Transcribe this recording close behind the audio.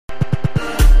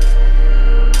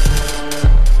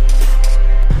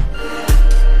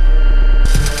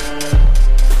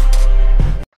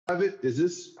Is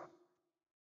this?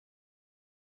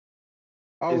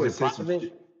 I Is always it say some private?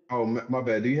 shit. Oh, my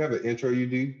bad. Do you have an intro you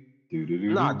do? Do do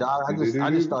do Nah, do dog. do do do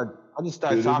I just start do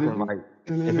do talking. do Like,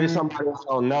 if it's do. somebody else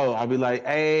I don't know, I'll be like,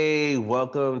 "Hey,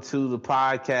 welcome to the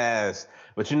podcast."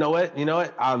 But you know what? You know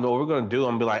what? I don't know what we're gonna do.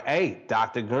 I'm gonna be like, "Hey,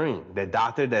 Doctor Green, the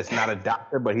doctor that's not a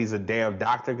doctor, but he's a damn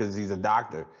doctor because he's a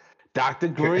doctor. Doctor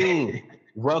Green,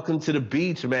 welcome to the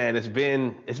beach, man. It's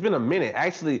been a minute.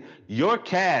 Actually, your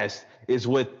cast is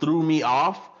what threw me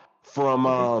off from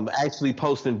Okay. actually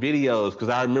posting videos because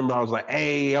I remember I was like,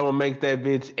 "Hey, I'm gonna make that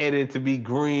bitch edit to be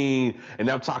green," and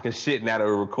I'm talking shit now that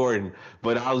we're recording.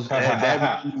 But I was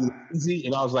that made me lazy,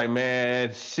 and I was like,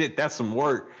 "Man, shit, that's some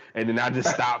work." And then I just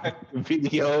stopped making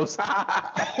videos.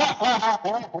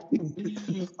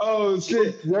 Oh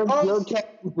shit! your Oh,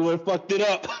 cat was the one fucked it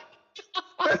up.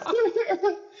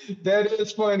 that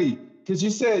is funny because you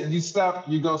said you stopped.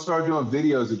 You're gonna start doing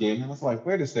videos again. And I was like,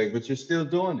 wait a second, but you're still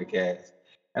doing the cast.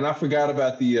 And I forgot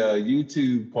about the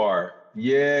YouTube part.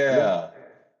 Yeah, Yeah,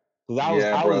 'cause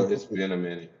yeah, I bro. was It's been a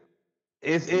minute.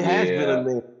 it has been a Yeah.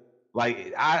 minute.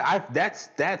 Like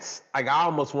that's like I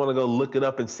almost want to go look it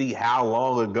up and see how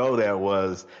long ago that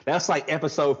was. That's like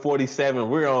episode 47.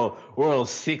 We're on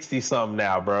 60 something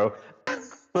now, bro.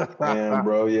 Damn,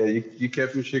 bro. Yeah, you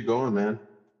kept your shit going, man.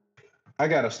 I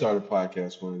gotta start a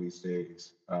podcast one of these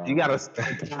days. You gotta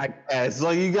start a podcast. So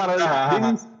you gotta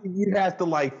didn't you have to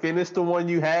like finish the one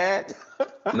you had?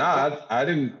 Nah, I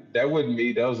didn't. That wasn't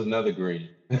me. That was another green.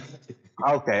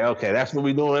 Okay, that's what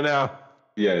we doing now.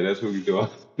 Yeah, that's what we doing.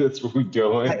 That's what we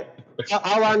doing. Hey,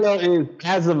 all I know is,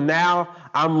 as of now,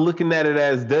 I'm looking at it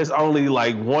as there's only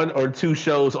like one or two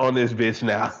shows on this bitch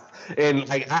now, and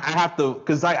like I have to,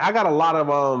 cause like I got a lot of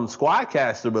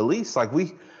squadcasts to release.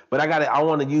 But I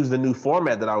want to use the new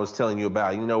format that I was telling you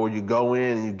about. You know, where you go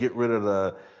in and you get rid of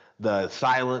the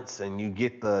silence and you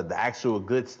get the actual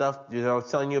good stuff. You know, what I was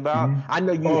telling you about. Mhm. I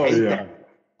know you Oh hate yeah. that.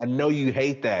 I know you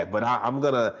hate that, but I'm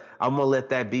gonna let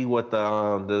that be what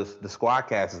the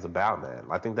Squadcast is about, man.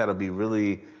 I think that'll be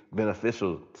really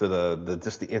beneficial to the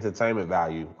just the entertainment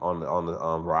value on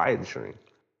the variety stream.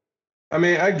 I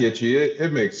mean, I get you.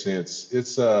 It makes sense.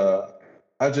 It's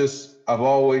I've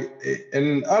always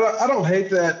and I don't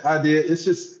hate that idea. It's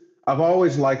just I've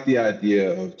always liked the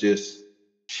idea of just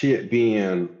shit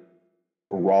being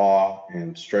raw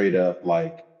and straight up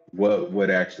like what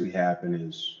actually happened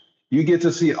is you get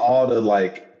to see all the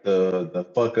like the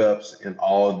fuck ups and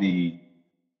all the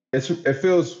it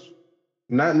feels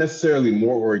not necessarily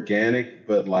more organic,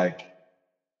 but like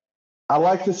I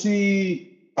like to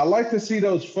see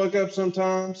those fuck ups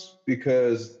sometimes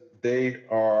because they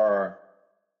are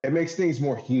it makes things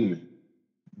more human.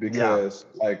 Yeah, Because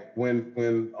like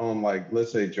when on like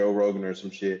let's say Joe Rogan or some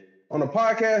shit on a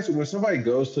podcast, when somebody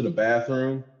goes to the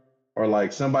bathroom or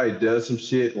like somebody does some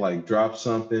shit like drops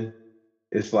something,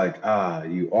 it's like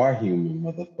you are human,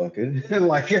 motherfucker.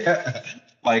 like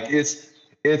like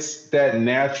it's that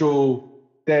natural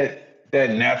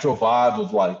vibe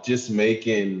of like just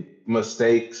making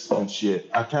mistakes and shit.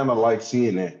 I kind of like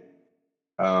seeing that.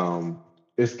 Um,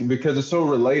 it's because it's so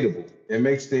relatable. It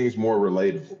makes things more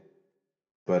relatable.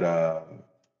 But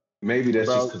maybe that's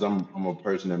just bro. because I'm a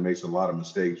person that makes a lot of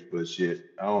mistakes. But shit,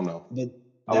 I don't know. the-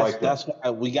 I That's like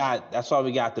that. that's why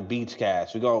we got the beach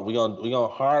cast. We're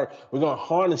gonna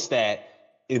harness that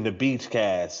in the beach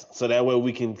cast, so that way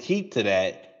we can keep to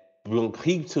that. We're gonna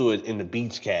keep to it in the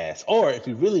beach cast, or if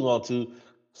you really want to,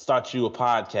 start you a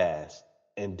podcast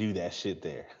and do that shit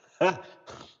there.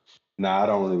 Nah, I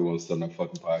don't really want to start no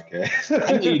fucking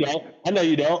I know you podcast. don't. I know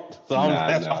you don't. So nah,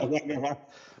 that's why nah,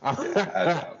 I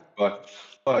I'm don't.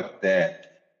 Fuck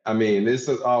that. I mean, this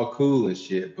is all cool and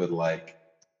shit, but like,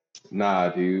 nah,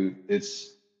 dude.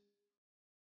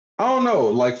 I don't know.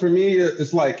 Like for me,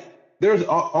 it's like there's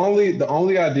only the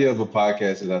only idea of a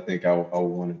podcast that I think I would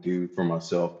want to do for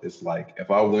myself is like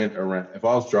if I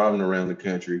was driving around the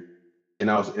country and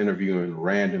I was interviewing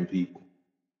random people.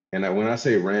 And when I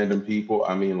say random people,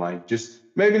 I mean like just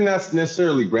maybe not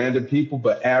necessarily random people,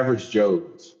 but average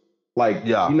Joes. Like,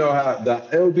 you yeah, know how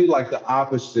it would be like the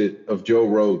opposite of Joe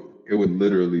Rogan. It would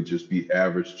literally just be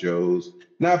average Joes,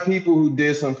 not people who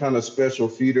did some kind of special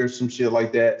feat or some shit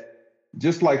like that.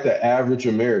 Just like the average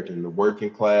American, the working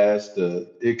class,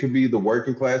 it could be the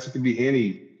working class, it could be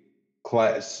any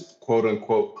class, quote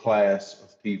unquote, class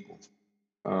of people.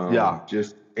 yeah.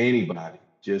 Just anybody,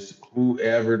 just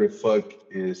whoever the fuck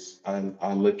is.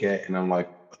 I look at and I'm like,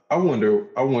 I wonder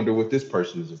what this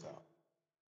person is about.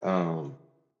 Um,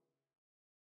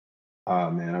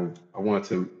 man, I want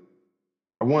to.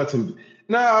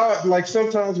 No, like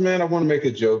sometimes, man, I want to make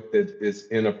a joke that is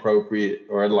inappropriate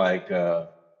or like,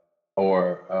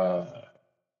 or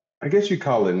I guess you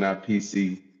call it not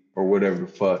PC or whatever the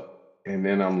fuck. And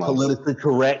then I'm like, Politically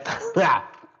correct.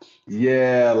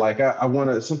 yeah, like I want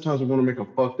to. Sometimes I want to make a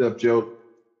fucked up joke,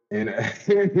 and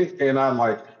and I'm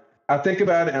like, I think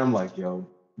about it, and I'm like, yo,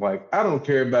 like I don't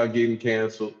care about getting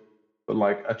canceled, but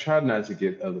like I try not to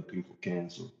get other people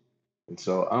canceled, and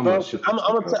so I'm gonna Bro, shut the I'm, fuck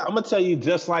I'm, gonna up. t- I'm gonna tell you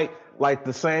just like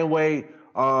the same way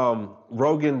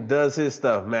Rogan does his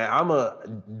stuff, man.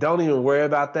 Don't even worry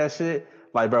about that shit.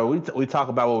 Like, bro, we talk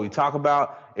about what we talk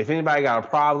about. If anybody got a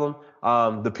problem,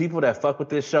 the people that fuck with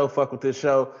this show, fuck with this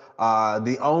show.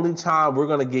 The only time we're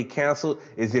gonna get canceled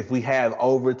is if we have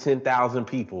over 10,000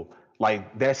 people.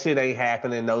 Like that shit ain't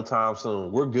happening no time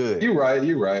soon. We're good. You're right,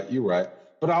 you're right, you're right.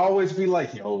 But I always be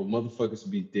like, yo, motherfuckers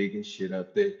be digging shit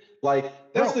up there. Like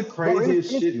that's the Bro, craziest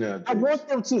shit I nowadays. want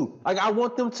them to. Like, I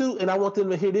want them to, and I want them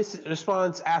to hear this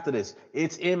response after this.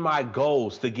 It's in my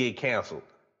goals to get canceled.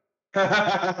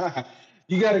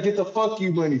 You got to get the fuck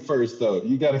you money first, though.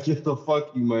 You got to get the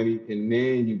fuck you money, and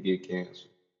then you get canceled.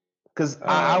 Because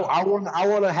Uh, I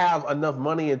want to have enough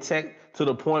money in tech to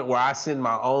the point where I send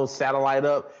my own satellite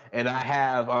up and I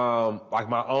have like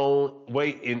my own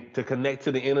way to connect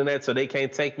to the internet so they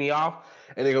can't take me off.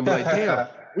 And they're gonna be like, damn,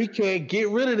 we can't get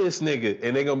rid of this nigga.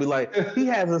 And they're gonna be like, he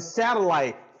has a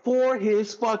satellite for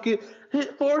his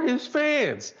for his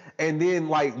fans. And then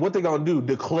like what they gonna do?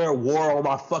 Declare war on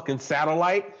my fucking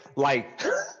satellite? Like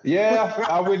yeah,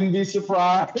 I wouldn't be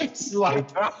surprised. Like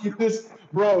this,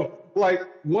 bro. Like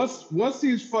once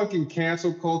these fucking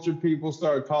cancel culture people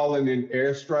start calling in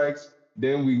airstrikes,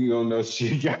 then we gonna know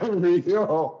shit got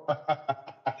real. Because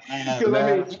I mean,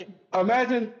 man.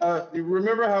 imagine.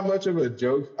 Remember how much of a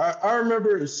joke? I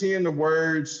remember seeing the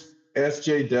words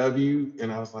SJW,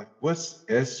 and I was like, "What's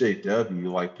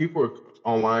SJW?" Like people are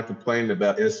online complaining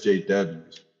about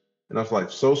SJWs, and I was like,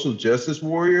 "Social justice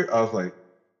warrior." I was like,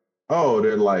 "Oh,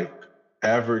 they're like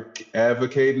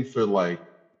advocating for like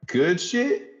good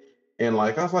shit." And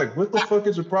like I was like, "What the fuck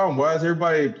is the problem? Why is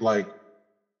everybody like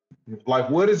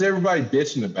what is everybody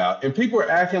bitching about?" And people are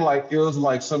acting like it was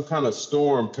like some kind of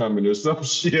storm coming or some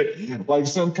shit, like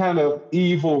some kind of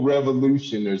evil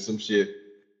revolution or some shit,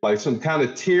 like some kind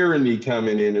of tyranny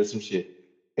coming in or some shit.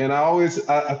 And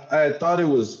I thought it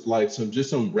was like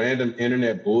some random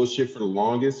internet bullshit for the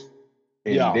longest.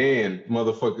 And Yeah. then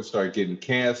motherfuckers started getting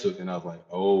canceled, and I was like,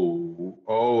 oh,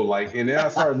 like, and then I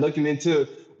started looking into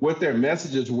what their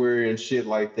messages were and shit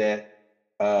like that,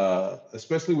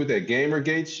 especially with that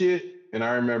Gamergate shit. And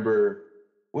I remember,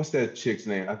 what's that chick's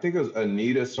name? I think it was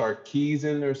Anita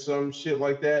Sarkeesian or some shit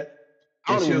like that.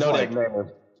 I And don't she even was know that like,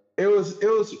 man.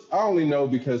 I only know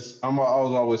because I'm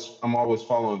always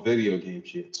following video game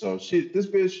shit. So this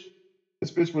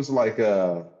bitch was like,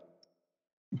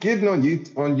 getting on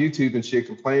YouTube and shit,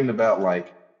 complaining about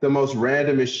like the most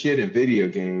randomest shit in video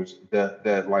games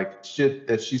that like shit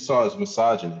that she saw as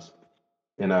misogynist.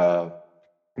 And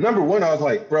number one, I was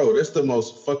like, bro, that's the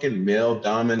most fucking male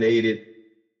dominated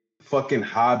fucking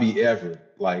hobby ever.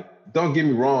 Like, don't get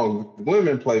me wrong,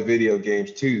 women play video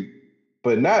games too,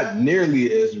 but not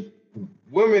nearly as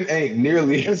women ain't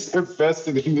nearly as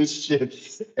invested in this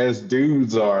shit as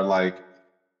dudes are. Like,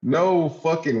 no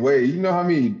fucking way. You know how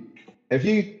many if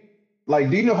you like,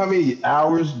 do you know how many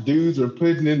hours dudes are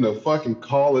putting in the fucking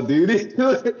Call of Duty?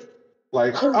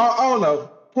 Like, I don't know.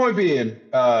 Point being,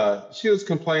 she was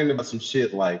complaining about some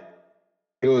shit like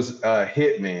it was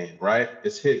Hitman, right? The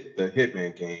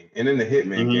Hitman game. And in the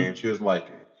Hitman game, she was like,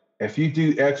 if you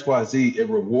do XYZ, it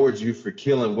rewards you for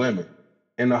killing women.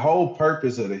 And the whole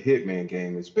purpose of the Hitman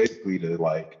game is basically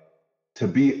to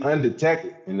be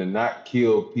undetected and to not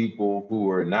kill people who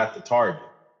are not the target.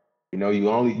 You know,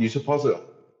 you're supposed to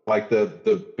like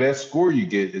the best score you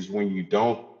get is when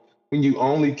you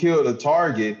only kill the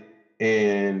target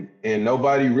and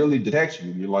nobody really detects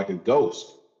you. You're like a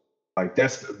ghost. Like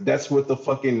that's what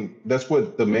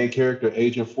the main character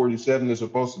Agent 47 is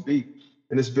supposed to be.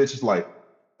 And this bitch is like,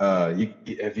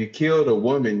 if you killed a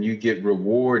woman, you get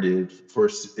rewarded for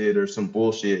it or some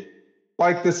bullshit.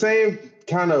 Like the same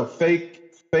kind of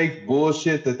fake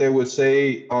bullshit that they would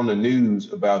say on the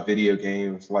news about video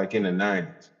games like in the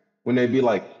 90s. When they'd be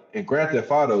like, in Grand Theft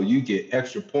Auto, you get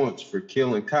extra points for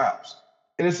killing cops.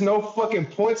 And it's no fucking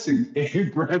points in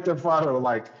Grand Theft Auto.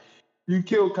 Like you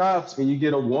kill cops and you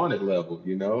get a wanted level,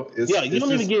 you know? Yeah, you It's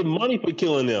don't even just get money for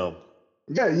killing them.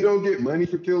 yeah, you don't get money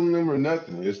for killing them or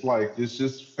nothing. It's like it's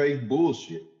just fake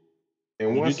bullshit.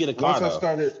 And You do get a car once I though,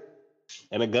 started,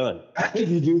 and a gun.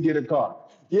 you do get a car.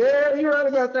 Yeah, you're right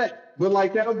about that. But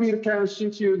like that would be the kind of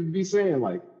shit you would be saying.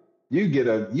 Like you can get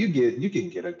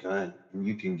a gun and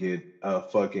you can get a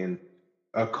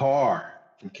car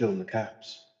from killing the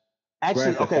cops.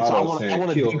 Actually, Grand Theft okay, so Auto I saying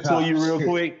want to kill detour you cops. real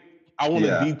quick. I want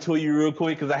to detour you real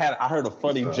quick because I heard a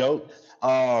funny joke.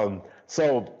 So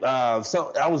I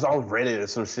was on Reddit or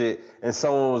some shit, and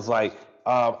someone was like,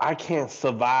 I can't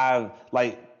survive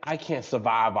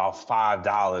off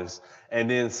 $5. And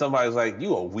then somebody's like,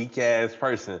 you a weak ass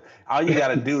person. All you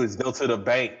gotta do is go to the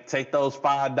bank, take those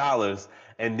 $5,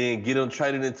 and then get them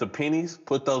traded into pennies,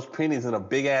 put those pennies in a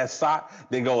big ass sock,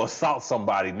 then go assault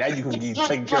somebody. Now you can be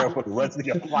taken care of for the rest of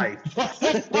your life.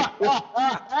 That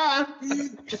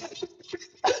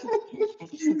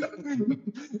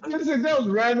was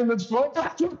random as fuck.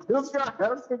 This guy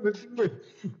has something to do with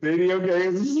video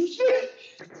games and some shit.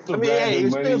 I mean, hey,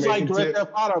 it feels like Grand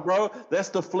Theft Auto, bro. That's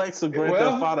the flex of Grand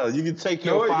Theft Auto. You can take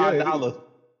your $5.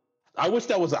 I wish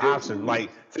that was an option, like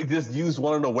to just use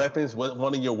one of the weapons.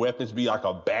 One of your weapons be like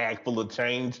a bag full of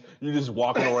change. You're just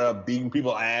walking around beating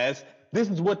people's ass. This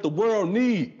is what the world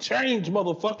needs. Change,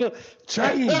 motherfucker.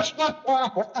 Change.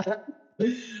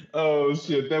 Oh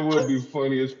shit, that would be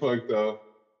funny as fuck though.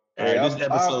 Hey, this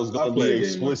episode is gonna be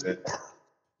explicit.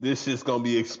 This shit's gonna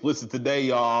be explicit today,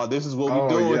 y'all. This is what we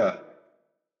doing.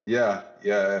 Yeah.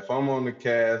 If I'm on the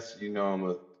cast, you know I'm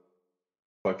gonna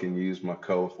fucking use my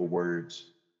colorful words.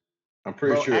 I'm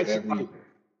pretty sure actually,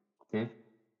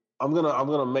 I'm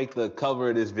gonna make the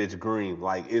cover of this bitch green.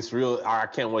 Like it's real. I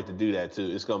can't wait to do that too.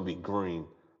 It's gonna be green.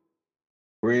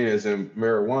 Green is in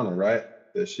marijuana, right?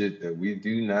 The shit that we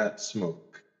do not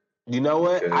smoke. You know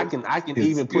what? I can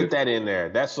even put that in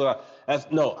there. I'm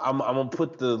gonna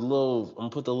put the little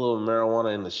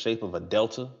marijuana in the shape of a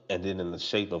delta and then in the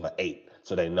shape of an 8,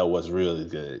 so they know what's really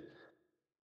good.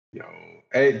 Yo,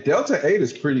 hey, Delta 8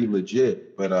 is pretty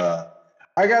legit, but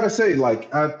I gotta say, like,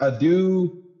 I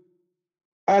do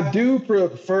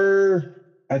prefer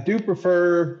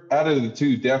out of the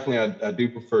two, definitely I do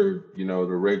prefer, the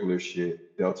regular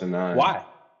shit, Delta 9. Why?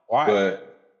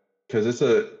 But because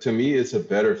to me it's a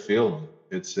better feeling.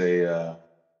 It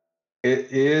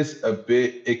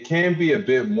can be a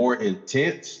bit more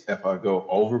intense if I go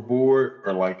overboard,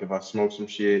 or like if I smoke some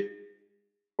shit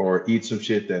or eat some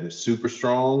shit that is super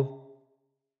strong.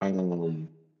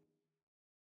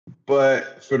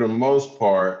 But for the most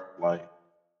part, like,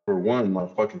 for one, my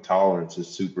fucking tolerance is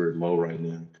super low right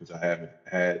now because I haven't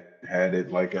had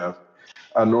it like I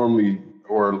normally,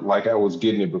 or like I was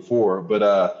getting it before.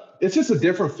 But it's just a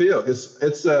different feel.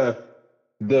 It's the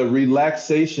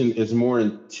relaxation is more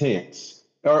intense,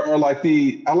 or like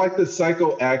I like the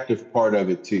psychoactive part of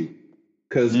it too,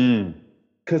 because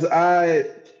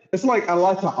it's like I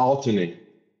like to alternate.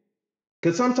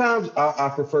 Because sometimes I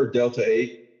prefer Delta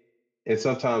 8, and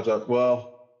sometimes I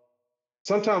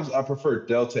prefer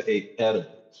Delta 8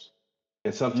 edibles,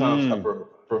 and sometimes I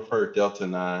prefer Delta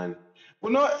 9.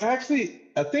 Well, no, actually,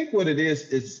 I think what it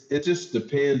is it just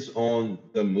depends on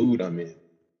the mood I'm in.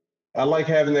 I like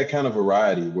having that kind of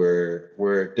variety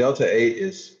where Delta 8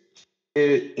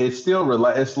 it's still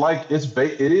it's like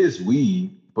it is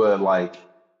weed, but like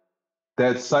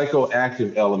that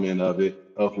psychoactive element of it,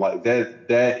 of like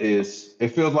that is, it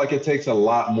feels like it takes a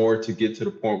lot more to get to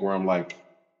the point where I'm like,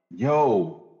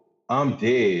 yo, I'm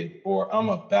dead or I'm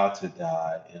about to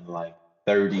die in like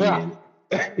 30 minutes.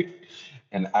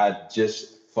 And I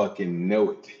just fucking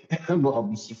know it.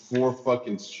 I'm for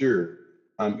fucking sure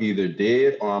I'm either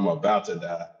dead or I'm about to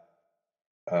die.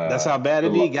 That's how bad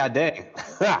it be, goddamn.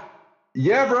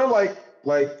 Yeah, bro,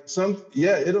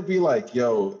 it'll be like,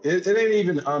 yo, it ain't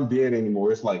even I'm dead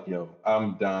anymore. It's like, yo,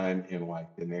 I'm dying in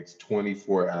like the next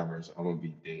 24 hours. I'm gonna be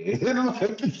dead.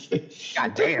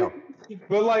 God damn.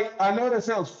 But like, I know that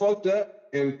sounds fucked up,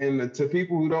 and to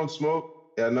people who don't smoke,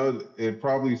 I know it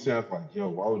probably sounds like, yo,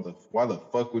 why the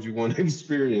fuck would you want to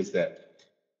experience that?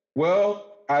 Well,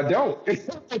 I don't.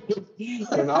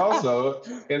 and also,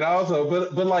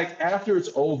 but like after it's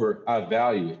over, I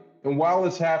value it. And while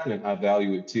it's happening, I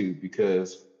value it too,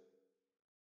 because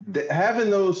having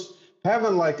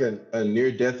like a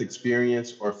near-death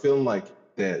experience, or feeling like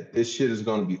that this shit is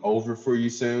going to be over for you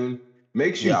soon,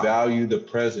 makes you value the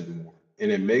present more,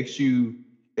 and it makes you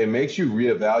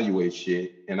reevaluate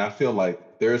shit. And I feel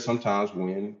like there are some times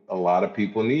when a lot of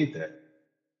people need that.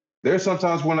 There's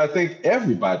sometimes when I think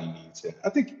everybody needs it. I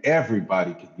think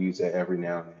everybody could use that every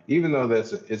now and then, even though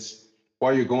it's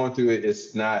while you're going through it,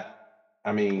 it's not.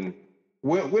 I mean,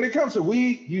 when it comes to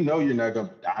weed, you're not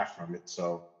gonna die from it.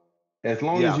 So as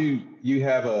long as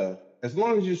as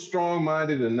long as you're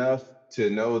strong-minded enough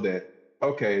to know that,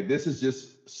 okay, this is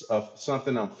just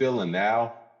something I'm feeling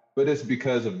now, but it's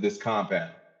because of this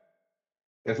compound.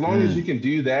 As long as you can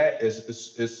do that,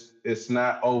 it's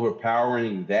not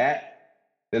overpowering that,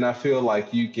 then I feel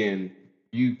like you can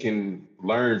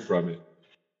learn from it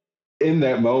in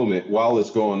that moment while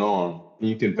it's going on, and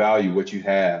you can value what you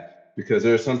have. because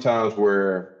there's some times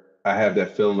where I have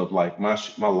that feeling of like my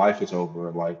life is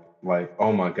over, like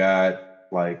oh my God,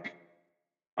 like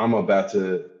I'm about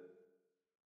to.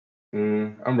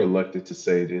 I'm reluctant to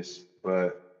say this,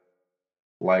 but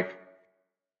like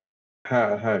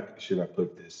how should I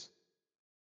put this?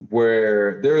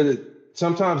 Where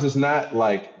sometimes it's not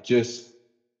like just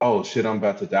oh shit I'm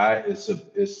about to die.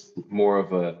 It's more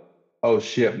of a oh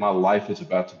shit my life is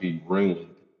about to be ruined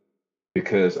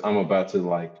because I'm about to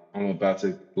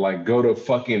like go to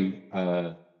fucking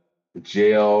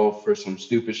jail for some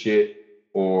stupid shit,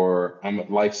 or I'm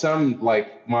like some like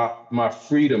my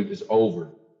freedom is over.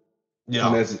 And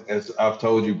Yeah. as I've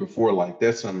told you before, like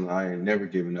that's something I ain't never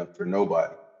giving up for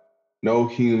nobody. No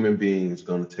human being is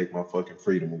gonna take my fucking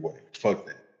freedom away. Fuck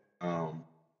that.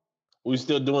 We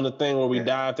still doing the thing where we Yeah,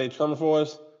 die if they come for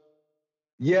us?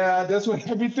 yeah, that's what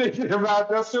I be thinking about.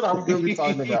 That's what I'm really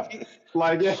talking about.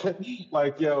 Like, yeah,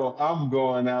 like yo, I'm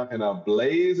going out in a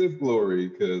blaze of glory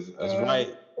because That's right.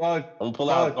 fuck, I'm gonna fuck pull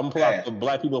out the that.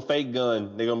 black people fake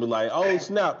gun. They're gonna be like, oh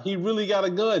snap, he really got a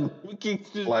gun. We can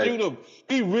just Like, shoot him.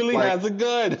 He really like, has a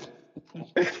gun.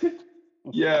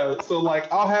 yeah. So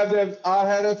like, I'll have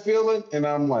that feeling, and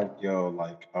I'm like, yo,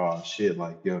 like, oh shit,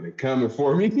 like, yo, they coming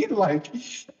for me, like,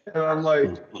 and I'm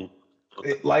like,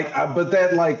 but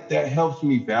that like that helps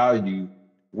me value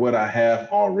what I have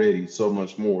already so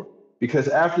much more because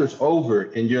after it's over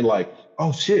and you're like,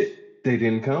 oh shit, they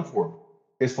didn't come for me.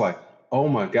 It's like, oh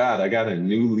my God, I got a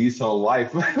new lease on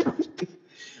life.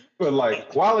 But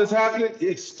like while it's happening,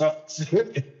 it sucks.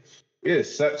 It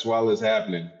sucks while it's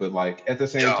happening. But like at the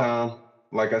same Yeah. time,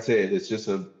 like I said, it's just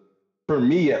for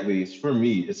me at least, for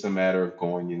me, it's a matter of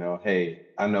going, hey,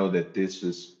 I know that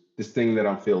this thing that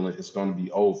I'm feeling is going to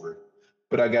be over,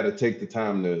 but I got to take the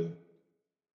time to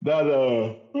not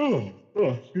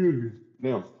excuse me,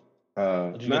 no,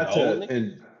 But you getting not old, to nigga?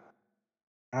 and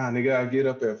nigga, I get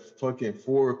up at fucking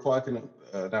 4 o'clock in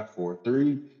the not four,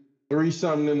 three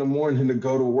something in the morning to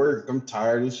go to work. I'm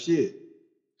tired as shit.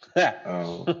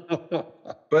 Um,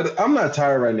 but I'm not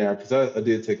tired right now because I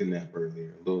did take a nap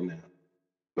earlier, a little nap.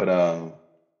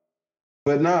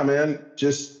 But nah, man,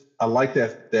 just I like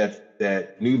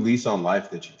that new lease on life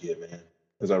that you get, man,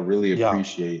 because I really Yeah.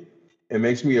 appreciate. It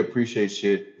makes me appreciate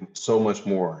shit so much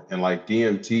more. And like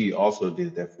DMT also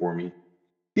did that for me.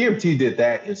 DMT did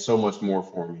that and so much more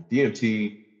for me.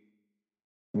 DMT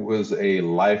was a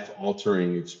life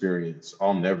altering experience.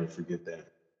 I'll never forget that.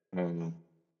 Um,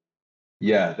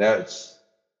 yeah,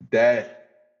 that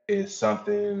is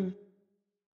something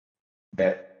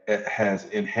that it has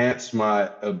enhanced my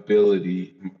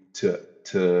ability to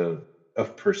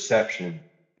of perception.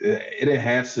 It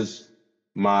enhances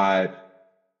my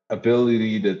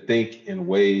ability to think in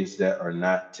ways that are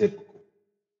not typical.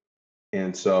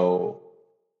 And so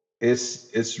it's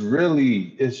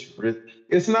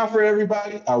not for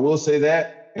everybody. I will say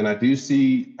that, and I do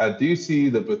see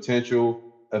the potential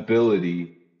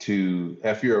ability to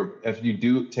if you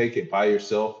do take it by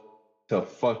yourself to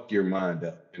fuck your mind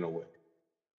up in a way.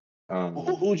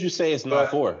 Who would you say it's not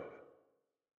But for?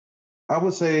 I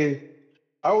would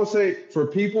say for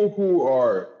people who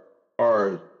are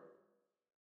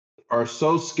are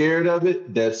so scared of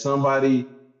it that somebody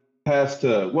has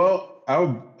to, well,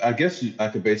 I guess I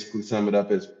could basically sum it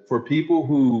up as for people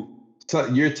who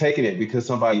you're taking it because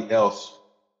somebody else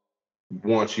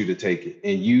wants you to take it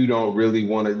and you don't really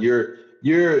want to, you're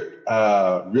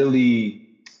really,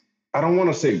 I don't want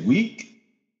to say weak,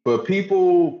 but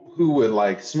people who would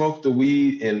like smoke the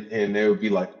weed and they would be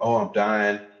like, oh, I'm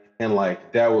dying. And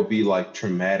like that would be like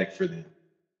traumatic for them.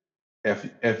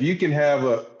 If you can have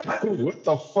a what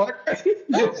the fuck?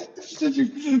 Did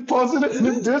you post it in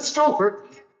the Discord?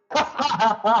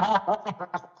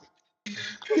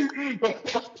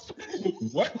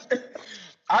 What?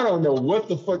 I don't know what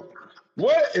the fuck.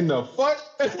 What in the fuck?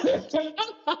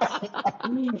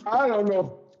 I don't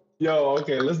know. Yo,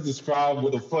 okay, let's describe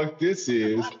what the fuck this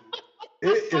is.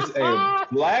 It is a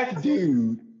black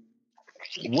dude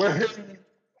wearing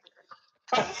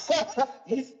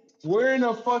wearing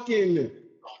a fucking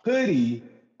hoodie,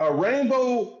 a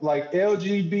rainbow like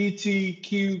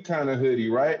LGBTQ kind of hoodie,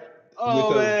 right? With Oh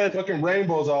the man. fucking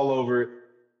rainbows all over it.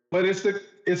 But it's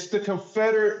the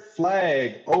Confederate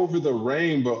flag over the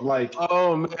rainbow, like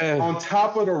Oh man. on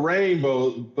top of the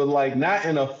rainbow, but like not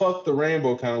in a fuck the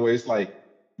rainbow kind of way. It's like,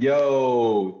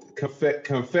 yo,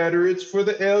 Confederates for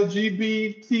the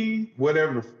LGBT,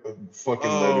 whatever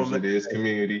fucking Oh letters man. it is,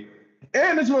 community.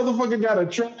 And this motherfucker got a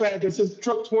truck back that says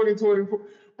Truck 2024.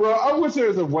 Bro, I wish there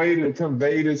was a way to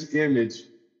convey this image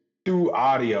through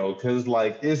audio, cause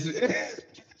like it's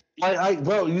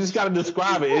Bro, you just gotta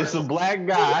describe it. It's a black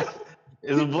guy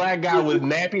It's a black guy with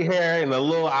nappy hair and a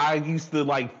little I used to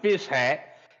like fish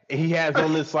hat. And he has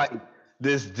on this like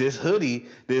this hoodie,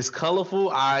 this colorful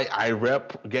I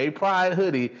rep gay pride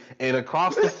hoodie, and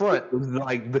across the front is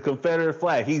like the Confederate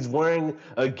flag. He's wearing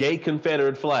a gay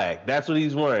Confederate flag. That's what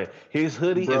he's wearing. His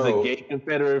hoodie is a gay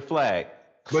Confederate flag.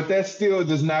 But that still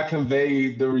does not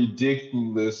convey the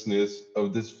ridiculousness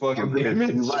of this fucking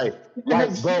image. Right.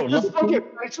 Like, bro, his fucking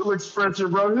facial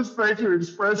expression, bro. His facial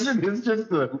expression is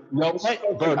just the. No,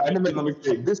 bro,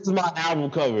 this is my album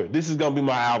cover. This is gonna be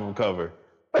my album cover.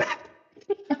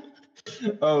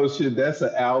 Oh shit, that's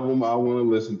an album I want to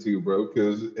listen to, bro.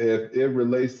 Because if it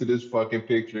relates to this fucking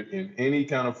picture in any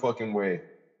kind of fucking way,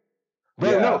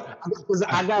 bro, no, because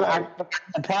I got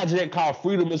a project called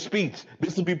Freedom of Speech.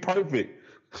 This would be perfect.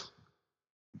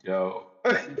 Yo,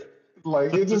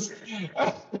 like it just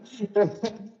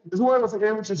it's one of those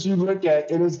images you look at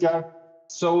and it's got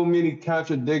so many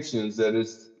contradictions that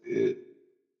it's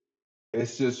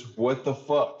just what the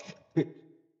fuck.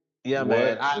 Yeah, what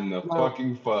man. in the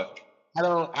fucking fuck? I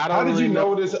don't. How did really you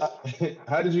know this?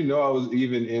 How did you know I was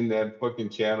even in that fucking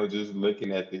channel just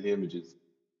looking at the images,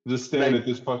 just staring at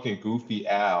this fucking goofy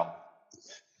owl?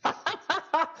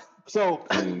 So,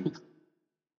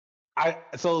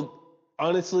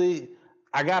 honestly,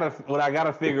 what I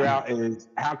gotta figure out is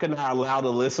how can I allow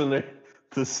the listener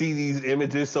to see these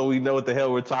images so we know what the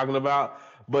hell we're talking about.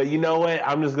 But you know what?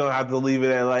 I'm just gonna have to leave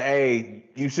it at like, hey,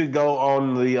 you should go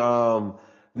on the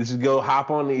you should go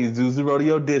hop on the Isuzu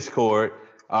Rodeo Discord.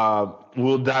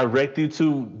 We'll direct you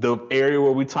to the area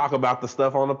where we talk about the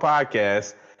stuff on the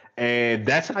podcast. And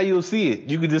that's how you'll see it.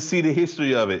 You can just see the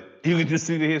history of it. You can just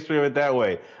see the history of it that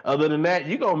way. Other than that,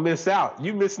 you're going to miss out.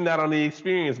 You're missing out on the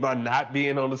experience by not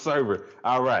being on the server.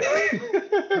 All right.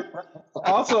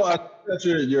 Also, I got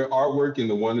your artwork in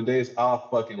the Wonder Days. I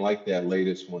fucking like that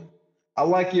latest one. I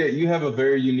like it. You have a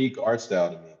very unique art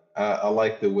style to me. I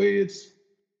like the way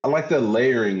I like the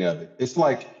layering of it. It's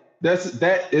like,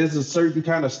 that is a certain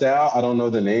kind of style. I don't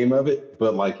know the name of it,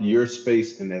 but like your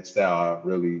space in that style,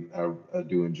 I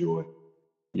do enjoy.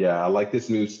 Yeah, I like this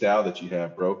new style that you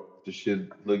have, bro. This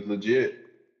shit look legit.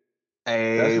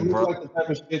 Hey, That's bro. like the type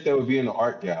of shit that would be in an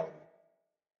art gallery.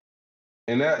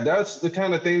 And that's the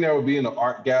kind of thing that would be in an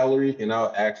art gallery, and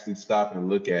I'll actually stop and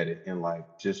look at it and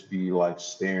like just be like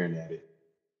staring at it.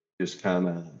 Just kind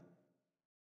of,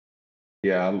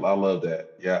 yeah, I love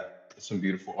that. Yeah, it's some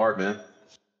beautiful art, man.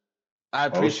 I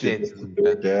appreciate it.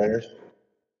 DoorDash.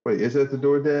 Wait, is that the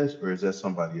DoorDash or is that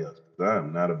somebody else? I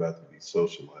am not about to be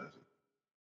socializing.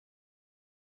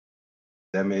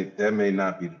 That may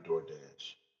not be the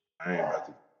DoorDash. I ain't about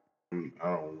to.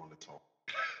 I don't want to talk.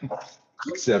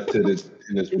 Except in this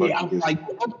I'm like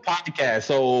podcast.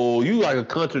 So you like a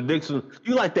contradiction.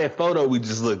 You like that photo we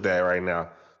just looked at right now.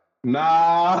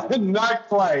 Nah, not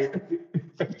quite.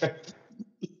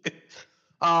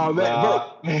 Oh man,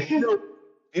 bro.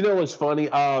 You know what's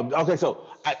funny? Okay, so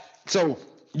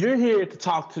you're here to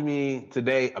talk to me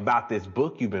today about this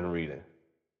book you've been reading.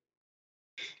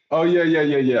 Oh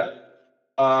yeah.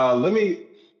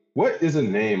 What is the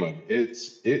name of it?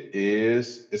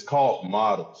 It's called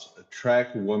Models: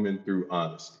 Attract Women Through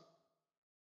Honesty.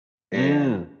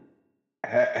 And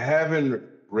haven't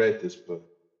read this book.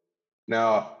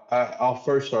 Now, I'll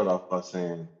first start off by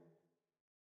saying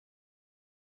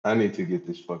I need to get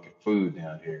this fucking food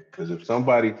down here, because if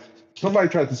somebody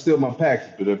tries to steal my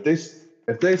package, but if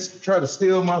they try to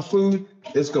steal my food,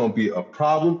 it's gonna be a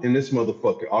problem in this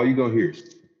motherfucker. All you gonna hear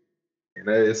is, and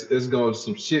it's going,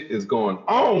 some shit is going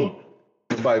on.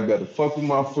 Somebody better fuck with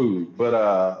my food.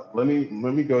 But let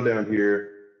me go down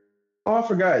here. Oh, I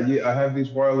forgot. Yeah, I have these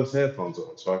wireless headphones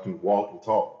on, so I can walk and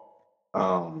talk.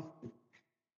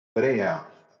 But anyhow,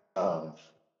 yeah,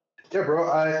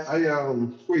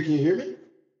 bro. Wait, can you hear me?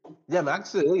 Yeah, man, I can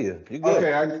still hear you. You good?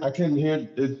 Okay, I couldn't hear.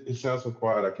 It sounds so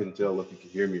quiet. I couldn't tell if you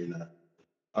could hear me or not.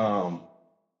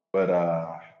 But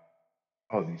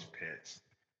oh, these pets.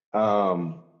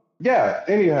 Yeah.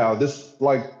 Anyhow, this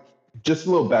like just a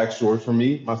little backstory for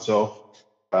me myself.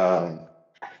 I'm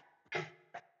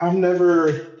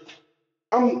very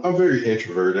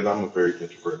introverted. I'm a very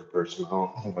introverted person. I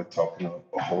don't like talking a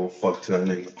whole fuck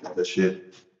ton and all that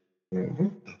shit.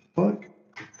 What the fuck?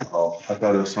 Oh, I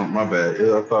thought it was something. My bad.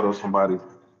 I thought it was somebody.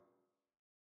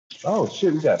 Oh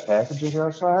shit, we got packages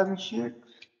outside and shit.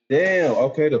 Damn.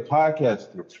 Okay, the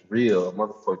podcast looks real.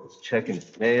 Motherfuckers checking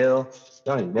the mail.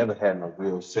 Y'all ain't never had no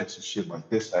real sexy shit like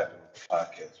this happen on the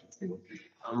podcast.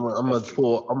 I'm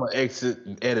gonna exit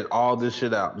and edit all this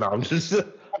shit out. No, I'm just no.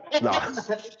 I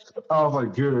was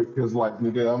like, good, because like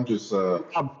nigga, I'm just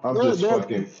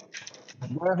fucking.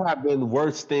 There have been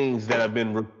worse things that have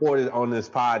been reported on this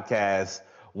podcast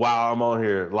while I'm on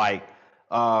here. Like,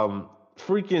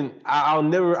 freaking, I'll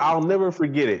never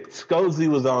forget it. Scozy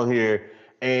was on here,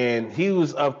 and he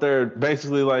was up there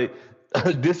basically like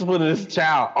disciplining his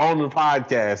child on the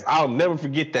podcast. I'll never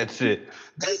forget that shit.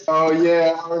 Oh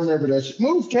yeah, I remember that shit.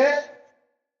 Move, cat.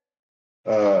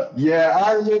 Yeah,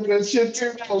 I remember that shit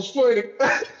too. That was funny.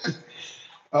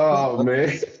 Oh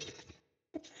man.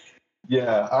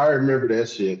 Yeah, I remember that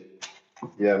shit.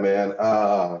 Yeah, man.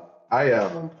 I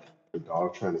the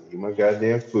dog trying to eat my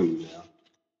goddamn food now.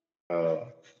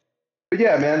 But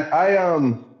yeah, man,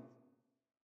 I'm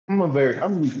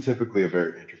typically a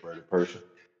very introverted person.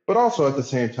 But also at the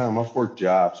same time, I've worked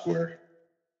jobs where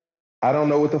I don't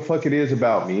know what the fuck it is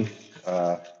about me.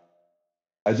 Uh,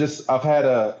 I've had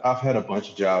a bunch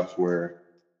of jobs where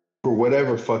for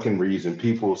whatever fucking reason,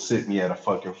 people sit me at a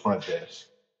fucking front desk.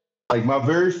 Like my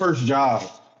very first job,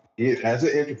 it as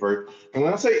an introvert. And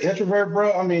when I say introvert,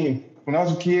 bro, I mean when I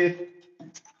was a kid,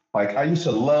 like I used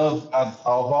to I've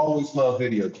always loved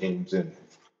video games and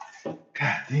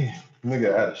god damn,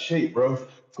 nigga out of shape, bro.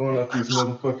 Going up these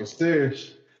motherfucking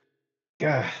stairs.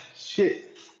 God,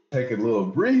 shit. Take a little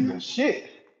breathing, shit.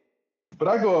 But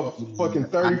I go up fucking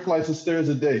 30 flights of stairs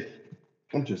a day.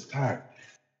 I'm just tired.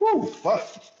 Woo, fuck.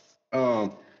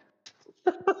 Um,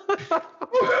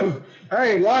 I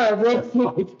ain't lying,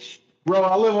 bro. Bro,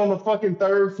 I live on the fucking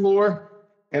third floor,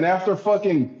 and after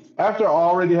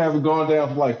already having gone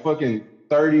down like fucking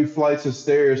 30 flights of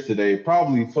stairs today,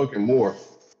 probably fucking more.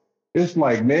 It's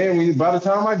like, man, by the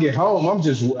time I get home,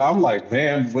 I'm like,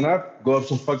 man, when I go up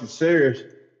some fucking stairs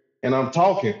and I'm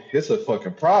talking, it's a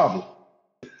fucking problem.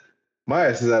 My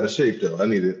ass is out of shape though. I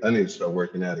need to start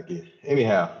working out again.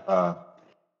 Anyhow,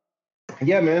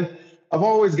 yeah, man. I've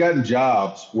always gotten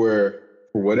jobs where,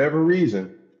 for whatever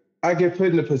reason, I get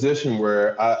put in a position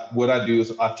where what I do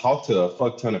is I talk to a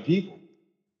fuck ton of people.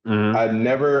 Mhm.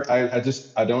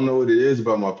 I don't know what it is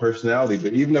about my personality,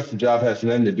 but even if the job has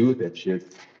nothing to do with that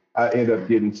shit, I end up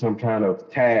getting some kind of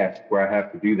task where I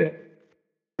have to do that.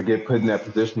 I get put in that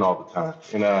position all the time.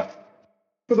 And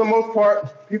for the most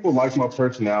part, people like my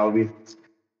personality.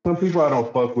 Some people I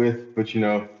don't fuck with, but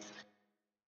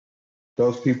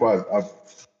those people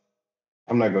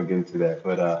I'm not gonna get into that.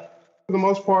 But for the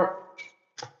most part,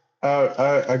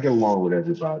 I get along with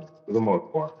everybody for the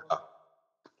most part.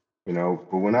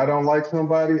 But when I don't like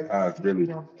somebody, I really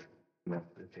don't.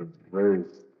 It's very You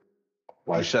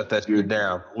like shut that shit you're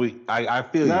down. I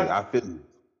feel you. I not. feel you.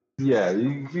 Yeah,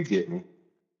 you get me.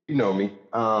 You know me.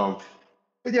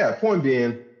 But yeah, point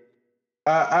being,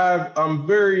 I'm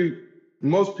very.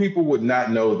 Most people would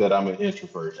not know that I'm an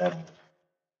introvert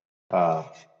uh,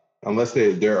 unless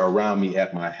they're around me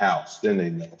at my house. Then they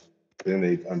know. Then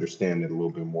they understand it a little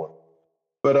bit more.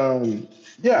 But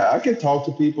yeah, I can talk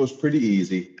to people. It's pretty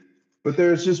easy. But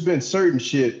there's just been certain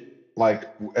shit like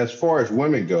as far as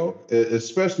women go,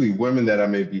 especially women that I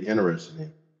may be interested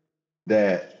in,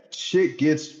 that shit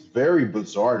gets very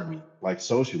bizarre to me, like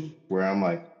socially, where I'm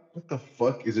like, what the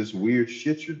fuck is this weird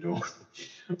shit you're doing?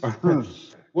 Hmm.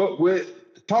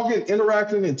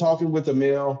 Interacting and talking with a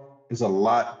male is a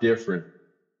lot different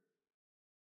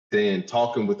than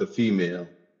talking with a female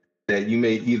that you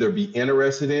may either be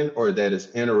interested in or that is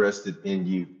interested in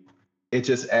you. It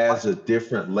just adds a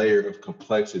different layer of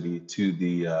complexity to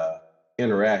the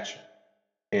interaction.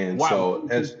 And Why? What do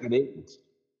so, you as think it is?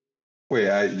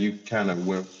 you kind of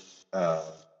went uh,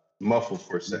 muffled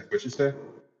for a sec. What you say?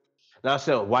 Now,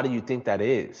 so why do you think that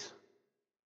is?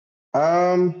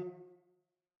 Um,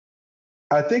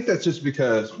 I think that's just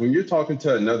because when you're talking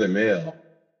to another male,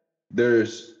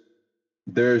 there's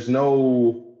there's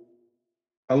no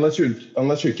unless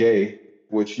you're gay,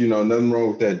 which nothing wrong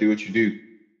with that. Do what you do.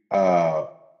 Uh,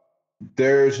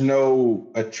 there's no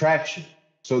attraction,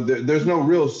 so there's no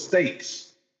real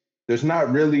stakes. There's not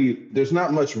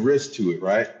much risk to it,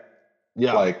 right?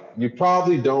 Yeah. Like you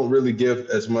probably don't really give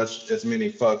as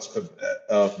many fucks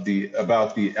of the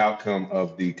about the outcome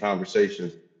of the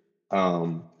conversation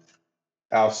um,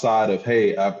 outside of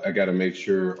hey I got to make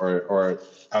sure or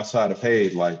outside of hey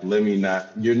like let me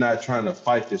not you're not trying to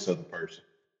fight this other person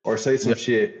or say some Yeah.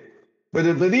 shit but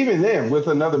even then with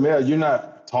another male you're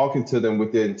not talking to them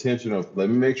with the intention of let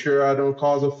me make sure I don't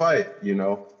cause a fight.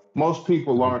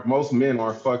 Most men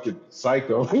aren't fucking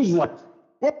psycho. Who's like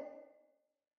what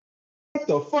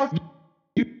the fuck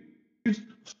you,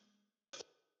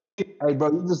 Hey,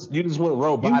 bro, you just went you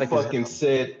robotic as fucking hell.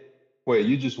 said wait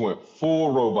you just went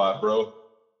full robot bro.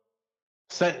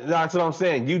 That's what I'm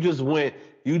saying. You just went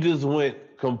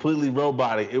completely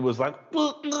robotic. It was like, I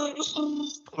was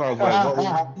like, what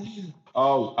was?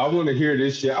 Oh, I want to hear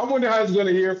this shit. I wonder how it's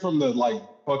gonna hear from the like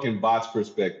fucking bot's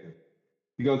perspective.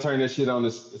 you're gonna turn this shit on.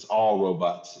 It's all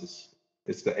robots.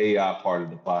 It's the AI part of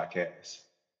the podcast.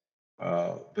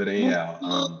 But anyhow,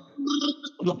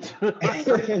 no,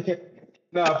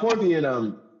 point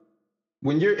being,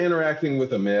 when you're interacting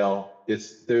with a male,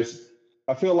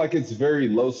 I feel like it's very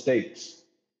low stakes.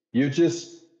 You're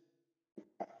just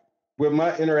with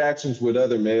my interactions with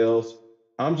other males,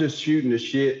 I'm just shooting the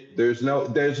shit. There's no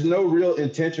real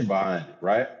intention behind it,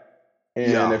 right?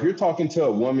 And if Yeah. you're talking to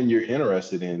a woman you're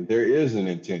interested in, there is an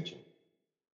intention.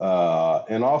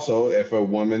 And also, if a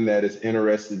woman that is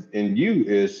interested in you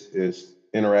is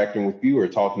interacting with you or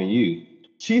talking to you,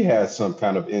 she has some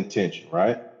kind of intention,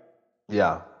 right?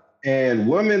 Yeah. And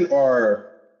women are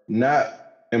not,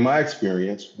 in my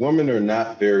experience, women are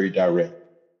not very direct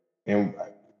and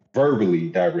verbally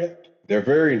direct. They're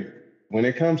very, when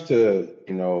it comes to,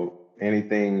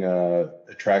 anything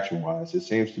attraction wise,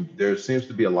 there seems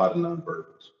to be a lot of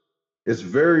nonverbals. It's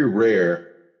very rare,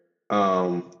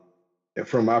 um,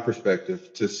 from my perspective,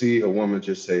 to see a woman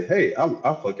just say, "Hey,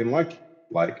 I fucking like you."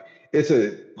 Like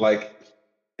like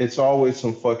it's always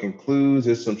some fucking clues.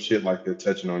 It's some shit like they're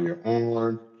touching on your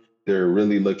arm. They're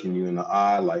really looking you in the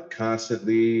eye, like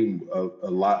constantly, a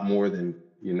lot more than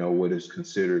what is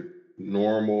considered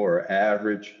normal or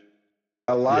average.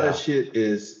 A lot of Yeah. shit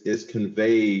is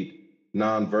conveyed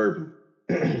non-verbal.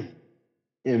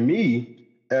 In me,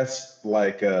 that's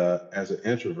like as an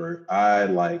introvert,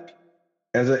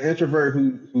 as an introvert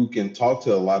who can talk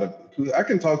to a lot of who I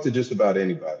can talk to just about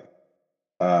anybody.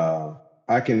 Uh,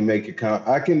 I can make a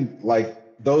I can like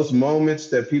those moments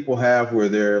that people have where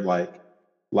they're like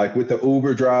with the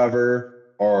Uber driver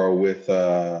or with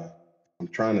I'm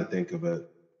trying to think of it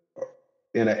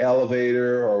in an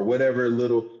elevator or whatever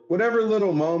little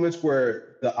moments where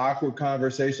the awkward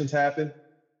conversations happen.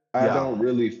 I Yeah. don't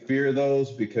really fear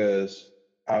those because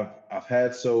I've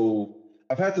had so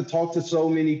I've had to talk to so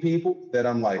many people that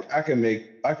I'm like I can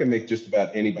make just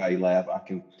about anybody laugh.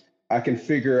 I can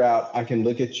figure out I can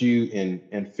look at you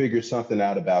and figure something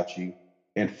out about you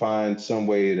and find some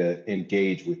way to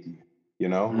engage with you,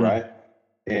 Mm. right?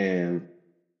 And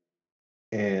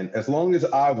and as long as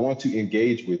I want to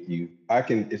engage with you,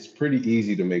 it's pretty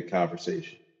easy to make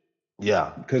conversation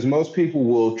Yeah. because most people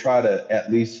will try to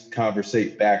at least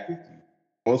conversate back with you.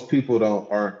 Most people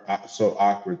aren't so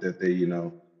awkward that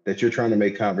that you're trying to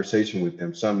make conversation with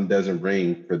them. Something doesn't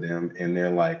ring for them, and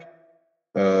they're like,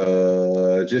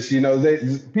 just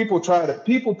they people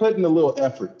put in a little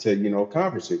effort to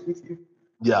conversate with you.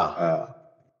 Yeah. Uh,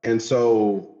 and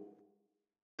so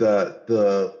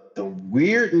the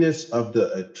weirdness of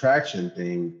the attraction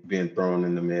thing being thrown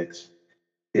in the mix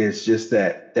is just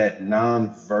that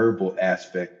non-verbal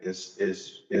aspect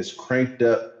is cranked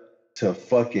up to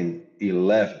fucking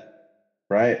 11,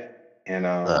 right? And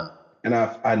Yeah.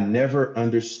 I never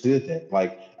understood that.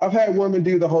 Like I've had women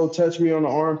do the whole touch me on the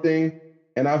arm thing,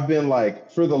 and I've been like,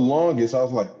 for the longest, I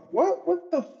was like, what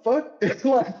the fuck?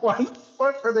 Like, why the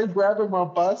fuck are they grabbing my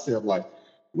bicep? Like,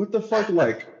 what the fuck?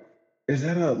 Like, is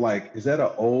that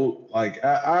a old like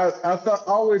I thought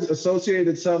I always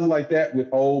associated something like that with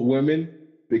old women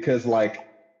because like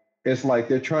it's like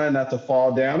they're trying not to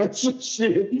fall down or some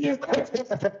shit. That's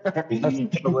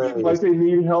Like hilarious. they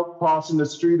need help crossing the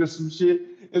street or some shit.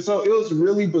 And so it was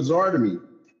really bizarre to me.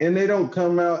 And they don't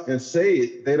come out and say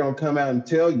it. They don't come out and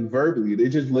tell you verbally. They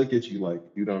just look at you like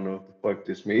you don't know what the fuck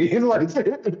this means. Like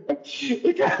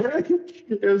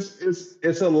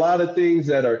it's a lot of things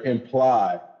that are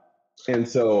implied. And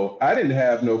so I didn't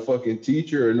have no fucking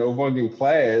teacher or no fucking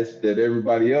class that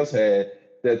everybody else had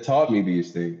that taught me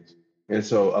these things. And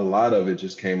so a lot of it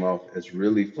just came off as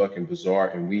really fucking bizarre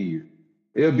and weird.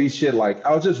 It would be shit like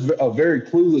I was just a very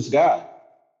clueless guy.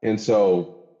 And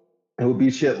so it would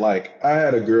be shit like I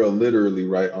had a girl literally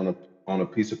write on a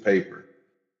piece of paper.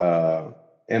 Uh,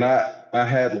 and I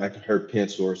had like her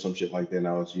pencil or some shit like that and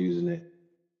I was using it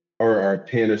or a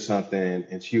pen or something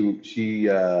and she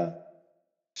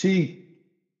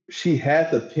she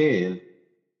had the pen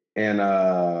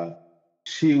and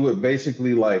she would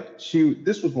basically like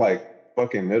this was like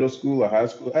fucking middle school or high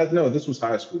school. No, this was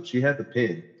high school. She had the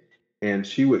pen and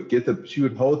she would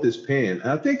hold this pen.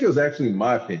 And I think it was actually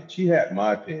my pen. She had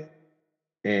my pen.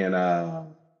 And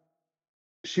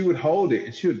she would hold it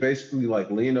and she would basically like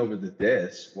lean over the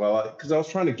desk because I was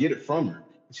trying to get it from her.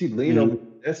 She'd lean over Mhm.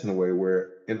 the desk in a way where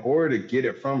in order to get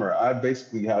it from her, I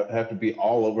basically have to be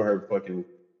all over her fucking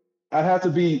I'd have to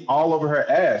be all over her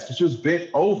ass because she was bent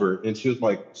over and she was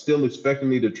like still expecting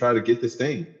me to try to get this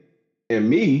thing. And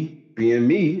me, being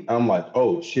me, I'm like,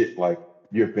 oh shit, like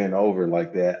you're bent over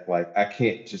like that. Like I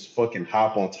can't just fucking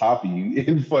hop on top of you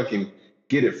and fucking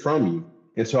get it from you.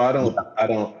 And so I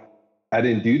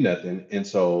didn't do nothing. And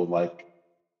so like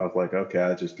I was like, okay,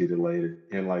 I'll just get it later.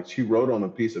 And like she wrote on a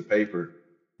piece of paper,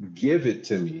 give it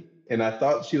to me. And I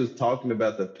thought she was talking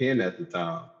about the pen at the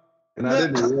time. And I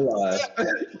didn't realize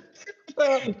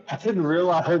I didn't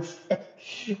realize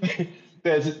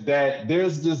that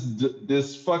there's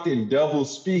this fucking double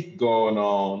speak going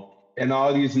on and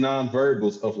all these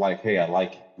nonverbals of like, hey, I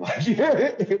like it.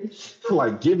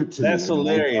 Like give it to me. That's And like,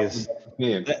 hilarious.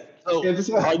 pen. So And it's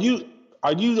like,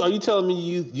 are you telling me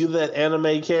you that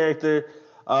anime character,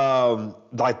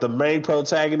 like the main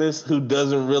protagonist who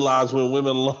doesn't realize when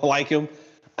women like him?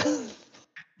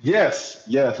 yes,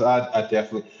 I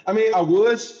definitely. I mean,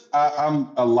 I'm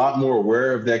a lot more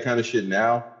aware of that kind of shit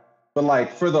now, but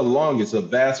like for the longest, a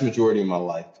vast majority of my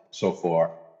life so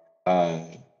far, uh,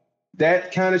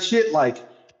 that kind of shit, like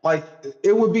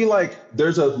it would be like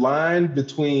there's a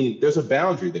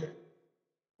boundary there.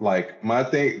 Like my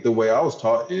thing, the way I was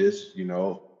taught is,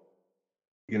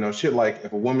 shit like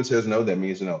if a woman says no, that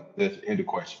means no. That's end of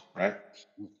question, right?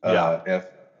 Yeah.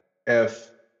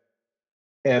 If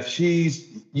if she's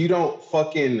you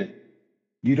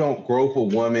don't grope a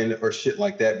woman or shit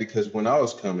like that because when I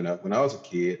was coming up, when I was a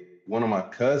kid, one of my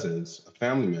cousins, a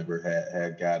family member,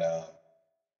 had got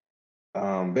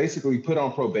basically put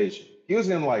on probation. He was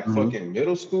in like Mhm. fucking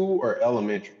middle school or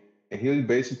elementary, and he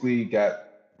basically got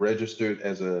registered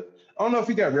as a I don't know if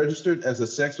he got registered as a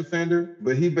sex offender,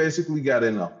 but he basically got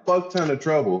in a fuck ton of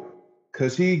trouble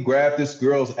because he grabbed this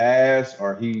girl's ass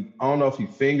or I don't know if he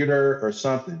fingered her or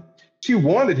something. She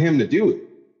wanted him to do it,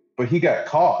 but he got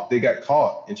caught. They got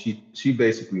caught, and she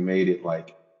basically made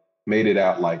it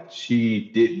out like she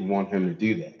didn't want him to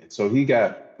do that. And so he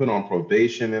got put on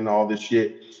probation and all this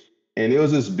shit. And it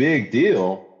was this big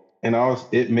deal. And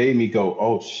it made me go,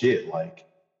 oh shit, like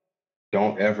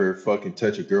don't ever fucking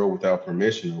touch a girl without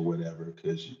permission or whatever,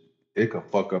 because it could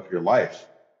fuck up your life.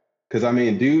 Because I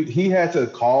mean, dude, he had to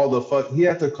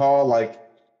call like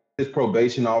his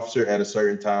probation officer at a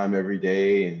certain time every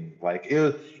day, and like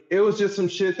it was just some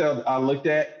shit that I looked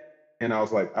at, and I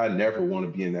was like, I never want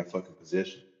to be in that fucking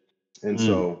position. And Mm.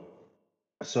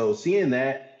 so seeing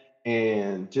that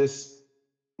and just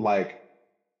like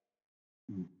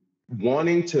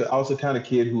I was the kind of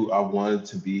kid who I wanted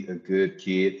to be a good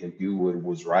kid and do what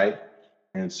was right.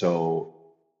 And so,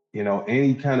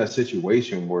 any kind of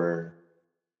situation where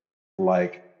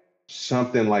like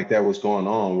something like that was going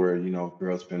on where,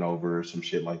 girls been over or some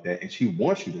shit like that, and she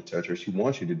wants you to touch her, she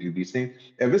wants you to do these things.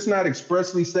 If it's not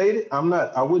expressly stated,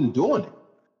 I wouldn't doing it.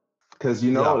 Because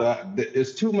Yeah.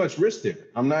 it's too much risk there.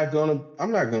 I'm not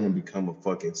gonna become a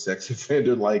fucking sex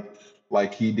offender like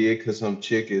he did because some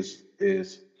chick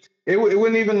it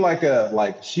wasn't even like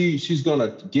she's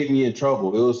gonna get me in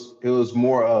trouble. It was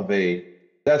more of a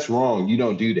that's wrong. You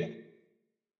don't do that.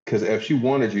 Because if she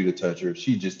wanted you to touch her,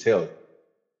 she'd just tell you.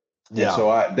 And Yeah. so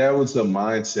that was the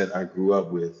mindset I grew up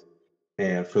with.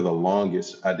 And for the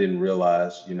longest, I didn't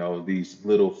realize,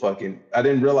 I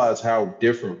didn't realize how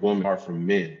different women are from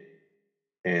men.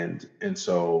 And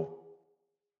so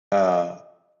uh,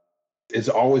 it's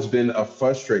always been a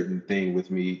frustrating thing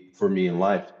for me in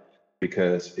life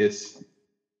because it's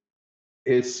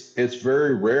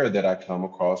very rare that I come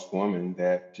across women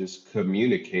that just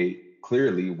communicate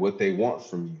clearly what they want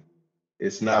from you.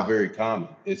 It's not Yeah. very common.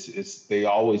 It's they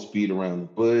always beat around the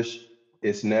bush.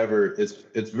 It's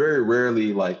very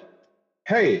rarely like,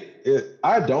 hey,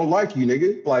 I don't like you,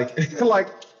 nigga. Like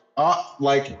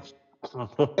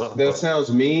that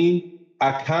sounds mean.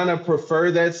 I kind of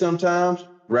prefer that sometimes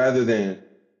rather than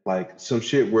like some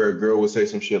shit where a girl would say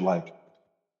some shit like,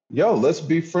 yo, let's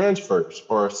be friends first,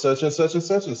 or such and such and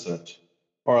such and such.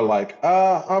 Or like,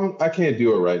 I can't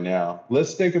do it right now.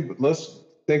 Let's think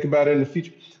about it in the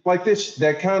future. Like this,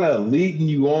 that kind of leading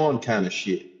you on kind of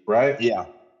shit, right? Yeah.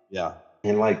 Yeah.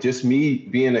 And like just me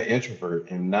being an introvert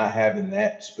and not having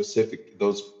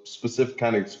those specific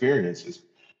kind of experiences,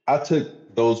 I took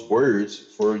those words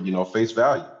for, face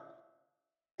value.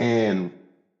 And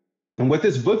and what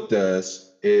this book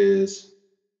does is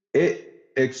it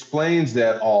explains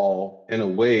that all in a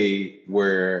way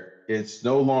where it's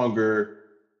no longer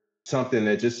something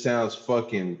that just sounds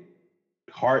fucking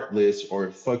heartless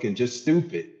or fucking just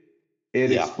stupid.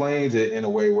 It Yeah. explains it in a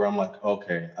way where I'm like,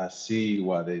 okay, I see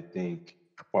why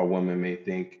women may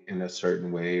think in a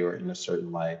certain way or in a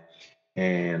certain light.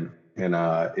 And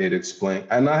it explains,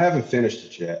 and I haven't finished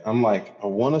it yet. I'm like, I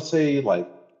want to say like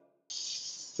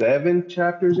 7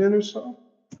 chapters in or so.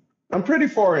 I'm pretty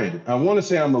far in. I want to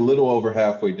say I'm a little over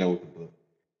halfway done with the book.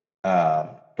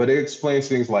 But it explains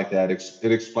things like that.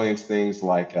 It explains things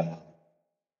like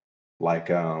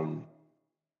um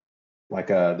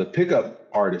the pickup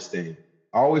artist thing.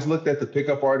 I always looked at the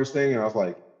pickup artist thing and I was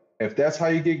like, if that's how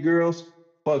you get girls,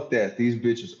 fuck that. These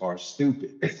bitches are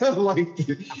stupid. Like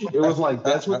it was like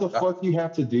that's what the fuck you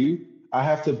have to do. I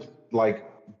have to like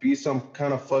be some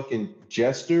kind of fucking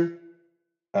jester.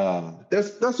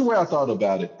 That's the way I thought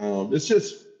about it. It's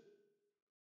just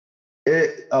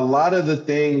a lot of the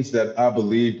things that I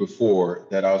believed before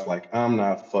that I was like, I'm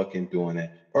not fucking doing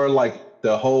it. Or like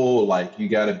the whole like you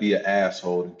gotta be an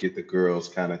asshole to get the girls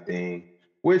kind of thing.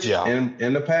 Which Yeah.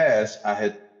 in the past I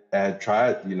had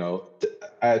tried,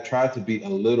 I had tried to be a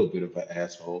little bit of an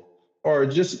asshole. Or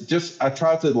just I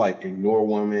tried to like ignore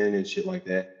women and shit like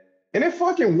that. And it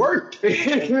fucking worked.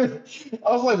 I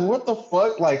was like, what the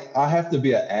fuck? Like I have to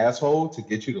be an asshole to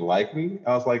get you to like me?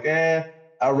 I was like,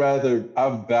 I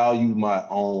value my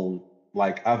own,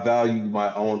 like I value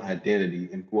my own identity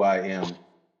and who I am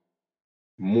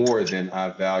more than I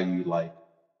value like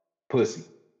pussy.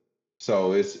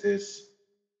 So it's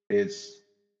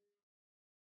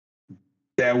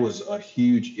that was a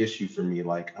huge issue for me.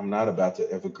 Like I'm not about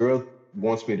to if a girl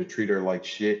wants me to treat her like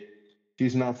shit,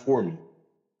 she's not for me.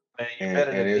 Man, you And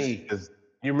better and than it's me because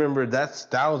you remember that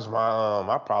was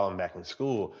my problem back in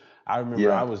school. I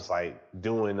remember I yeah. was like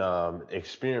doing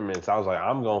experiments. I was like,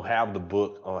 I'm gonna have the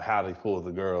book on how to fool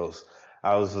the girls.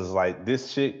 I was just like,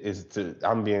 this chick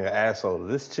I'm being an asshole to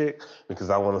this chick because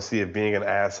I want to see if being an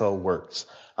asshole works.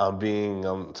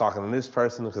 I'm talking to this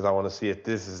person because I want to see if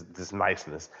this is this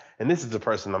niceness, and this is the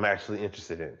person I'm actually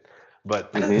interested in. But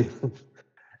Hmm.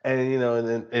 and and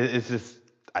then it's just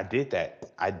I did that.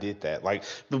 I did that. Like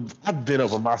I've been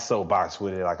over my soapbox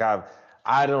with it. Like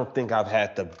I don't think I've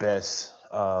had the best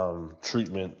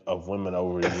treatment of women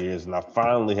over the years, and I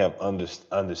finally have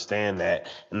understand that,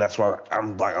 and that's why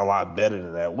I'm like a lot better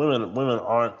than that. Women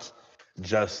aren't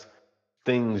just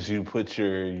things you put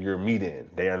your meat in.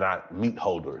 They are not meat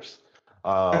holders.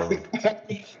 Um,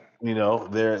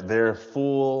 they're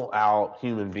full out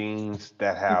human beings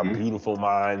that have Hmm. beautiful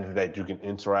minds that you can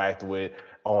interact with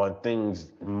on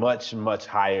things much much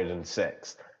higher than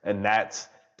sex, and that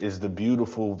is the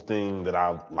beautiful thing that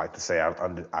I like to say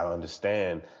I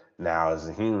understand now as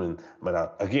a human.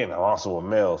 But again, I'm also a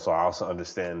male, so I also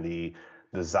understand the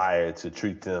desire to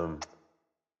treat them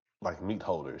like meat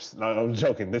holders. No, I'm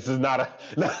joking. This is not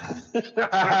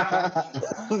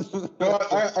No,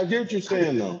 a. I get what you're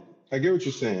saying though. I get what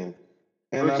you're saying.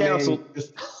 And We're I canceled. mean,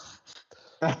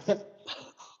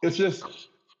 it's just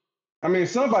I mean,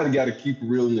 somebody got to keep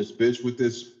reeling this bitch with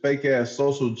this fake ass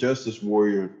social justice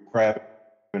warrior crap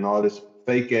and all this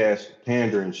fake ass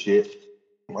pandering shit.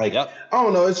 Like, Yep. I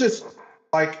don't know. It's just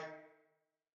like,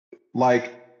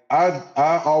 like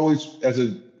I always,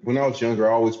 when I was younger,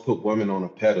 I always put women on a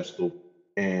pedestal,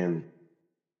 and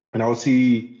I would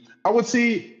see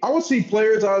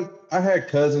players. I had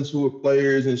cousins who were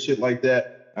players and shit like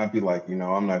that. I'd be like,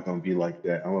 I'm not gonna be like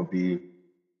that. I'm gonna be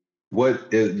what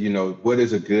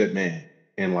is a good man?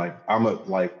 And like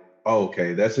oh,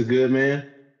 okay, that's a good man,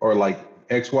 or like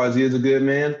XYZ is a good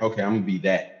man. Okay, I'm gonna be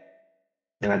that.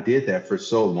 And I did that for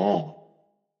so long.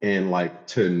 And like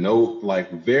to no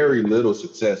like very little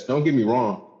success. Don't get me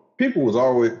wrong. People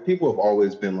have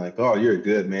always been like, oh, you're a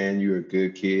good man, you're a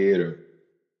good kid, or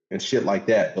and shit like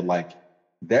that. But like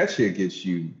that shit gets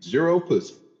you zero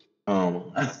pussy.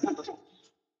 Um,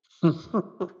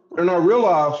 and I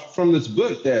realized from this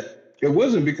book that it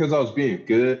wasn't because I was being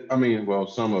good. I mean, well,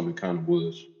 some of it kind of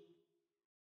was.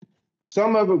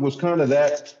 Some of it was kind of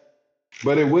that,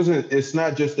 but it wasn't. It's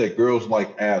not just that girls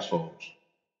like assholes.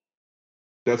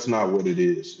 That's not what it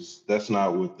is. That's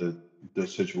not what the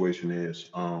situation is.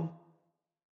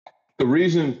 The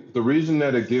reason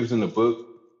that it gives in the book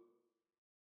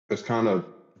is kind of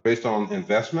based on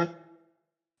investment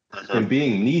and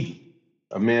being needy.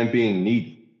 A man being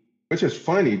needy, which is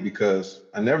funny because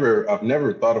I've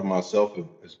never thought of myself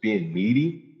as being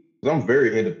needy because I'm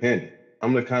very independent.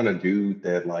 I'm the kind of dude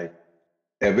that like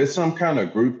if it's some kind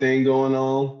of group thing going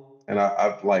on, and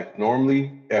I like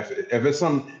normally if it's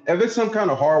some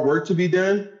kind of hard work to be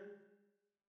done,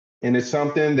 and it's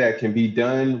something that can be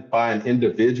done by an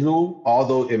individual,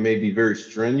 although it may be very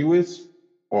strenuous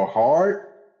or hard,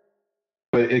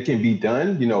 but it can be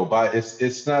done, by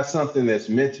it's not something that's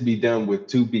meant to be done with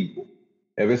two people.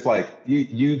 If it's like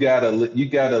you gotta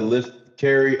lift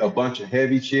carry a bunch of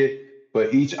heavy shit,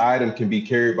 but each item can be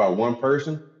carried by one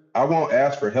person, I won't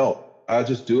ask for help. I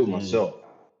just do it Mm, myself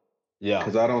yeah.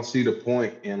 because I don't see the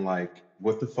point in like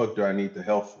what the fuck do I need the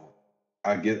help for?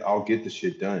 I'll get the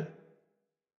shit done.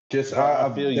 Just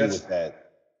I feel you that's with that.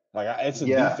 Like it's a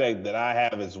yeah. defect that I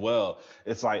have as well.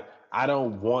 It's like I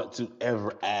don't want to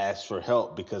ever ask for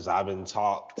help because I've been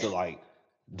taught to like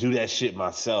do that shit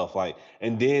myself. Like,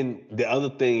 and then the other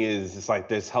thing is, it's like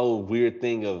this whole weird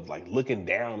thing of like looking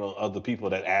down on other people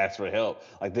that ask for help.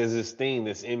 Like, there's this thing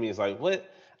that's in me. It's like, what?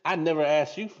 I never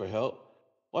asked you for help.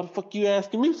 Why the fuck you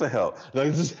asking me for help?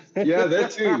 Like, Yeah,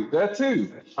 that too. That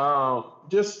too.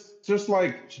 Just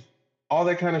like all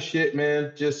that kind of shit,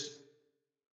 man. Just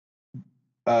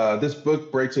this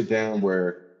book breaks it down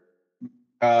where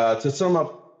to sum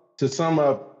up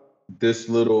this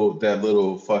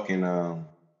little fucking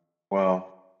well,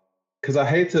 because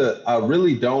I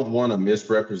really don't want to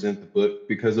misrepresent the book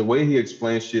because the way he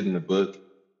explains shit in the book,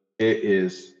 it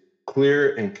is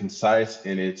clear and concise,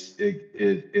 and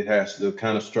it has the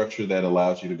kind of structure that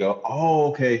allows you to go, oh,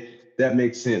 okay, that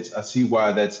makes sense. I see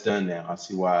why that's done now. I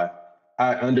see why.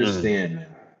 I understand now.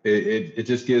 It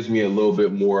just gives me a little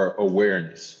bit more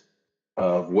awareness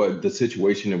of what the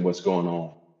situation and what's going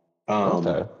on.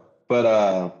 Okay.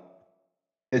 But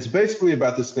it's basically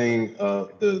about this thing,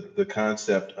 the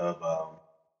concept of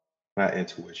not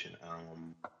intuition,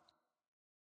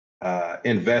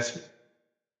 investment.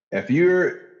 If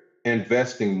you're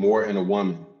investing more in a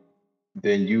woman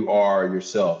than you are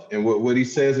yourself, and what he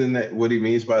says in that, what he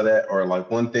means by that, or like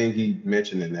one thing he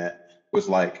mentioned in that was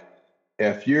like,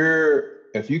 if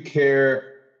you care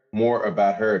more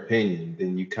about her opinion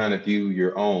than you kind of do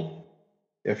your own,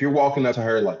 if you're walking up to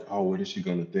her like, oh, what is she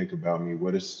going to think about me?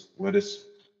 What is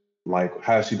like,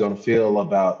 how's she going to feel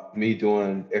about me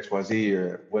doing XYZ?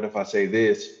 Or what if I say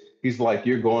this? He's like,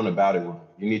 you're going about it wrong.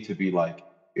 You need to be like,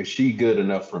 is she good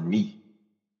enough for me?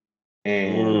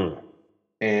 And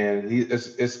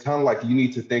it's kind of like you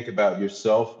need to think about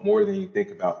yourself more than you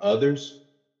think about others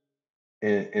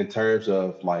in terms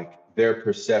of like their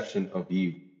perception of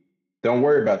you. Don't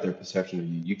worry about their perception of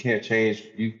you. You can't change,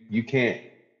 you can't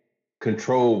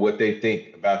control what they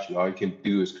think about you. All you can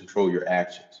do is control your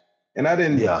actions. And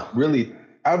Yeah.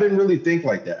 I didn't really think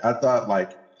like that. I thought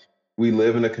like we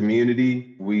live in a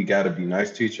community, we got to be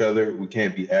nice to each other, we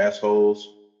can't be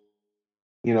assholes.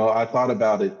 I thought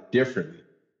about it differently.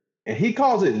 And he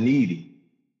calls it needy,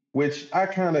 which I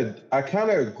kind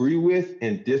of agree with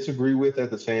and disagree with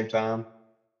at the same time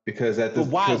because But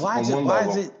why? because Why on is it? one Why is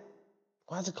level, it?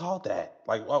 Why is it called that?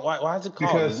 Like, why is it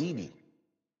called because needy?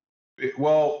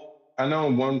 well, I know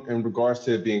in regards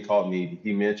to it being called needy,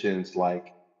 he mentions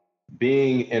like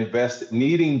being invested,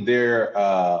 needing their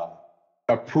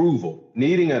approval,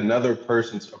 needing another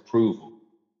person's approval.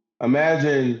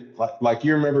 Imagine like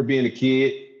you remember being a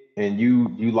kid and you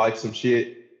like some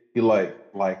shit. You like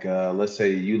let's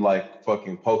say you like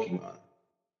fucking Pokemon.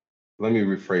 Let me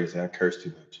rephrase that. I curse too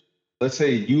much. Let's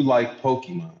say you like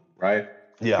Pokemon, right?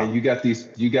 Yeah. And you got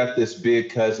this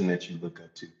big cousin that you look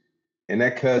up to, and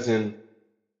that cousin,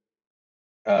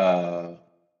 uh,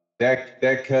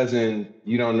 that cousin,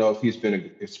 you don't know if he's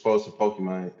been exposed to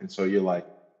Pokemon, and so you're like,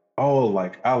 oh,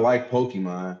 like I like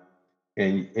Pokemon,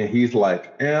 and he's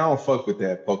like, I don't fuck with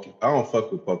that Pokemon. I don't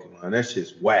fuck with Pokemon. That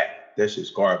shit's whack. That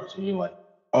shit's garbage. And you're like,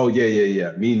 oh yeah, yeah,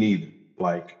 yeah, me neither.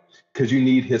 Like, cause you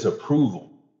need his approval,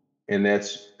 and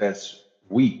that's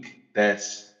weak.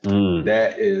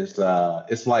 That is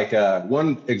it's like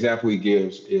one example he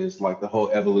gives is like the whole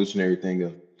evolutionary thing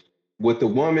of with the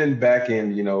woman back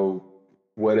in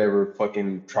whatever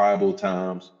fucking tribal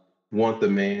times want the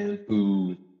man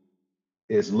who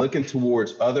is looking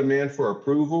towards other men for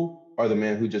approval or the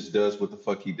man who just does what the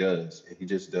fuck he does and he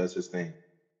just does his thing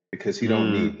because he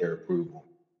don't Mm. need their approval.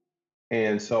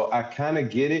 And so I kind of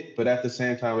get it, but at the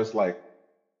same time, it's like,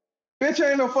 bitch, I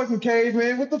ain't no fucking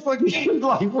caveman. What the fuck is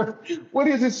like? What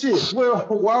is this shit? Well,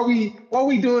 why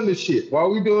we doing this shit? Why are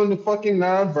we doing the fucking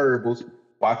nonverbals?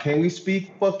 Why can't we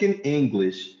speak fucking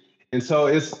English? And so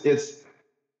it's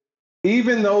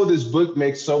even though this book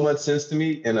makes so much sense to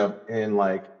me and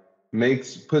like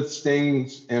puts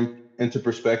things into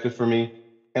perspective for me,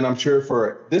 and I'm sure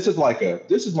for this is like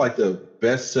the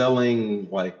best selling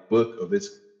like book of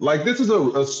its like this is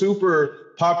a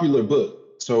super popular book,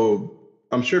 so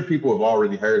I'm sure people have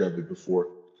already heard of it before.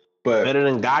 Better But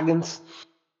than Goggins?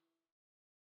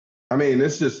 I mean,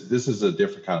 this is a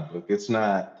different kind of book. It's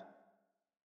not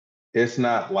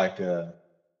like a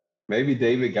maybe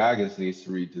David Goggins needs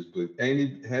to read this book.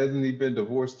 Hasn't he been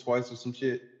divorced twice or some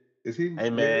shit? Is he Hey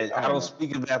married? man, I I don't don't know.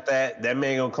 speak about that. That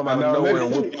man gonna come I out of know. nowhere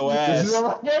and whip your ass.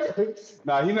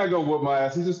 Nah, he's not gonna whoop my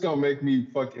ass. He's just gonna make me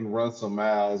fucking run some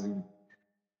miles.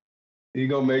 He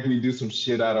gonna make me do some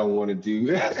shit I don't want to do.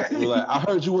 You're like, I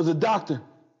heard you was a doctor.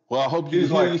 Well, I hope you He's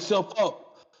can heal like, yourself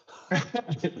up.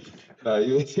 nah,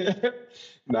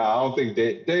 nah, I don't think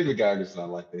David Goggins not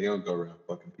like that. He don't go around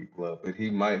fucking people up, but he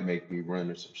might make me run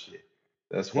or some shit.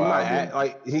 That's He why I might will. act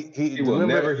like he He will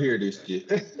remember never hear this shit.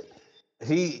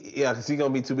 Because he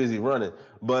gonna be too busy running.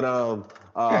 But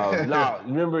no,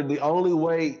 remember the only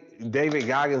way David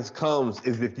Goggins comes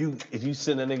is if you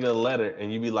send a nigga a letter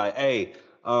and you be like, hey,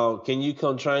 can you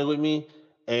come train with me?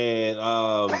 And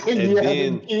You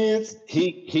having then kids?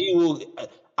 he will.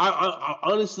 I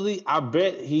honestly, I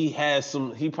bet he has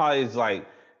some. He probably is like,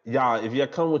 y'all. If y'all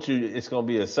come with you, it's gonna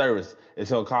be a service.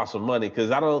 It's gonna cost some money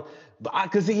because I don't.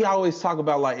 Because he always talk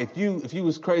about like if you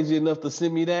was crazy enough to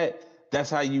send me that, that's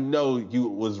how you know you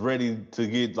was ready to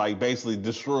get like basically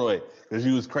destroyed because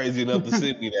you was crazy enough to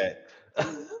send me that.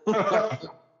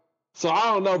 So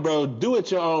I don't know, bro. Do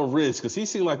it your own risk because he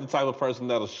seemed like the type of person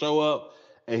that'll show up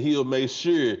and he'll make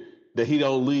sure that he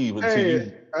don't leave until you.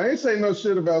 Hey, I ain't saying no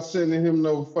shit about sending him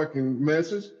no fucking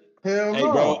message. Hell Hey,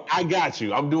 bro, no. I got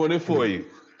you. I'm doing it for you.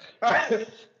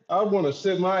 I want to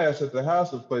sit my ass at the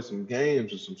house and play some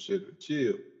games or some shit and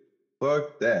chill.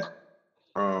 Fuck that.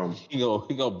 He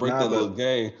gonna break Nah, that little but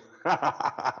game.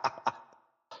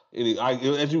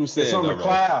 As you were it's saying on though, the bro.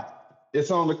 cloud.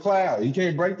 It's on the cloud. You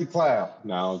can't break the cloud.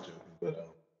 No, I'm joking. But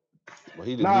Well,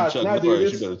 he didn't do nah, Chuck nah, dude.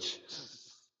 Norris. You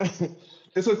It's better.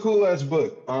 it's a cool ass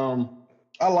book.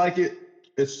 I like it.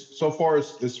 It's so far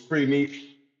it's pretty neat.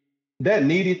 That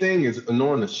needy thing is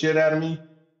annoying the shit out of me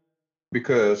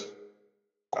because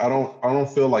I don't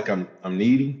feel like I'm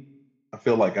needy. I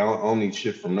feel like I don't need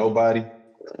shit from nobody.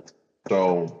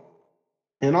 So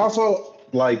and also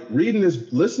like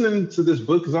listening to this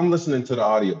book because I'm listening to the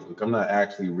audiobook. I'm not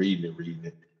actually reading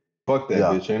it. Fuck that Yeah.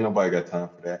 bitch. Ain't nobody got time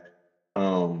for that.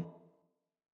 Um,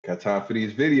 got time for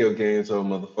these video games, old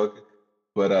motherfucker.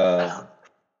 But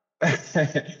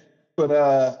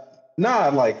but nah,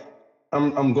 like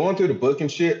I'm going through the book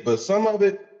and shit, but some of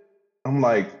it I'm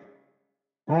like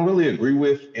I don't really agree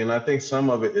with, and I think some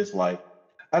of it is like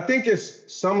I think it's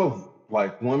some of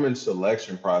like women's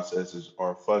selection processes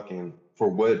are fucking for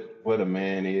what a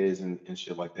man is and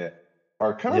shit like that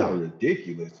are kind Yeah. of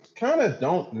ridiculous. Kind of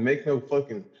don't make no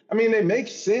fucking. I mean, they make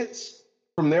sense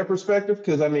from their perspective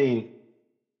because I mean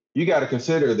you got to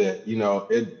consider that you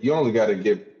only got to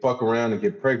get fuck around and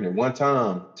get pregnant one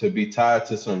time to be tied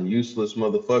to some useless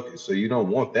motherfucker, so you don't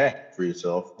want that for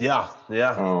yourself. Yeah.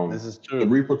 Yeah. um This is the true.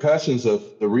 repercussions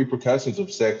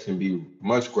of sex can be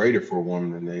much greater for a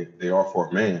woman than they are for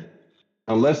a man,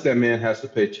 unless that man has to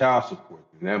pay child support,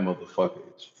 and that motherfucker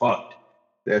is fucked.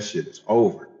 That shit is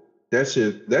over. That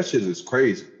shit is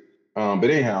crazy. But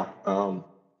anyhow,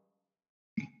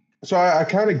 so I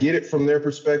kind of get it from their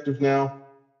perspective now.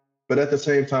 But at the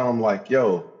same time, I'm like,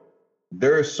 yo,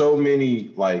 there are so many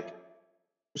like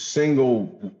single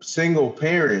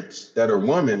parents that are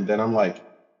women that I'm like,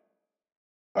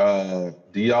 do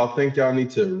y'all think y'all need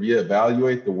to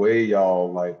reevaluate the way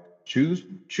y'all like choose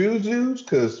dudes?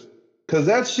 Cause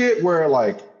that shit where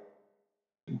like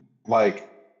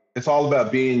it's all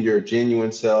about being your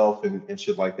genuine self and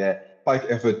shit like that. Like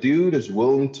if a dude is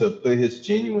willing to put his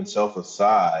genuine self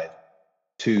aside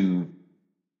to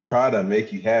try to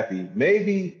make you happy.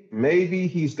 Maybe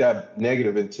he's got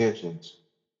negative intentions.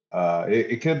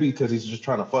 It could be because he's just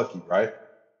trying to fuck you, right?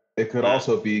 It could Mm.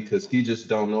 also be because he just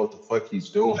don't know what the fuck he's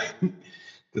doing.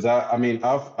 Because I mean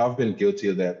I've been guilty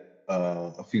of that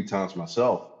a few times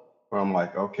myself, where I'm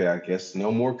like, okay, I guess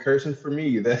no more cursing for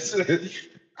me. That's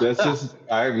just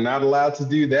I'm not allowed to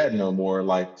do that no more.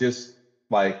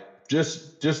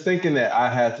 Just thinking that I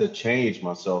had to change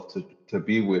myself to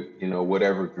be with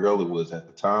whatever girl it was at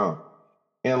the time,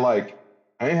 and like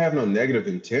I ain't have no negative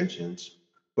intentions,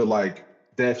 but like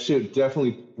that shit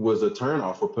definitely was a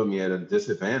turnoff or put me at a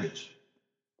disadvantage.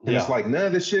 And it's Yeah. like none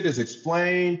of this shit is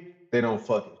explained. They don't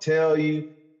fucking tell you.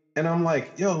 And I'm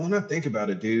like, yo, when I think about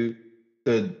it, dude,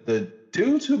 the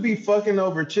dudes who be fucking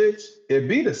over chicks, it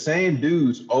be the same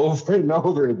dudes over and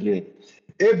over again.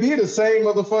 It be the same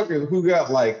motherfucker who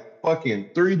got like fucking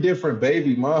three different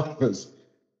baby mamas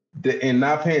and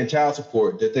not paying child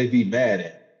support that they be mad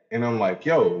at. And I'm like,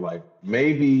 yo, like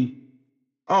maybe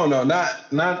I don't know,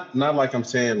 not like I'm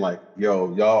saying like,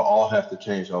 yo, y'all all have to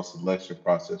change y'all selection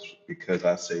process because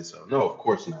I say so. No, of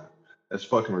course not. That's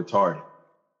fucking retarded.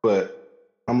 But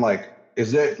I'm like,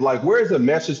 is that like where's the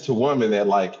message to women that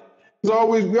like we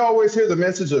always hear the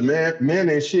message of men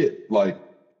ain't shit. Like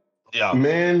Yeah.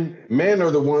 men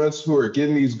are the ones who are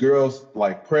getting these girls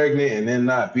like pregnant and then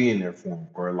not being there for them,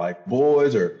 or like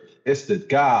boys, or it's the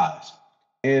guys.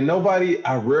 And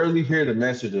I rarely hear the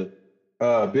message of,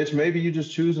 bitch, maybe you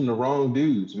just choosing the wrong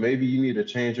dudes. Maybe you need to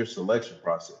change your selection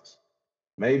process.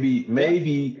 Yeah.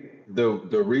 Maybe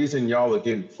the reason y'all are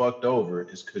getting fucked over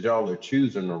is because y'all are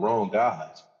choosing the wrong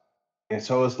guys. And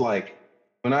so it's like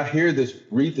when I hear this,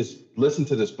 read this, listen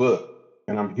to this book,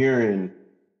 and I'm hearing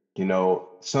you know,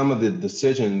 some of the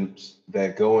decisions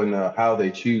that go into how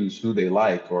they choose who they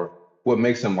like or what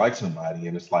makes them like somebody.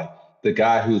 And it's like the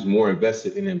guy who's more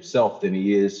invested in himself than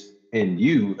he is in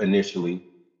you initially,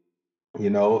 you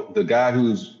know, the guy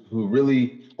who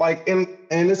really like and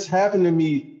it's happened to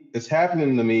me, it's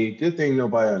happening to me. Good thing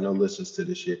nobody I know listens to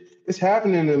this shit. It's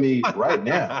happening to me right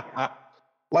now.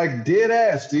 Like dead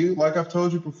ass, dude. Like I've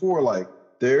told you before, like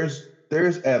there's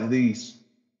at least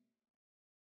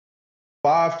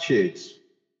 5 chicks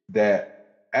that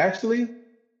actually,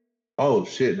 oh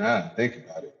shit, now I think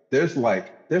about it. There's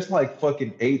like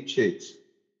fucking 8 chicks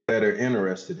that are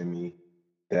interested in me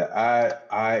that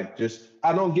I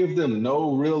don't give them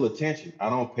no real attention. I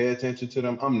don't pay attention to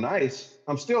them. I'm nice.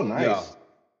 I'm still Yeah. nice,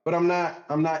 but I'm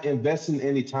not investing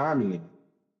any time in them.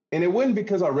 And it wasn't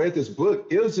because I read this book.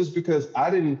 It was just because I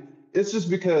didn't. It's just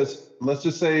because let's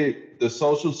just say the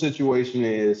social situation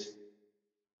is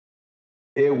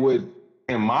it would,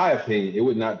 in my opinion, it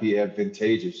would not be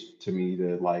advantageous to me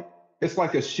to like. It's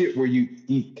like a shit where you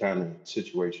eat kind of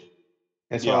situation.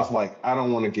 And so I Yeah. was like, I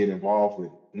don't want to get involved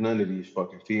with none of these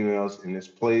fucking females in this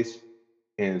place.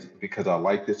 And because I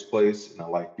like this place and I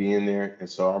like being there. And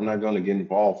so I'm not going to get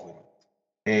involved with them.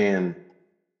 And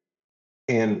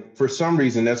and for some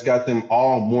reason that's got them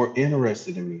all more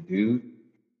interested in me, dude.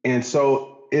 And so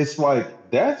it's like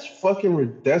that's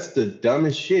the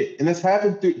dumbest shit. And it's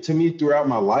happened to me throughout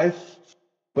my life,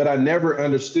 but I never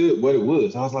understood what it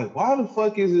was. I was like, why the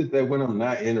fuck is it that when I'm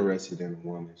not interested in a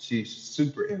woman, she's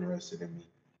super interested in me?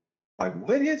 Like,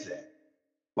 what is that?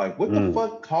 Like, what the Mm.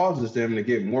 fuck causes them to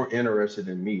get more interested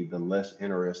in me the less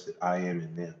interested I am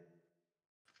in them?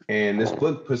 And this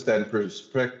book puts that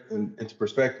into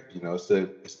perspective. You know, it's the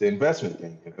investment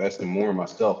thing, investing more in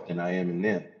myself than I am in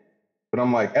them. But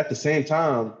I'm like, at the same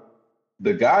time,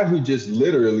 the guy who just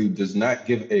literally does not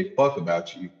give a fuck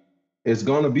about you is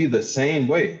going to be the same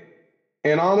way.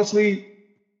 And honestly,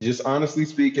 just honestly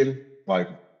speaking, like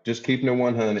just keeping it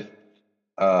 100,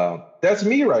 that's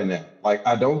me right now. Like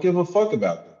I don't give a fuck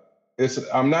about them.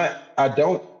 I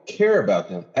don't care about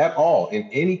them at all in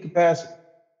any capacity.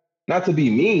 Not to be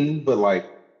mean, but like,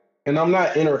 and I'm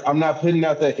not putting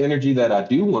out that energy that I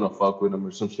do want to fuck with them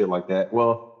or some shit like that.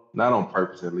 Well, not on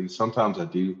purpose at least. Sometimes I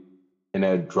do, and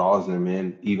that draws them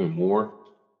in even more.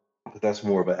 But that's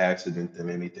more of an accident than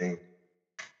anything.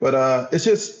 But it's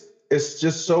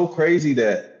just so crazy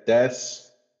that that's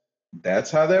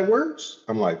how that works.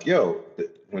 I'm like, yo,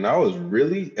 when I was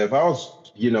really, if I was,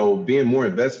 being more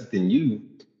invested than you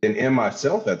than in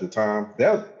myself at the time,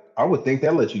 that I would think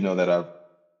that let you know that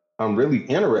I'm really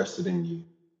interested in you.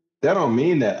 That don't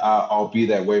mean that I'll be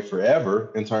that way forever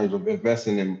in terms of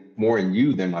investing in more in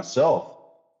you than myself.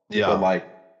 But Yeah. like,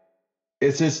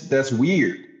 it's just that's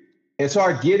weird. And so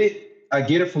I get it. I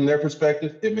get it from their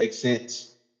perspective. It makes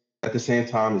sense. At the same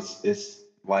time, it's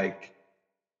like,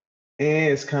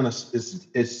 it's kind of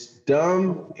it's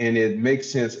dumb and it makes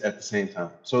sense at the same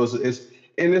time. So it's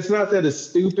and it's not that it's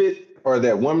stupid or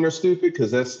that women are stupid because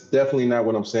that's definitely not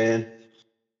what I'm saying.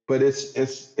 But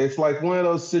it's like one of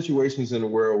those situations in the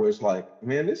world where it's like,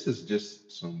 man, this is just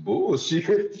some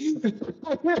bullshit.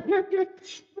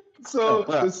 So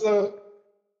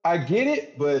I get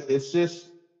it, but it's just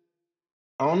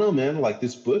I don't know, man. Like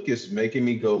this book is making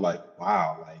me go like,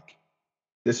 wow, like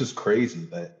this is crazy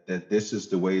that this is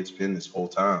the way it's been this whole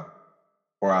time,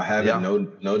 or I haven't Yeah.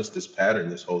 noticed this pattern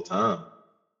this whole time.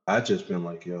 I just been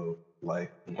like, yo,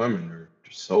 like women are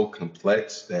so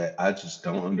complex that I just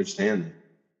don't understand them.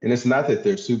 And it's not that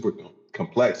they're super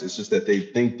complex. It's just that they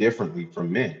think differently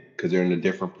from men because they're in a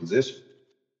different position,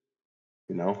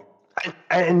 you know?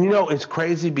 And it's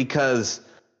crazy because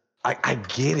I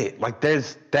get it. Like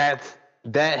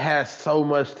that has so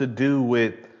much to do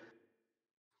with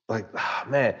like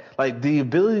man, like the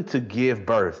ability to give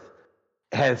birth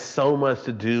has so much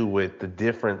to do with the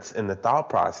difference in the thought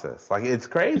process. Like it's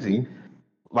crazy. Hmm.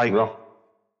 Like No.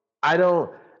 I don't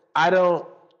I don't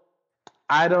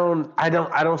I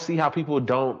don't see how people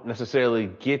don't necessarily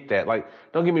get that. Like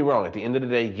don't get me wrong, at the end of the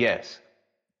day, yes,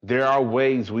 there are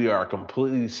ways we are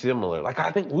completely similar. Like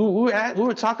I think we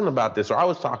were talking about this, or I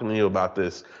was talking to you about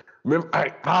this. Remember,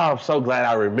 I'm so glad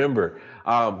I remember.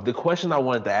 The question I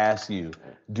wanted to ask you: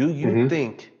 do you Hmm.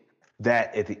 think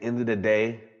that at the end of the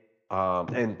day,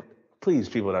 and please,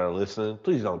 people that are listening,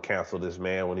 please don't cancel this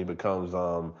man when he becomes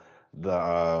the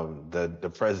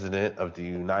president of the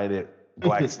United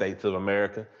Black States of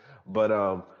America. But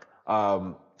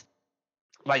um,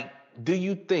 like, do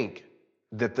you think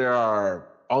that there are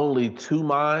only two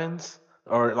minds,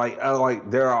 or like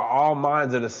there are all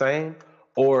minds are the same,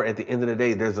 or at the end of the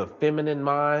day, there's a feminine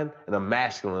mind and a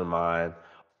masculine mind,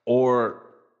 or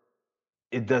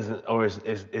it doesn't, or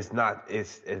it's not, it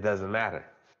doesn't matter.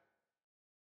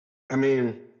 I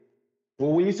mean,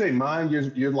 well, when you say mind, you're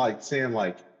like saying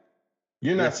like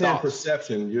you're Your not saying thoughts,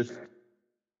 perception.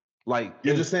 like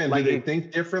You're just saying do like they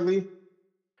think differently?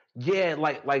 yeah,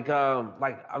 like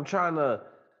I'm trying to,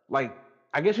 like,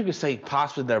 I guess you could say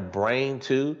possibly their brain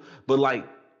too, but like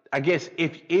I guess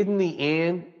if in the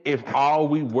end, if all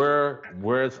we were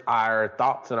was our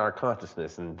thoughts and our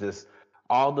consciousness and just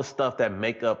all the stuff that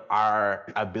make up our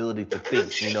ability to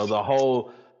think,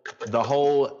 the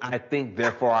whole I think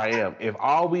therefore I am. If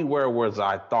all we were was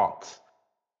our thoughts,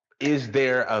 is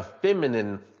there a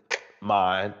feminine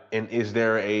mind and is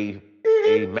there a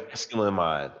masculine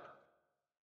mind?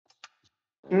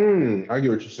 I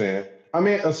get what you're saying. I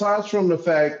mean, aside from the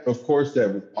fact, of course,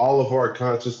 that all of our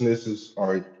consciousnesses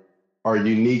are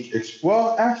unique.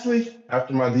 Well, actually,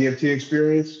 after my DMT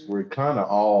experience, we're kind of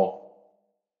all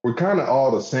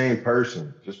the same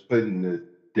person, just put in the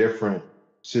different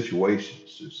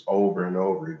situations, just over and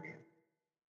over again.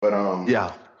 But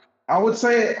Yeah. I would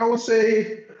say,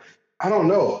 I don't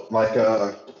know. Like,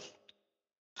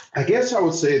 I guess I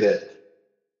would say that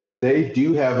they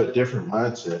do have a different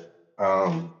mindset.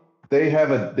 Um, they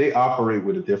operate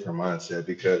with a different mindset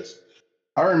because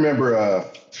I remember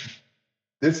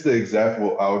this is the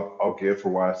example I'll give for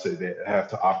why I say they have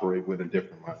to operate with a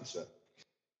different mindset.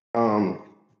 Um,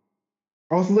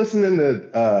 I was listening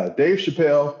to Dave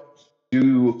Chappelle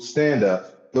do stand up.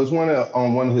 It was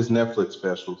on one of his Netflix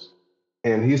specials,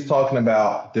 and he's talking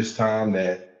about this time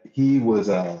that he was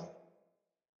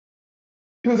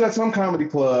at some comedy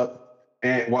club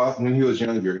and when he was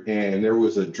younger, and there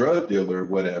was a drug dealer or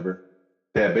whatever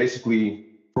that basically,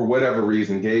 for whatever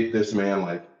reason, gave this man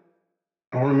like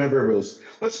I don't remember if it was,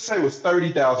 let's just say it was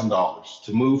 $30,000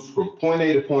 to move from point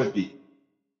A to point B.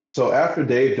 So after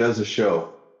Dave does a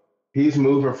show, he's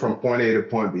moving from point A to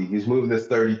point B. He's moving this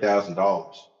 $30,000.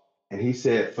 And he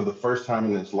said for the first time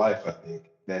in his life, I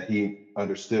think, that he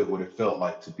understood what it felt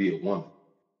like to be a woman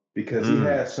because he Mm.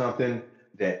 had something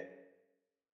that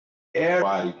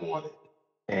everybody wanted.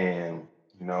 And,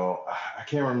 I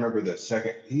can't remember the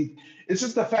second. It's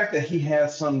just the fact that he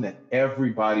had something that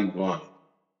everybody wanted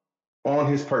on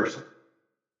his person.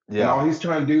 And Yeah. all he's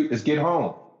trying to do is get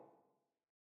home.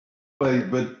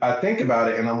 But I think about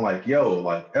it and I'm like, yo,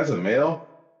 like as a male,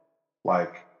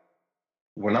 like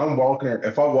when I'm walking,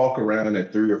 if I walk around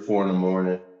at 3 or 4 in the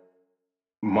morning,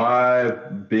 my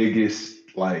biggest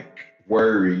like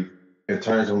worry in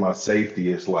terms of my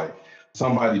safety is like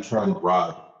somebody trying to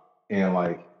rob me. And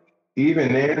like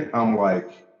even then, I'm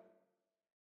like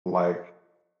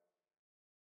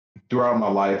throughout my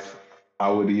life,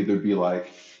 I would either be like,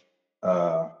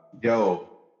 uh, yo,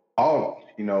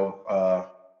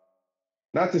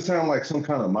 not to sound like some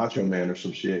kind of macho man or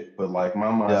some shit, but like my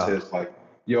Yeah. mindset is like,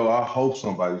 yo, I hope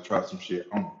somebody tries some shit.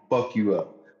 I'm gonna fuck you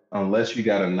up unless you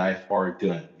got a knife or a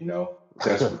gun.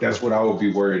 That's what I would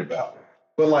be worried about.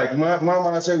 But like my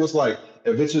mindset was like,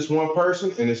 if it's just one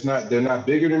person and they're not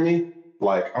bigger than me,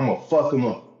 like I'm gonna fuck them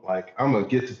up. Like I'm gonna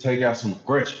get to take out some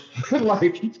aggression.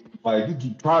 like you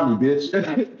can try me,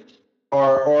 bitch.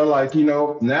 Or like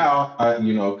now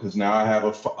because now I have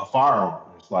a firearm.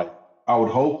 It's like I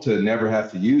would hope to never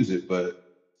have to use it, but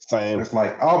Same. it's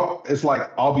like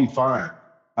I'll be fine.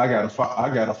 I got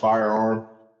a firearm,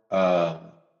 uh,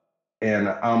 and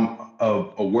I'm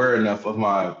aware enough of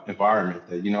my environment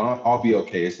that I'll be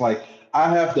okay. It's like I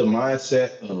have the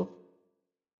mindset of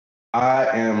I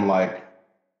am like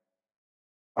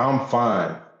I'm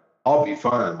fine. I'll be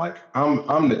fine. Like I'm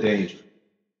the danger.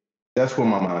 That's what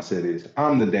my mindset is.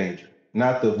 I'm the danger,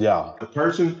 not Yeah.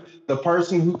 the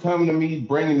person who come to me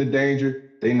bringing the danger.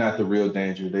 They not the real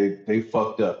danger. They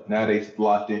fucked up. Now they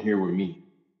locked in here with me,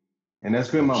 and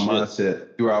that's been Oh my shit. mindset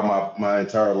throughout my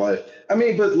entire life. I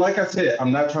mean, but like I said,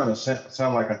 I'm not trying to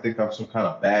sound like I think I'm some kind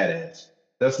of badass.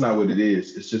 That's not what it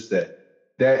is. It's just that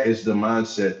is the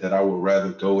mindset that I would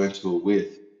rather go into it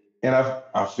with, and I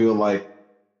feel like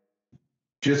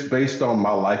just based on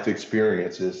my life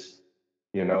experiences,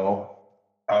 you know,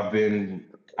 I've been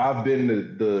I've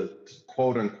been the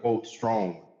quote unquote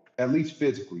strong, at least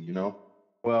physically.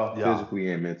 Well, Yeah.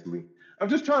 physically and mentally. I'm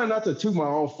just trying not to toot my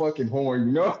own fucking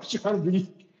horn. I'm trying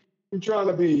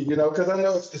to be, because I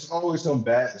know it's always some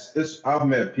bad. I've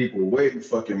met people way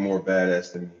fucking more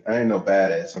badass than me. I ain't no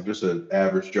badass. I'm just an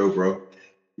average Joe, bro.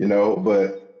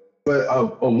 But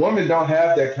a woman don't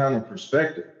have that kind of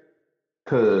perspective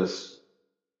because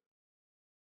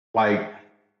like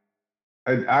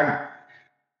I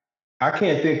I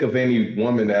can't think of any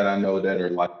woman that I know that are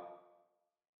like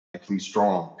actually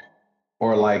strong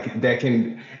or like that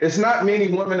can. It's not many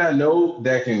women I know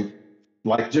that can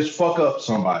like just fuck up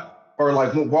somebody or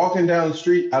like walking down the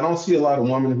street, I don't see a lot of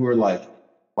women who are like,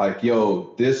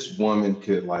 yo, this woman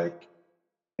could like,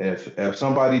 if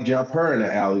somebody jump her in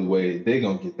the alleyway, they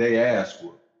gonna get their ass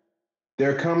whooped.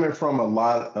 They're coming from a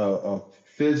lot of a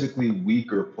physically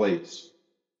weaker place.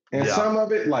 And Yeah. some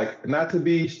of it, like, not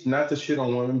to shit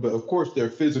on women, but of course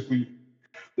they're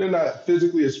not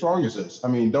physically as strong as us. I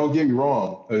mean, don't get me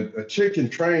wrong. A chick can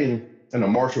train in a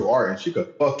martial art and she could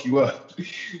fuck you up.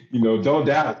 Don't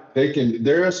doubt. They can.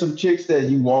 There are some chicks that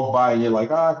you walk by and you're like,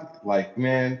 like,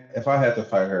 man, if I had to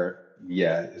fight her,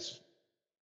 yeah,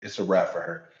 it's a wrap for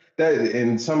her.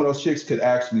 And some of those chicks could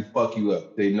actually fuck you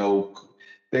up. They know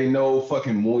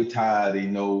fucking Muay Thai, they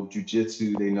know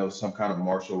jujitsu, they know some kind of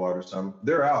martial art or something.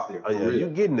 They're out there Oh for yeah, real. you're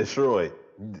getting destroyed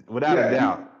without a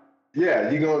doubt.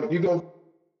 You're gonna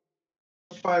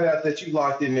find out that you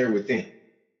locked in there with them.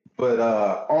 But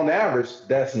on average,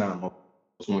 that's not most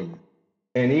women.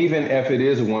 And even if it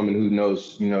is a woman who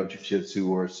knows, jujitsu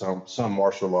or some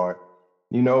martial art,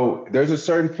 there's a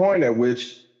certain point at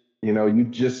which,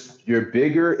 you're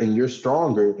bigger and you're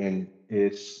stronger, and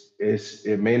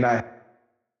it may not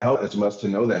help as much to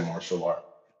know that martial art.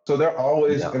 So they're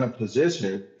always Yeah. in a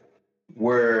position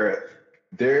where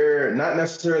they're not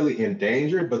necessarily in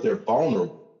danger, but they're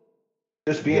vulnerable.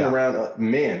 Just being Yeah. around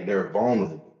men, they're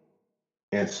vulnerable.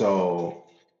 And so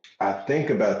I think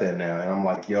about that now and I'm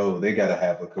like, yo, they gotta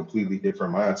have a completely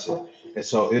different mindset. And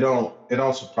so it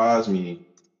don't surprise me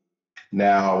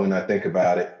now when I think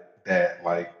about it that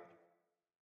like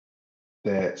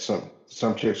that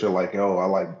some chicks are like, oh, I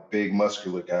like big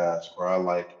muscular guys, or I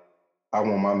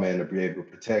want my man to be able to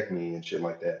protect me and shit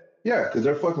like that. Yeah, because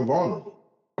they're fucking vulnerable.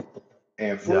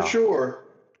 And for Yeah. sure,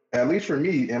 at least for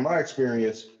me, in my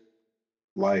experience,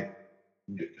 like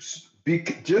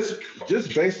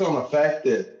just based on the fact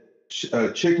that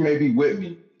a chick may be with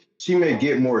me, she may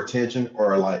get more attention,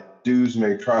 or like dudes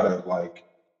may try to like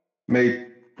may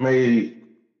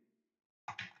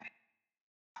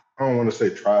I don't want to say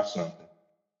try something,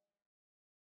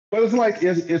 but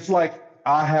it's like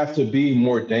I have to be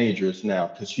more dangerous now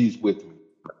because she's with me.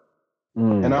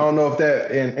 And I Mm. don't know if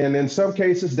that, and in some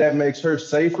cases that makes her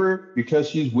safer because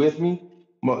she's with me.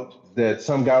 That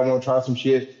some guy won't try some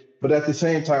shit, but at the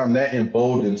same time, that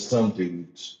emboldens some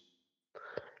dudes.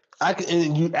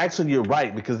 And you're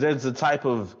right, because there's a type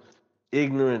of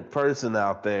ignorant person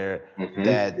out there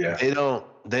that Yeah.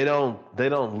 they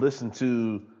don't listen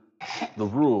to the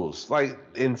rules. Like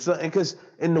because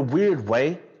in the weird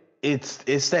way,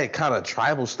 it's that kind of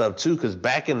tribal stuff too. Because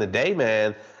back in the day,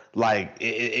 man, like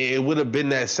it would have been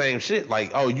that same shit.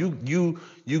 Like, oh,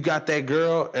 you got that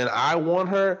girl and I want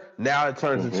her. Now it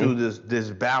turns into hmm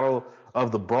this battle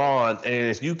of the brawn, and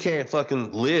if you can't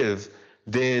fucking live,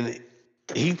 then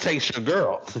he takes your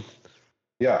girl.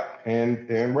 Yeah,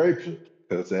 and rapes you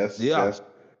because that's Yeah. that's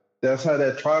that's how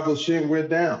that tribal shit went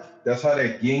down. That's how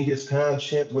that Genghis Khan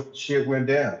shit went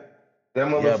down. That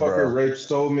Yeah, motherfucker bro. raped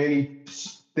so many.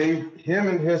 Him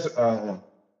and his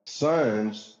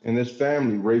sons and his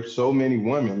family raped so many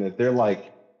women that they're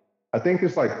like, I think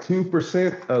it's like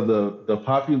 2% of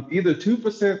either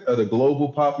 2% of the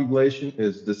global population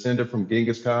is descended from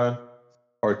Genghis Khan,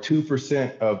 or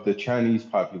 2% of the Chinese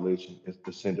population is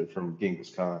descended from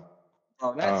Genghis Khan.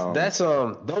 Oh, Um, that's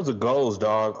those are goals,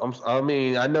 dog. I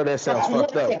mean, I know that sounds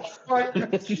fucked up.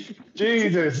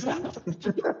 Jesus,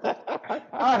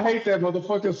 I hate that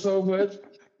motherfucker so much.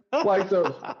 Like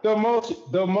the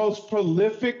most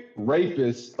prolific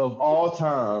rapist of all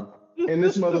time, and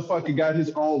this motherfucker got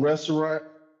his own restaurant.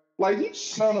 Like, you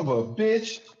son of a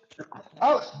bitch.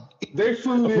 I, their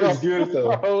food is good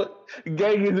though. Bro,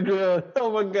 gang is good.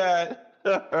 Oh my god.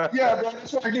 Yeah, bro,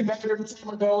 that's why I get mad every time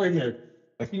I go in there.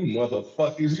 Like, you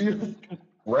motherfuckers, you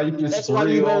rapists That's for why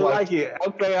you real. don't Like, like it.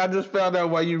 Okay, I just found out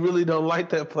why you really don't like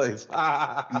that place.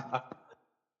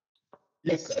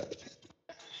 yes,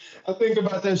 I think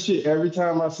about that shit every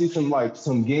time I see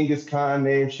some Genghis Khan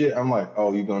name shit. I'm like,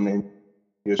 oh, you gonna name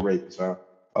this rapist, huh?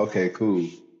 Okay, cool.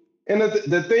 And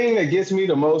the thing that gets me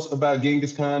the most about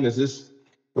Genghis Khan is this,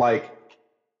 like,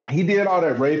 he did all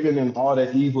that raping and all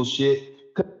that evil shit.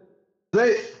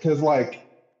 Cause like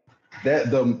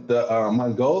that the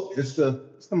Mongol, it's the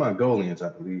Mongolians, I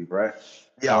believe, right?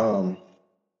 Yeah. Um,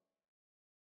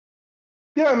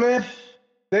 yeah, man,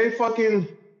 they fucking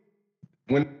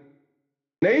when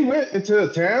they went into the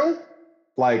town,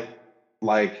 like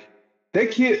like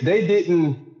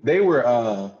they were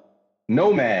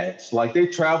nomads. Like, they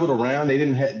traveled around. They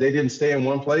didn't stay in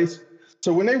one place.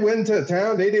 So when they went into the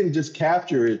town, they didn't just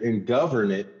capture it and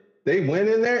govern it. They went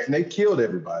in there and they killed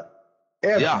everybody.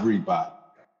 Yeah. Everybody.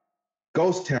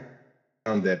 Ghost town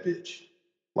that bitch.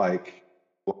 Like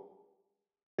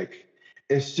like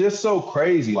it's just so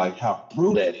crazy, like how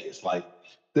brutal that is. Like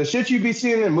the shit you be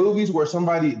seeing in movies where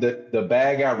somebody, the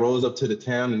bad guy rolls up to the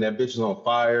town and that bitch is on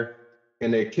fire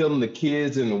and they're killing the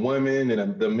kids and the women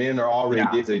and the men are already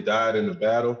Yeah, dead. They died in the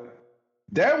battle.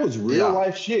 That was real yeah,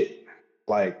 life shit.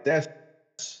 Like that's,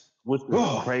 which is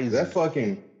oh, that crazy.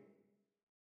 fucking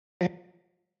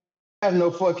had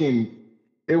no fucking.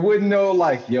 It wouldn't know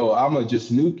like, yo, I'm gonna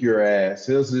just nuke your ass.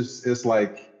 It's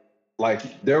like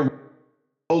they're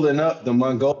rolling up. The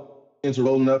Mongolians are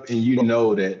rolling up, and you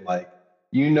know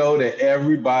that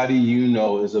everybody you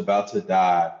know is about to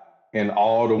die, and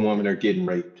all the women are getting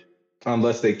raped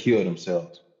unless they kill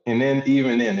themselves. And then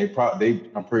even then,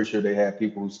 I'm pretty sure they have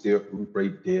people who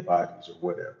rape dead bodies or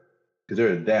whatever because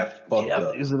they're that fucked Yeah,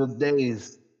 up. these are the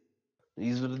days.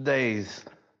 These are the days.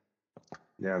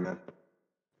 Yeah, man.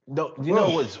 No, you know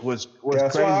Oh, what's yeah.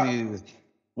 So crazy is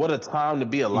what a time to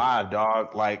be alive,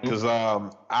 dog. Like, cause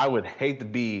I would hate to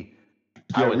be,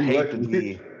 I yeah, would we hate to lucky.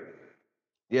 be,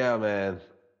 yeah, man.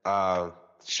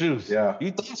 Shoes. Yeah.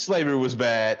 You thought slavery was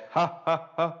bad? Ha ha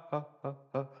ha ha ha.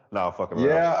 Ha. No, fucking around.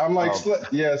 Yeah, I'm like, Um,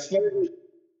 yeah,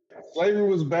 slavery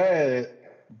was bad,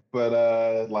 but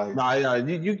no, yeah,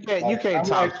 you can't I'm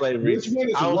like, top slavery. which one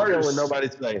is I don't care what worse? nobody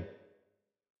say.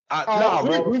 Oh, No,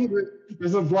 bro.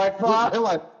 there's a black fly.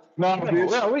 Like, nah,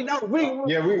 bitch. Yeah, we know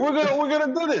Yeah, we're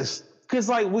gonna do this because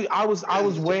like I was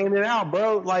weighing it out,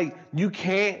 bro. Like you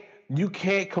can't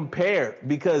compare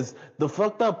because the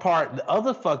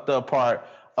other fucked up part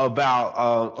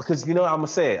about because you know I'm gonna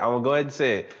say it. I'm gonna go ahead and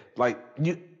say it. Like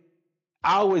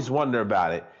I always wonder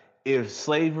about it if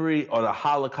slavery or the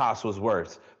Holocaust was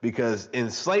worse because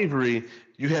in slavery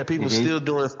you had people hmm still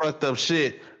doing fucked up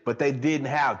shit, but they didn't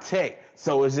have tech.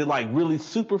 So is it like really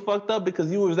super fucked up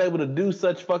because you was able to do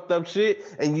such fucked up shit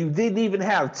and you didn't even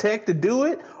have tech to do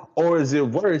it, or is it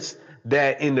worse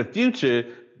that in the future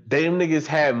them niggas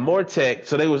had more tech,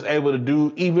 so they was able to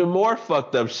do even more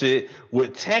fucked up shit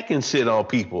with tech and shit on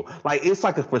people. Like it's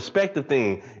like a perspective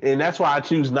thing, and that's why I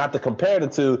choose not to compare the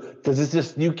two because it's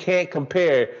just you can't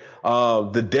compare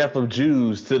the death of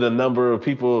Jews to the number of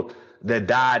people that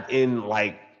died in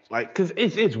like because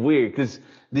it's weird because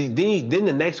then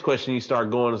the next question you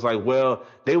start going is like, well,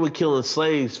 they were killing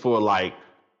slaves for like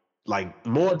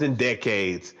more than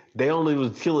decades. They only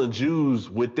was killing Jews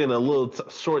within a little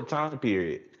short time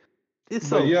period. It's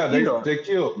But so yeah, you know, they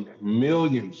killed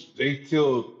millions. They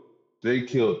killed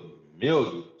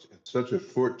millions in such a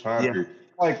short time yeah, period.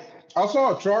 Like I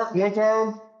saw a chart one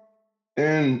time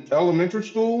in elementary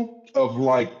school of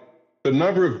like the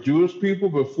number of Jewish people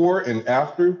before and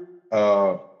after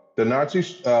the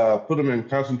Nazis put them in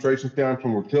concentration camps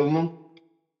and were killing them,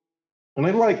 and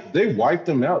they wiped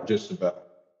them out just about.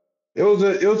 It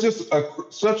was just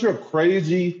such a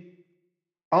crazy.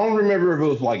 I don't remember if it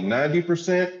was like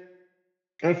 90%.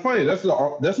 And it's funny that's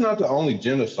not the only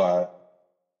genocide.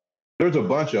 There's a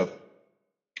bunch of them.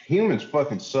 Humans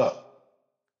fucking suck.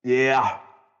 yeah,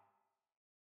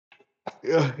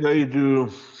 yeah, they do.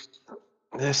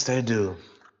 Yes, they do.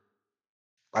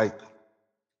 Like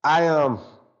I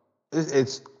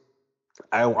it's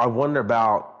I wonder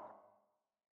about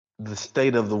the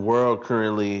state of the world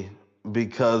currently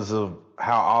because of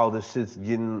how all this shit's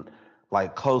getting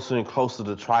like closer and closer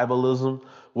to tribalism.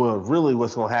 Well, really,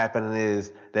 what's gonna happen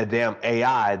is that damn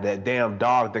AI, that damn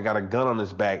dog that got a gun on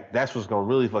his back, that's what's gonna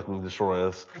really fucking destroy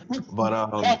us.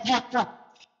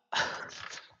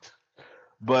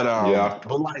 But Yeah.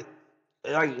 but like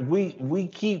we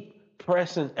keep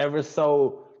pressing ever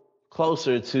so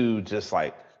closer to just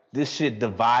like this shit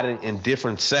dividing in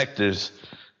different sectors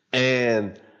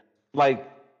and like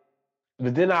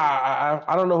but then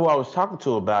I don't know who I was talking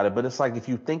to about it, but it's like if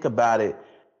you think about it,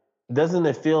 doesn't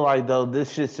it feel like though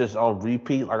this shit's just on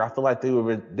repeat? Like I feel like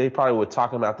they probably were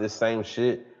talking about this same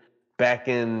shit back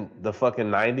in the fucking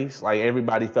 90s. Like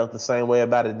everybody felt the same way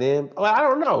about it then. Well, I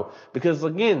don't know because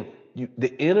again,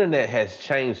 the internet has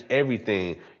changed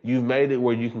everything. You've made it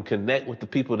where you can connect with the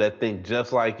people that think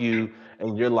just like you,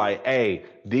 and you're like, hey,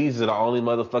 these are the only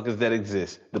motherfuckers that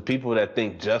exist. The people that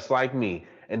think just like me,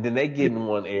 and then they get in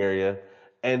one area,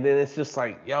 and then it's just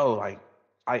like, yo, like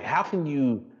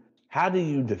how do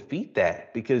you defeat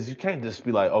that? Because you can't just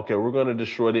be like, okay, we're gonna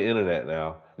destroy the internet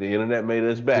now. The internet made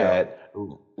us Yeah. bad.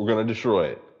 We're gonna destroy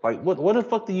it. Like, what the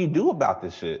fuck do you do about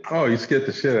this shit? Oh, you scared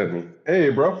the shit out of me. Hey,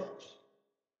 bro.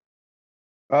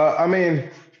 I mean,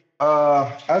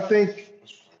 I think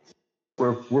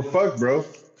we're fucked, bro.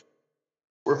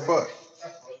 We're fucked.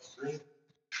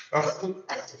 I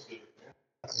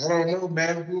don't know,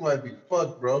 man. We might be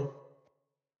fucked, bro.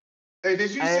 Hey,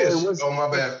 did you see Hey, a? Oh, my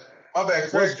bad. My bad.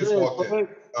 what's Craig just good, walked in. Craig?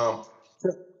 Um,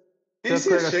 did you Tell see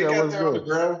a Craig I said shake out what's there on the good.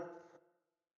 ground?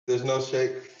 There's no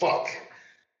shake. Fuck.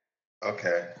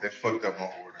 Okay, they fucked up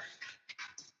my order.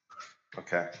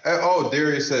 Okay. Oh,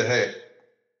 Darius said, hey.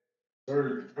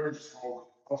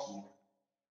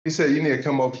 He said you need to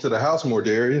come over to the house more,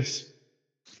 Darius.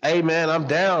 Hey man, I'm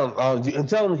down. And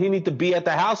tell him he need to be at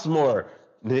the house more.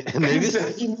 He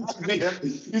said he needs to be.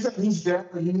 He said he's down.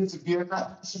 He needs to be at the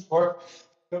house more.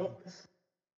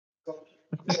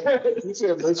 He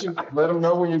said let him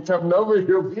know when you're coming over.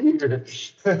 He'll be here.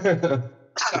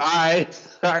 All right,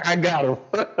 I got him.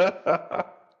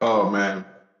 Oh man,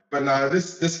 but nah,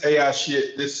 this AI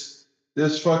shit, this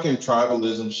fucking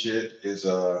tribalism shit is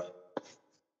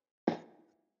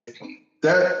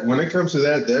that when it comes to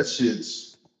that shit's.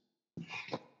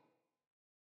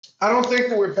 I don't think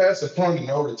that we're past the point of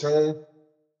no return,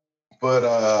 but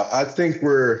I think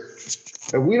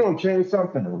if we don't change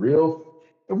something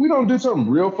if we don't do something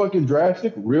real fucking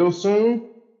drastic real soon,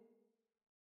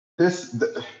 this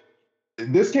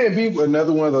can't be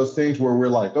another one of those things where we're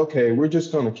like, okay, we're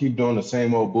just gonna keep doing the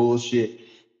same old bullshit,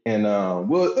 and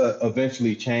we'll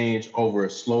eventually change over a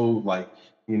slow,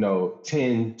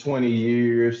 10, 20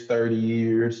 years, 30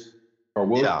 years, or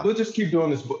we'll just keep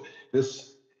doing this.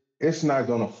 It's not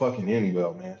gonna fucking end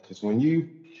well, man. Because when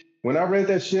I read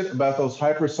that shit about those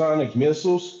hypersonic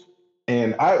missiles,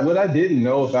 and what I didn't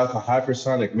know about the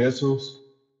hypersonic missiles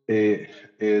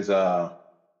is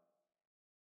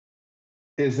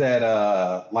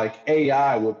that like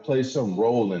AI would play some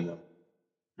role in them.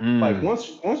 Like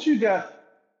once you got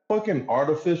fucking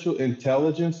artificial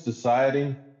intelligence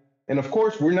deciding, and of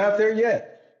course we're not there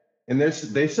yet. And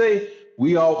they say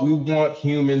we want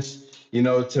humans,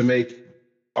 to make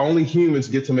only humans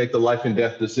get to make the life and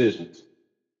death decisions.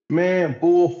 Man,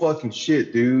 bull fucking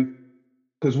shit, dude.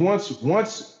 Because once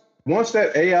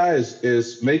that AI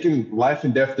is making life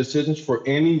and death decisions for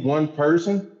any one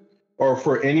person or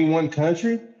for any one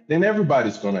country, then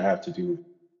everybody's gonna have to do it.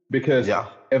 Because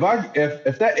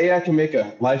if that AI can make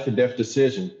a life and death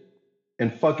decision in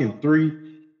fucking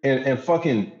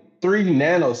fucking 3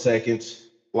 nanoseconds,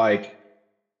 like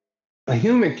a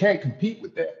human can't compete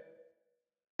with that.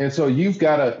 And so you've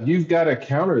gotta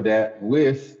counter that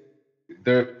with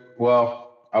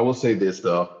I will say this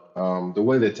though. The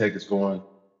way that tech is going,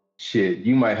 shit,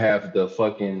 you might have the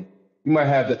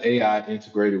AI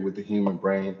integrated with the human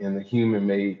brain, and the human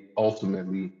may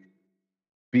ultimately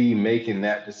be making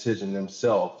that decision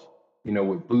themselves,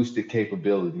 with boosted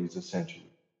capabilities, essentially.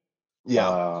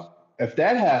 Yeah. If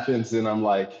that happens, then I'm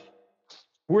like,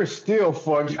 we're still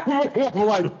fucked. I'm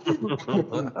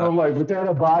like, but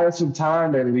that'll buy us some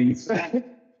time at least.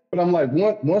 But I'm like,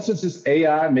 once it's just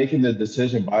AI making the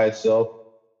decision by itself,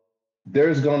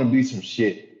 there's going to be some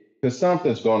shit because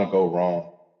something's going to go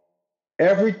wrong.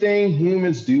 Everything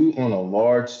humans do on a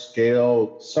large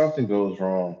scale, something goes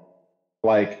wrong.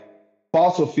 Like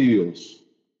fossil fuels.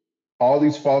 All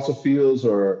these fossil fuels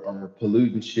are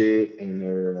polluting shit, and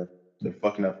they're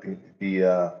fucking up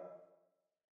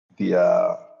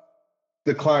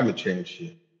the climate change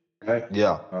shit, right?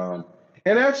 Yeah.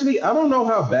 And actually, I don't know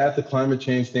how bad the climate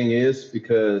change thing is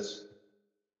because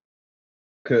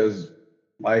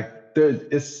like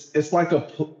it's like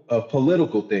a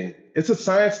political thing. It's a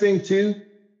science thing too,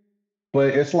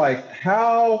 but it's like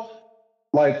how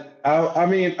like I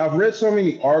mean I've read so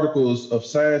many articles of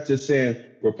scientists saying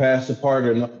we're past the point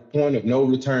of no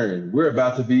return. We're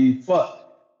about to be fucked.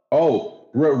 Oh,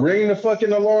 ring the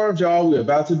fucking alarms, y'all. We're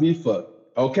about to be fucked.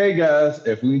 Okay, guys,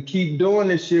 if we keep doing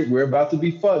this shit, we're about to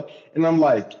be fucked. And I'm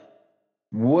like,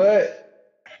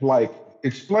 what? Like,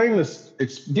 explain this.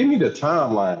 Give me the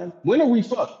timeline. When are we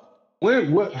fucked?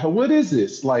 What is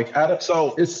this? Like, I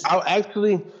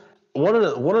actually one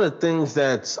of the things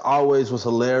that's always was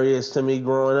hilarious to me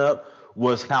growing up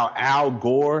was how Al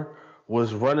Gore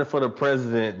was running for the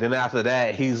president. Then after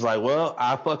that, he's like, "Well,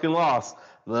 I fucking lost.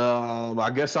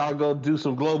 I guess I'll go do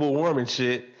some global warming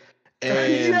shit."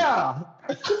 And yeah,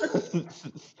 that's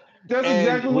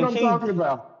exactly what I'm talking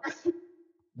about.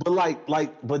 But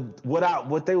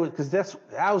what they were, because that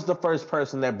was the first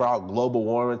person that brought global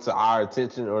warming to our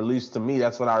attention, or at least to me,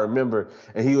 that's what I remember.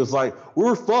 And he was like,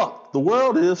 "We're fucked. The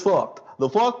world is fucked. The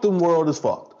fucked world is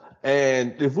fucked.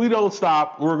 And if we don't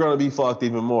stop, we're gonna be fucked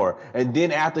even more." And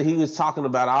then after he was talking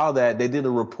about all that, they did a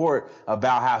report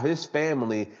about how his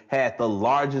family had the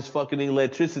largest fucking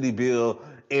electricity bill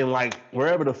in like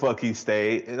wherever the fuck he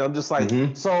stayed. And I'm just like,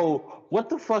 so what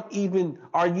the fuck even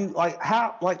are you like?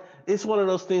 How like? It's one of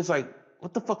those things like,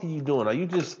 what the fuck are you doing? Are you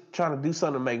just trying to do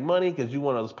something to make money because you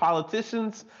one of those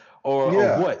politicians, or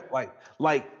what?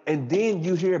 And then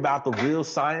you hear about the real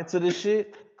science of this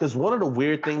shit. Because one of the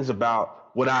weird things about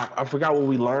what I forgot what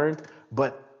we learned,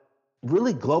 but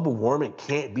really global warming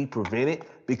can't be prevented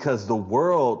because the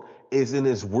world is in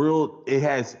this world. It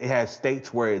has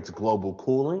states where it's global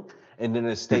cooling, and then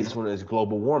there's states when it's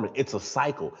global warming. It's a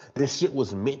cycle. This shit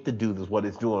was meant to do this, what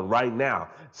it's doing right now.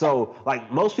 So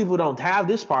like most people don't have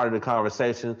this part of the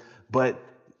conversation, but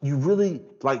you really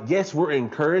like, yes, we're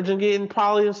encouraging it in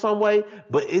probably in some way,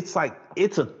 but it's like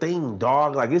it's a thing,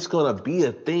 dog. Like it's gonna be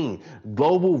a thing.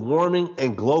 Global warming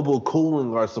and global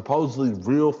cooling are supposedly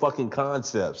real fucking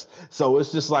concepts. So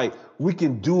it's just like we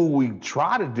can do what we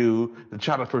try to do to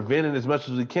try to prevent it as much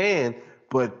as we can.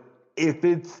 But if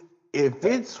it's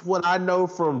what I know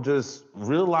from just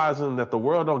realizing that the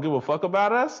world don't give a fuck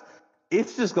about us,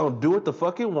 it's just gonna do what the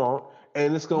fuck it want,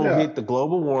 and it's gonna Yeah. hit the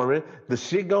global warming. The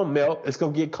shit gonna melt. It's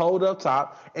gonna get cold up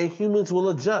top, and humans will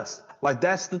adjust. Like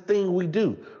that's the thing we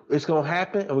do. It's gonna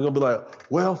happen, and we're gonna be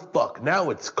like, well, fuck. Now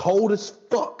it's cold as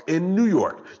fuck in New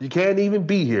York. You can't even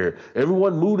be here.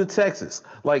 Everyone move to Texas.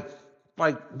 Like,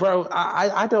 bro,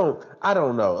 I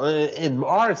don't know. And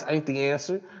Mars ain't the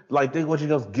answer. Like, think what you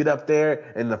gonna get up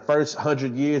there in the first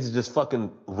 100 years is just fucking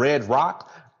red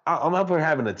rock. I'm up here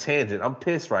having a tangent. I'm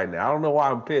pissed right now. I don't know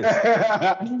why I'm pissed.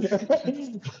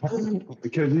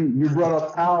 Because you brought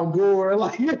up Al Gore,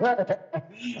 like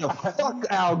Fuck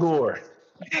Al Gore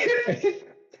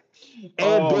and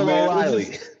oh Bill man,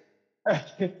 O'Reilly.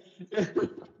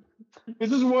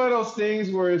 it's just one of those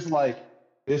things where it's like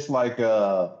it's like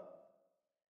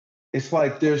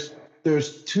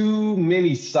there's too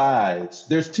many sides.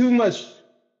 There's too much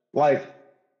like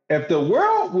if the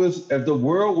world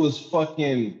was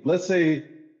fucking let's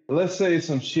say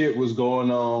some shit was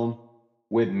going on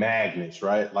with magnets,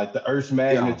 right? Like the Earth's Yeah.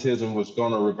 magnetism was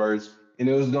gonna reverse and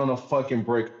it was gonna fucking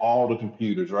break all the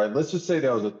computers, right? Let's just say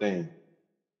that was a thing.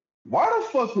 Why the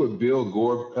fuck would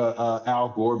Al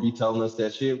Gore be telling us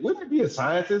that shit? Wouldn't it be a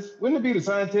scientist? Wouldn't it be the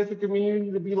scientific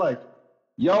community to be like,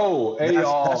 yo, hey That's why it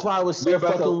y'all, was we so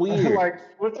about to fucking weird.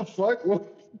 like, what the fuck?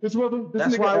 This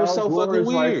That's nigga why it was Al so Gore fucking is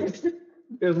like, weird.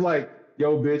 is like,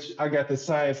 yo, bitch, I got the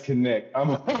science connect. I'm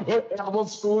gonna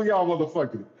school y'all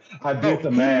motherfuckers. I did Bro, the he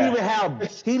didn't math. even have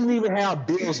he didn't even have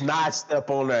Bill's Nye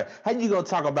step on there. How you gonna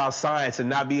talk about science and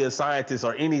not be a scientist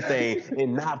or anything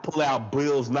and not pull out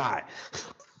Bill's Nye?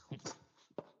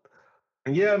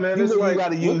 Yeah, man, You it's know you like, got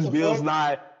to what use the Bill's fuck?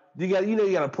 Nye. You got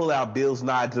to pull out Bill's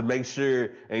Nye to make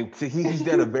sure, and he's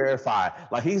there to verify.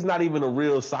 Like he's not even a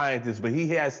real scientist, but you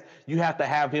have to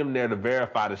have him there to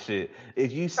verify the shit.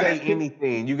 If you say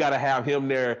anything, you got to have him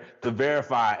there to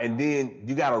verify, and then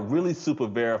you got to really super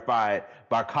verify it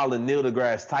by calling Neil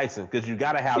deGrasse Tyson because you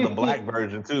got to have the black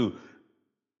version too.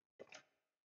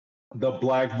 The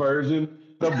black version.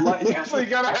 The black yeah, so you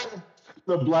gotta have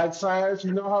the black science.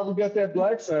 You know how we got that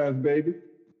black science, baby.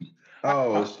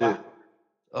 Oh shit.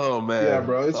 Oh Yeah, man,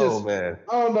 bro. It's oh just man.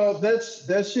 I don't know.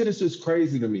 That shit is just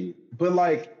crazy to me. But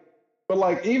like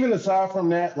even aside from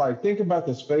that, like think about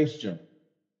the space junk.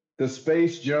 The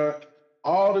space junk,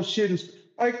 all the shit is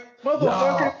like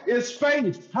motherfucker, Yo, it's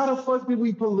space. How the fuck did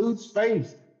we pollute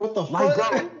space? What the like,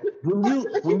 fuck? bro,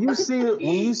 when you see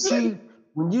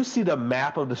the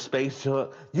map of the space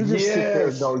junk, you just sit there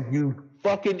and Yes. go, "You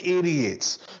fucking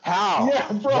idiots! How?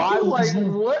 Yeah, bro. Why would Like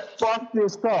you what? fuck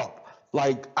this up?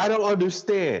 Like, I don't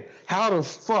understand. How the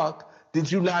fuck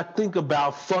did you not think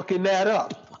about fucking that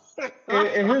up?"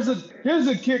 And here's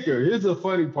a kicker. Here's a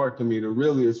funny part to me, the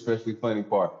really especially funny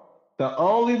part. The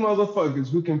only motherfuckers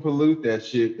who can pollute that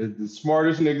shit is the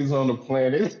smartest niggas on the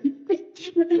planet.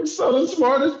 So the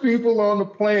smartest people on the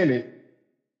planet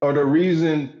are the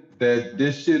reason that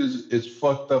this shit is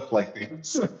fucked up like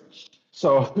this.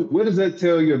 So what does that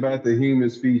tell you about the human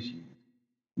species?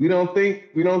 We don't think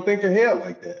ahead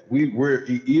like that. We're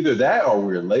either that or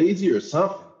we're lazy or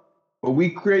something. But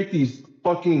we create these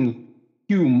fucking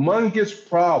humongous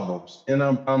problems, and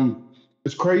I'm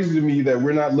it's crazy to me that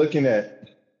we're not looking at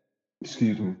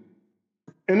excuse me,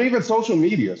 and even social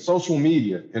media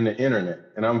and the internet.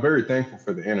 And I'm very thankful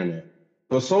for the internet.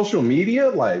 But social media,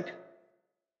 like,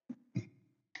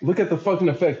 look at the fucking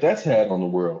effect that's had on the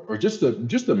world, or just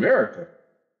America.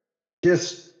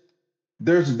 Just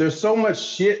there's so much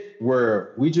shit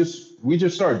where we just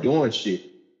start doing shit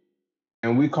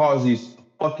and we cause these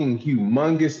fucking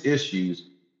humongous issues.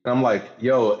 And I'm like,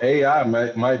 yo, AI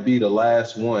might be the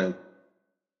last one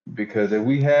because if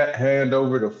we hand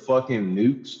over the fucking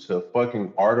nukes to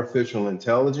fucking artificial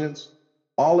intelligence,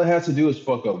 all it has to do is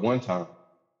fuck up one time,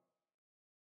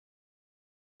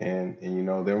 and then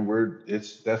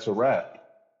that's a wrap.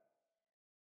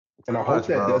 And I Pretty hope much,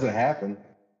 that bro. doesn't happen.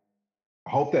 I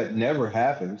hope that never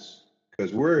happens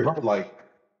because we're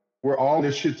all in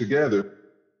this shit together.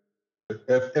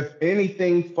 If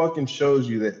anything fucking shows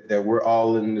you that we're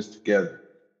all in this together,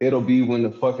 it'll be when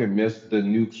the fucking the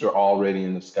nukes are already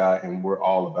in the sky and we're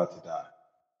all about to die.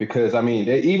 Because I mean,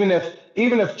 even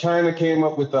if China came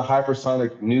up with the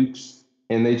hypersonic nukes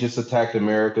and they just attacked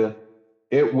America,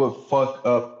 it would fuck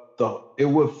up the. It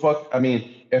would fuck. I mean,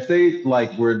 if they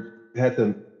like were had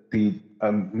the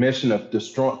mission of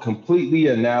destroying, completely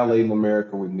annihilating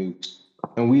America with nukes,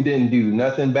 and we didn't do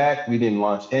nothing back, we didn't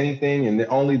launch anything, and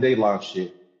only they launched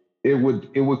shit. It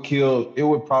would kill. It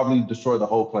would probably destroy the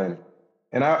whole planet.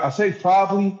 And I say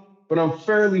probably, but I'm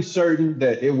fairly certain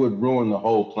that it would ruin the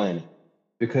whole planet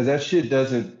because that shit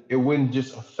doesn't. It wouldn't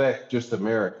just affect just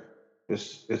America.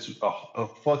 It's a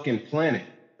fucking planet.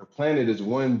 The planet is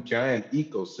one giant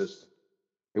ecosystem.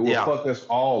 It will Yeah. fuck us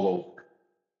all over.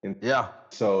 And Yeah.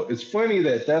 so it's funny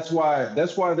that that's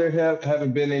why there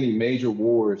haven't been any major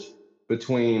wars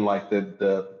between like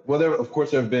the well there of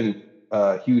course there have been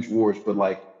huge wars, but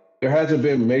like there hasn't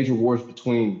been major wars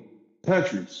between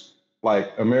countries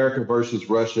like America versus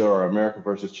Russia or America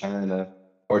versus China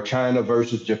or China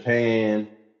versus Japan.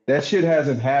 That shit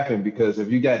hasn't happened because if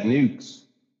you got nukes,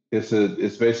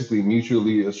 it's basically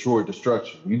mutually assured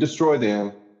destruction. You destroy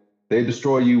them, they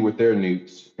destroy you with their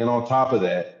nukes, and on top of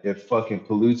that, it fucking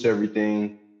pollutes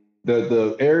everything.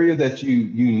 The area that you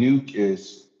nuke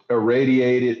is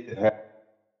irradiated. It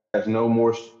has no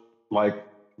more like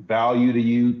value to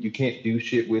you. You can't do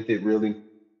shit with it really.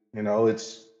 You know,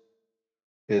 it's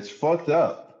fucked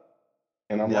up.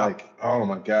 And I'm Yeah. like, oh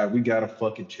my God, we gotta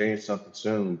fucking change something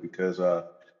soon because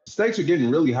stakes are getting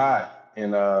really high.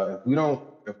 And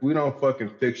if we don't fucking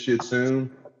fix shit soon,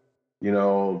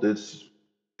 this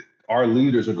our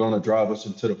leaders are gonna drive us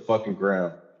into the fucking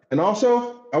ground. And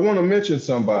also, I want to mention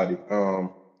somebody.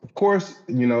 Of course,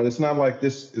 it's not like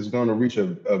this is gonna reach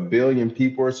a billion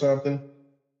people or something,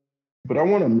 but I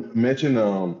want to mention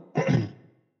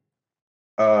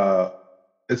uh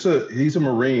he's a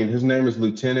Marine. His name is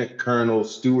Lieutenant Colonel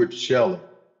Stuart Shelley.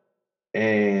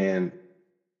 And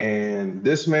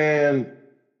this man,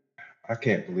 I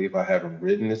can't believe I haven't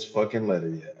written this fucking letter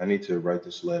yet. I need to write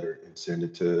this letter and send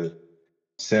it to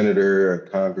senator or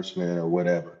congressman or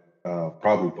whatever.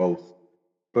 Probably both.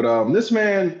 But this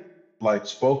man like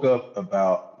spoke up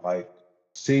about like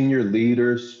senior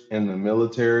leaders in the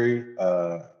military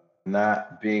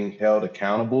not being held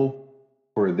accountable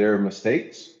for their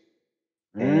mistakes.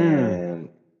 Mm.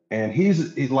 And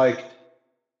he's like,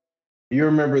 you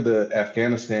remember the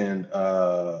Afghanistan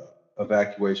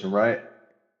evacuation, right?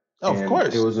 Of And it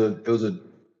course. was a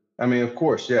I mean, of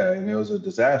course, yeah, and it was a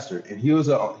disaster. And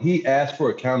he asked for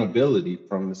accountability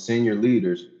from the senior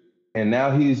leaders, and now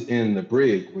he's in the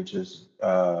brig, which is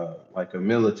like a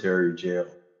military jail.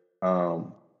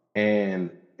 Um, and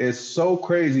it's so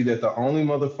crazy that the only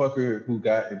motherfucker who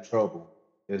got in trouble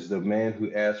is the man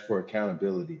who asked for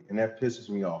accountability, and that pisses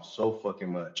me off so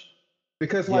fucking much.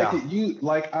 Because like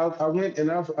Yeah. I went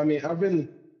and I mean I've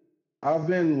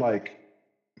been like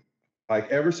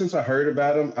ever since I heard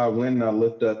about him, I went and I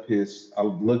looked up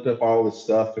all his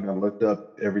stuff and I looked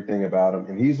up everything about him.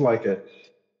 And he's like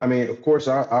I mean, of course,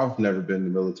 I've never been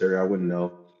in the military, I wouldn't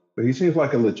know, but he seems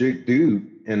like a legit dude.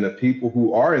 And the people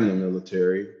who are in the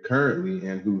military currently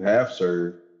and who have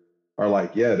served are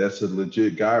like, yeah, that's a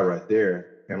legit guy right there.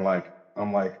 And like,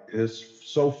 I'm like,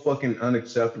 it's so fucking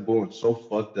unacceptable and so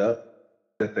fucked up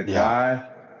that the Yeah.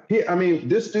 guy, I mean,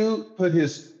 this dude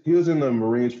he was in the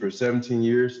Marines for 17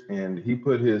 years and he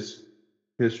put his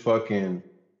fucking,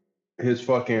 his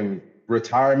fucking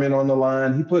retirement on the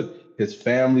line. He put his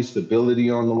family stability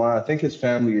on the line. I think his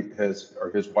family or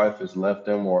his wife has left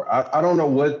him, or I don't know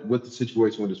what the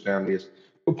situation with his family is.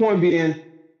 But point being,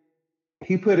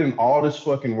 he put in all this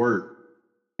fucking work.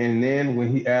 And then when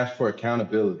he asked for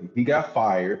accountability, he got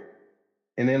fired.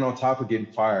 And then on top of getting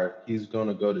fired, he's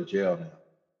gonna go to jail now.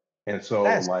 And so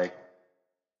That's like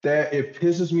that it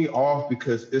pisses me off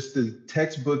because it's the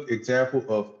textbook example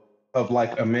of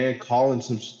like a man calling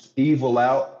some evil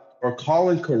out or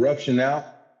calling corruption out,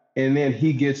 and then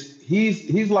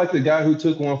he's like the guy who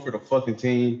took one for the fucking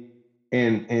team,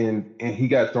 and he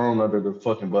got thrown under the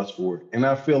fucking bus for it. And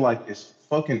I feel like it's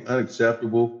fucking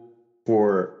unacceptable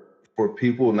for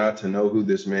people not to know who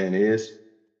this man is,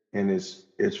 and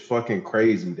it's fucking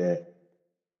crazy that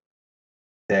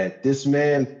this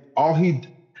man all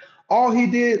he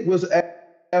did was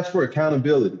ask for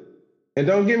accountability. And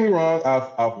don't get me wrong,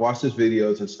 I've watched his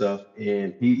videos and stuff,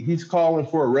 and he's calling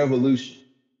for a revolution.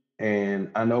 And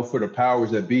I know for the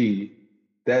powers that be,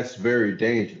 that's very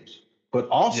dangerous. But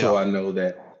also yeah. I know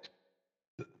that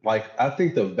like I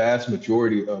think the vast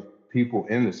majority of people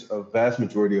in this, a vast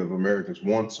majority of Americans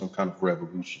want some kind of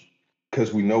revolution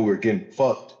because we know we're getting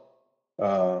fucked.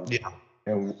 Um, Yeah.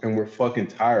 and we're fucking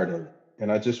tired of it.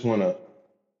 And I just want to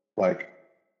Like,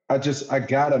 I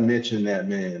gotta mention that,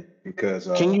 man, because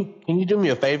Can you do me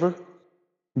a favor?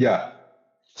 yeah.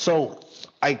 So,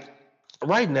 like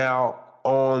right now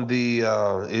on the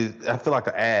I feel like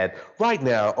an ad. Right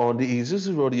now on the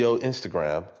Isuzu Rodeo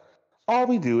Instagram, all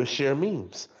we do is share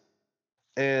memes.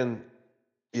 And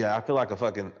yeah, I feel like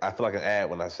an ad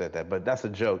when I said that, but that's a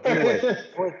joke. Anyway,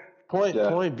 point Yeah.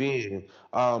 point being,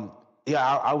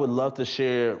 yeah, I would love to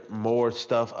share more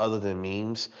stuff other than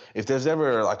memes. If there's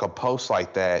ever like a post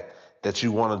like that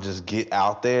you want to just get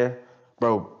out there,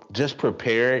 bro, just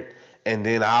prepare it, and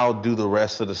then I'll do the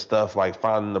rest of the stuff, like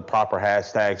finding the proper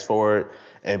hashtags for it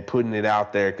and putting it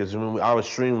out there. Because when I was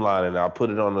streamlining, I'll put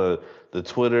it on the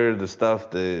Twitter, the stuff,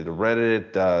 the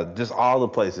Reddit, just all the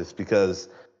places because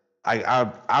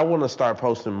I want to start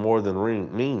posting more than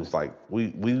memes. Like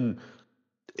I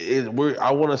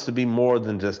want us to be more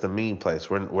than just a meme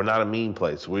place. We're not a meme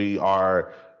place. We're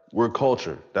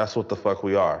culture. That's what the fuck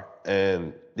we are.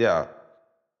 And yeah,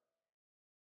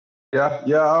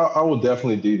 Yeah, I will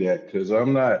definitely do that because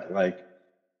I'm not like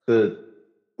the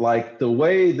the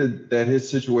way that his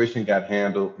situation got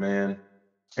handled, man,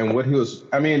 and what he was.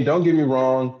 I mean, don't get me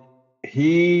wrong,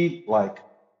 he like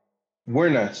we're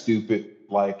not stupid.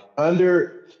 Like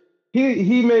under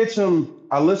he made some.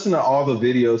 I listened to all the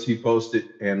videos he posted,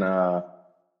 and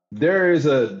there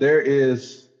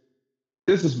is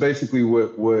this is basically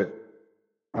what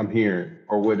I'm hearing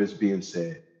or what is being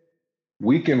said.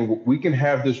 We can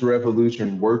have this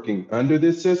revolution working under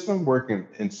this system, working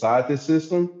inside this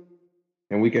system,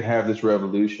 and we can have this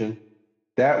revolution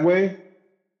that way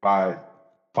by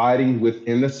fighting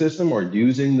within the system or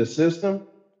using the system,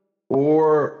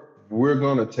 or we're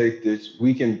gonna take this.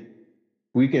 We can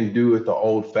do it the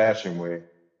old-fashioned way,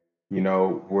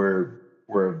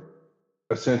 where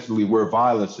essentially where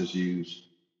violence is used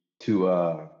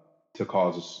to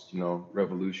cause us,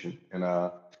 revolution. And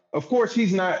of course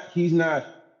he's not.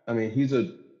 I mean, he's a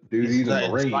dude. he's He's a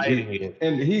not Marine. inciting it.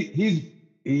 And he's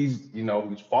he's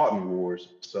fought in wars.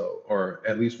 So or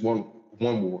at least one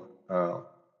war.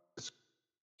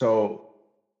 So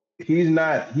he's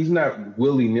not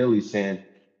willy nilly saying,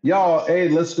 y'all, hey,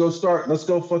 let's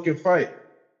go fucking fight.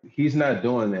 He's not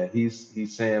doing that.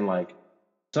 He's saying like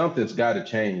something's got to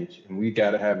change, and we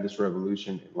got to have this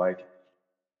revolution. Like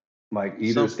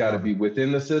either it's Some, got to be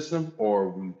within the system,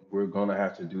 or we're gonna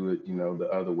have to do it, the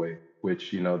other way,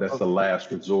 which that's the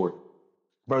last resort.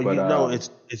 bro, But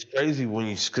it's crazy when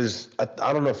you because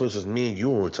I don't know if it was just me and you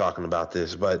when we were talking about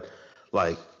this, but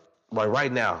like like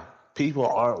right now, people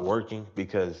aren't working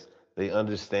because they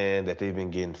understand that they've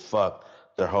been getting fucked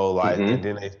their whole life, and mhm.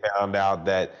 then they found out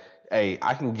that hey,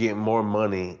 I can get more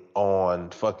money on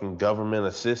fucking government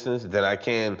assistance than I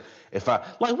can if I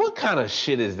like what kind of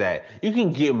shit is that? You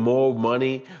can get more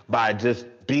money by just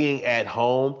being at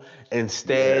home Yeah,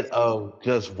 instead of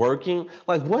just working?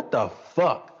 Like what the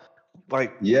fuck?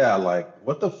 Like yeah, like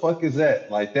what the fuck is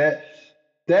that? Like that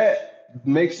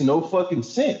makes no fucking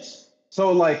sense.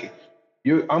 So like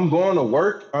I'm going to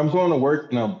work,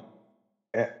 and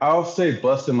I'll say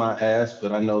busting my ass,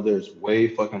 but I know there's way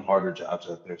fucking harder jobs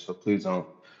out there. So please don't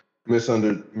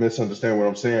misunderstand what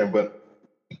I'm saying. But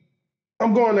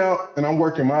I'm going out and I'm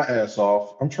working my ass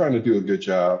off. I'm trying to do a good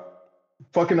job,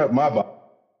 fucking up my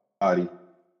body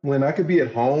when I could be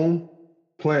at home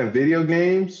playing video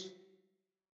games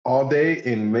all day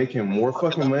and making more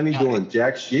fucking money doing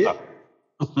jack shit.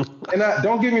 And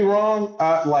don't get me wrong,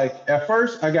 like at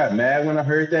first I got mad when I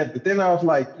heard that, but then I was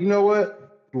like, you know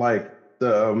what? Like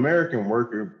the American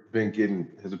worker has been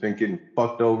getting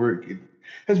fucked over,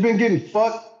 has been getting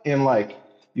fucked, and like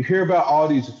you hear about all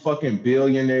these fucking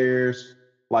billionaires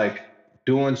like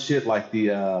doing shit like the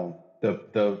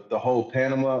whole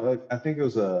Panama. I think it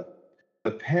was the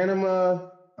Panama.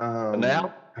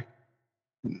 now?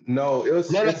 No, No, no,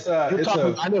 it's a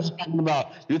I know what you're talking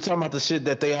about. You're talking about the shit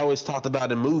that they always talked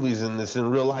about in movies and this in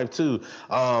real life too.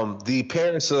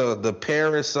 The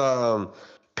Paris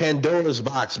Pandora's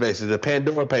box, basically, the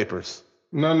Pandora Papers.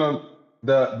 No,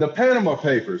 the Panama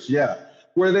Papers, yeah,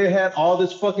 where they had all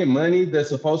this fucking money that's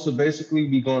supposed to basically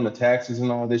be going to taxes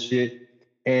and all this shit,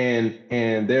 and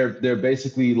they're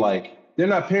basically like they're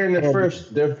not paying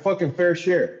their fucking fair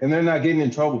share, and they're not getting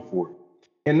in trouble for it.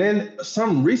 And then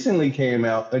some recently came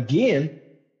out again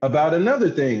about another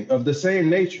thing of the same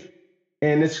nature,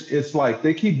 and it's like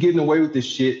they keep getting away with this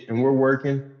shit, and we're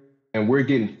working, and we're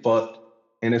getting fucked,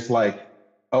 and it's like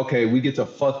okay, we get to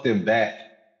fuck them back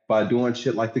by doing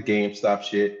shit like the GameStop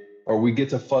shit, or we get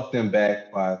to fuck them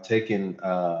back by taking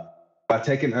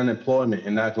unemployment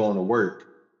and not going to work,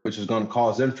 which is going to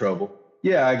cause them trouble.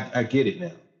 Yeah, I get it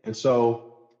now. And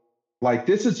so Like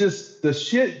this is just the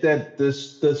shit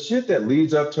that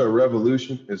leads up to a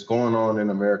revolution is going on in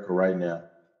America right now.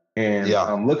 And Yeah.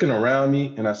 I'm looking around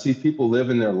me and I see people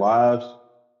living their lives.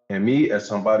 And me, as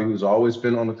somebody who's always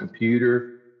been on the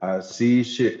computer, I see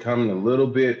shit coming a little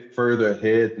bit further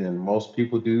ahead than most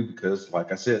people do because,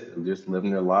 like I said, they're just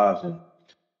living their lives and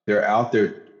they're out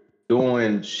there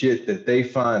doing shit that they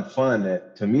find fun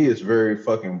that to me is very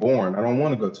fucking boring. I don't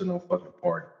want to go to no fucking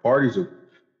party. Parties are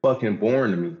fucking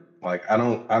boring to me. Like I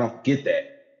don't get that.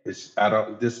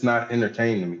 It's not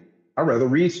entertaining to me. I'd rather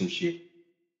read some shit.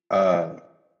 Uh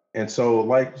and so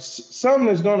like something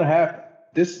is gonna happen.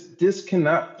 This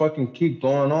cannot fucking keep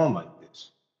going on like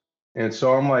this. And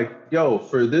so I'm like, yo,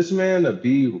 for this man to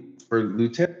be for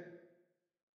Lieutenant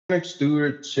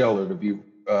Stuart Scheller to be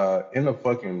in a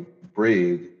fucking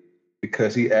brig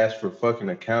because he asked for fucking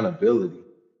accountability.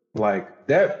 Like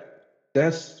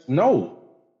that's no,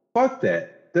 fuck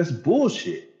that. That's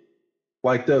bullshit.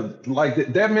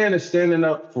 That man is standing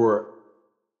up for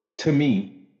to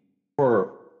me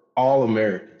for all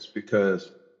Americans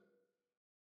because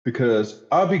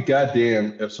I'll be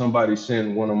goddamn if somebody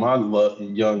send one of my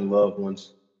young loved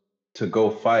ones to go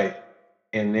fight,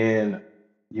 and then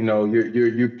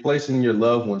you're placing your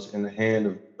loved ones in the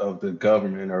hand of the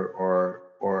government or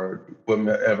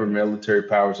whatever military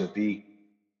powers that be,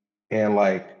 and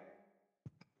like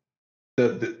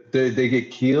they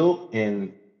get killed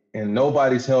and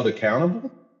nobody's held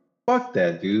accountable. Fuck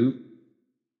that, dude.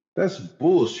 That's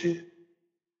bullshit.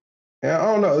 And I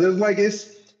don't know. It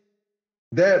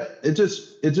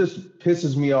just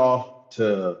pisses me off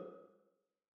to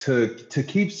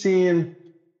keep seeing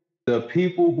the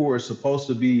people who are supposed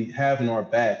to be having our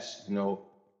backs, the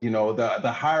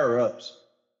higher ups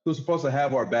who's supposed to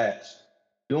have our backs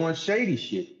doing shady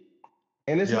shit.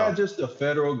 And it's Yeah. not just the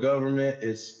federal government,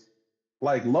 it's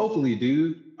like locally,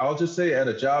 dude. I'll just say at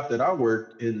a job that I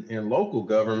worked in local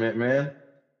government, man,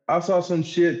 I saw some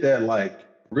shit that like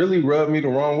really rubbed me the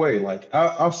wrong way. Like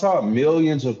I saw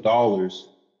millions of dollars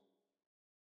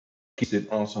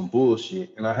on some bullshit,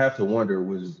 and I have to wonder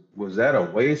was that a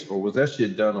waste or was that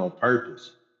shit done on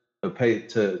purpose to pay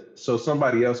to so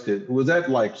somebody else could? Was that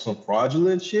like some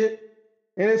fraudulent shit?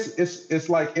 And it's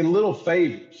like in little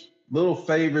favors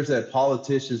that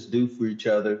politicians do for each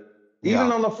other, even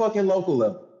Yeah. on the fucking local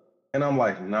level. And I'm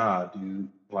like, nah, dude.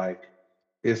 Like,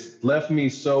 it's left me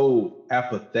so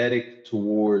apathetic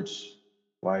towards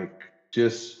like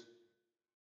just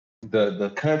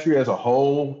the country as a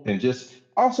whole and just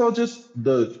also just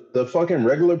the fucking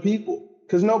regular people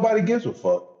because nobody gives a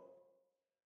fuck.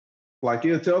 Like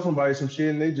you'll tell somebody some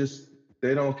shit and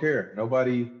they don't care.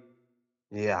 Nobody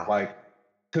Yeah. like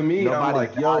to me, I'm Nobody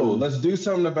like, yo, values, let's do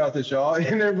something about this, y'all.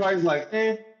 And everybody's like,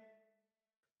 eh.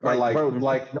 Or like, bro,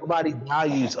 like nobody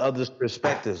values others'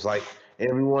 perspectives. Like,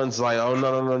 everyone's like, oh,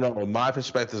 no, no, no, no. My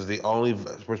perspective is the only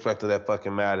perspective that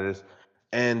fucking matters.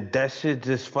 And that shit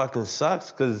just fucking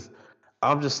sucks because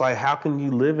I'm just like, how can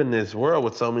you live in this world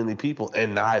with so many people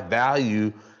and not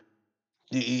value?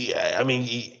 I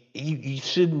mean, you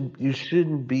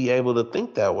shouldn't be able to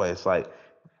think that way. It's like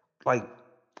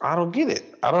I don't get it.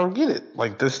 I don't get it.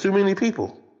 Like, there's too many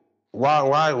people.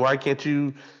 Why can't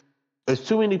you? There's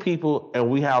too many people, and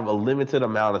we have a limited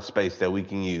amount of space that we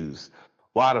can use.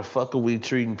 Why the fuck are we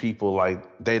treating people like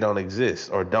they don't exist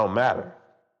or don't matter?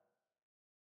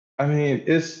 I mean,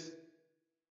 it's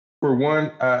for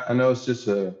one, I know it's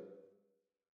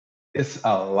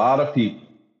a lot of people.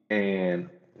 And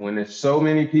when it's so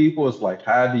many people, it's like,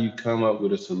 how do you come up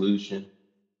with a solution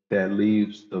that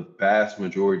leaves the vast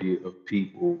majority of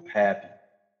people happy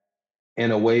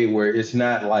in a way where it's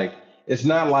not like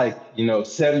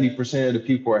 70% of the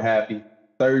people are happy,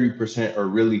 30% are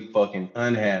really fucking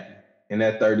unhappy, and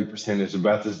that 30% is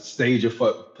about to stage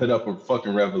put up a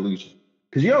fucking revolution.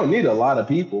 Because you don't need a lot of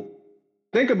people.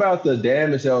 Think about the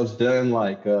damage that was done,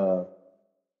 like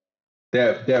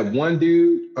that one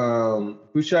dude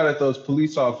who shot at those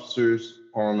police officers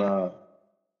on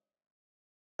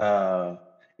uh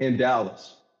in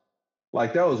Dallas.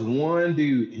 Like that was one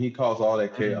dude, and he caused all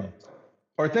that chaos.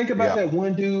 Or think about Yeah. that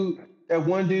one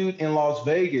dude in Las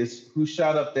Vegas who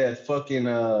shot up that fucking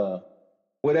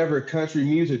whatever country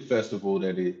music festival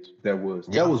that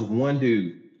Yeah. was one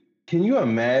dude. Can you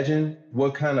imagine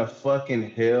what kind of fucking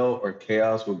hell or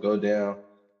chaos would go down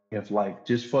if like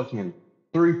just fucking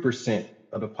 3%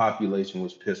 of the population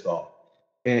was pissed off?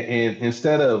 And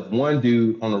instead of one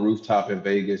dude on the rooftop in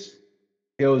Vegas,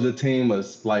 it was a team of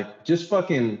like just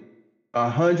fucking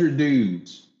 100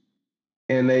 dudes,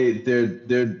 and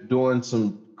they're doing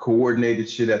some coordinated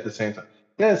shit at the same time.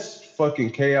 That's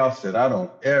fucking chaos that I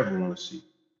don't ever want to see.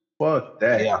 Fuck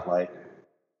Yeah. that. Like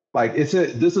Like it's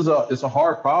a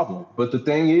hard problem. But the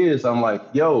thing is, I'm like,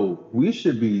 yo, we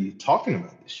should be talking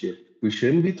about this shit. We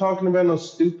shouldn't be talking about no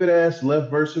stupid ass left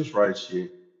versus right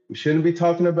shit. We shouldn't be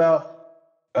talking about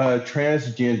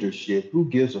transgender shit. Who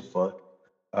gives a fuck?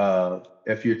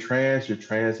 If you're trans, you're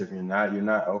trans. If you're not, you're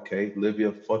not. Okay, live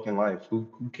your fucking life. Who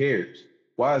cares?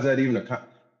 Why is that even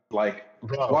like?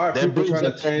 Bro, Why are that people brings trying to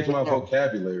up change my bro,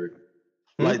 vocabulary?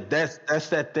 Hmm? like that's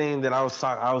that thing that I was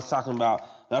talking about.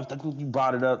 I think you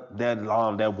brought it up. That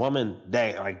woman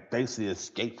that like basically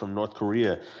escaped from North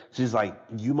Korea. She's like,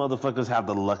 you motherfuckers have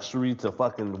the luxury to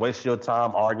fucking waste your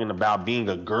time arguing about being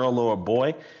a girl or a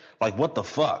boy. Like, what the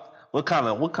fuck?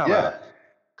 Yeah,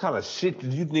 Kind of shit do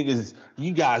you niggas?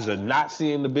 You guys are not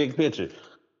seeing the big picture.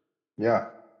 yeah.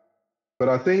 But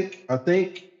I hate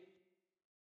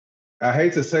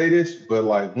to say this, but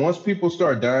like once people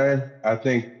start dying, I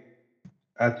think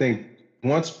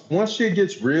once shit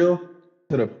gets real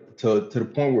to the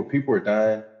point where people are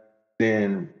dying,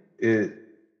 then it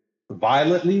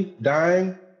violently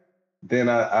dying, then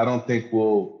I don't think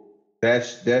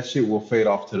that shit will fade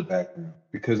off to the background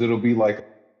because it'll be like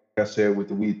I said with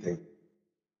the weed thing.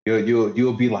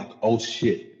 You'll be like, oh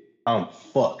shit, I'm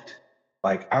fucked.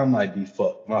 Like I might be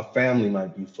fucked. My family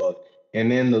might be fucked. And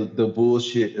then the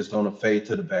bullshit is gonna fade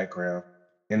to the background.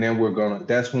 And then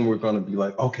that's when we're gonna be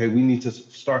like, okay, we need to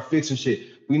start fixing shit.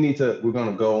 We're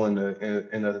gonna go in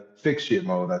a fix shit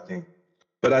mode, I think.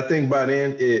 But I think by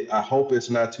then I hope it's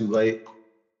not too late.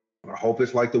 I hope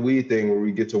it's like the weed thing where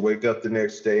we get to wake up the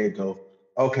next day and go,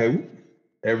 okay,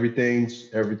 everything's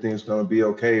gonna be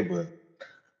okay, but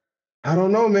I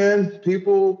don't know, man.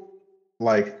 People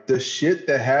like the shit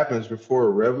that happens before a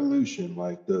revolution,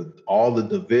 like the all the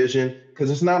division,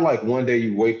 because it's not like one day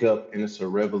you wake up and it's a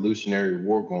revolutionary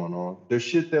war going on. There's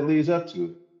shit that leads up to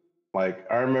it. Like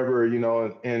I remember,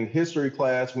 in history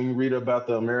class when you read about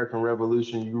the American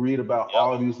Revolution, you read about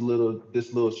all of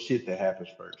this little shit that happens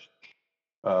first.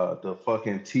 The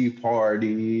fucking Tea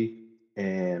Party,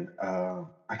 and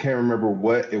I can't remember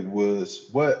what it was,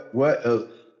 what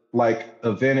like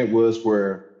event it was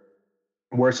where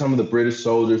some of the British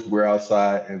soldiers were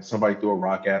outside and somebody threw a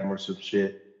rock at them or some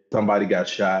shit. Somebody got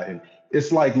shot, and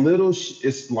it's like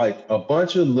it's like a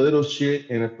bunch of little shit,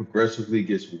 and it progressively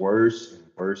gets worse and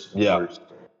worse and Yeah. worse.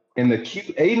 And the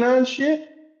QAnon shit,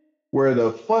 where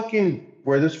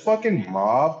this fucking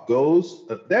mob goes,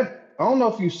 that I don't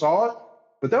know if you saw it,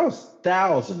 but there was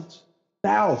thousands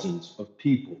of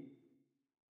people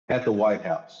at the White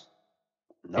House,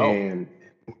 No. and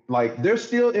like they're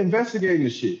still investigating the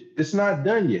shit. It's not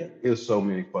done yet. It's so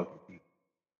many fucking people,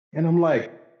 and I'm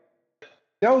like,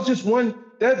 that was just one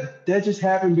that just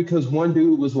happened because one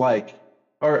dude was like,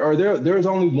 or there was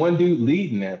only one dude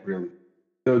leading that really.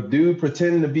 The dude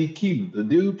pretending to be Q, the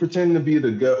dude pretending to be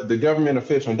the government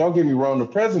official. And don't get me wrong, the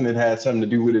president had something to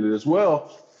do with it as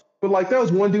well. But like that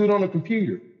was one dude on a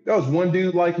computer. That was one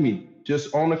dude like me,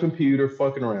 just on a computer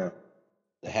fucking around.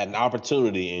 They had an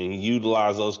opportunity and he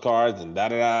utilized those cards and da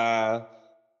da da.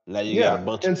 Now you got a Yeah.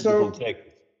 bunch of And people from so,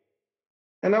 Texas.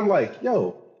 and I'm like,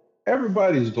 yo,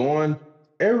 everybody's going,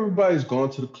 everybody's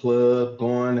going to the club,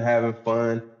 going having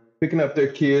fun, picking up their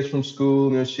kids from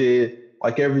school and shit.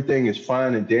 Like everything is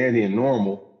fine and dandy and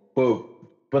normal.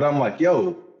 But I'm like,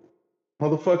 yo,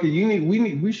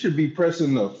 motherfucker, we should be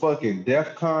pressing the fucking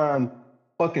DEFCON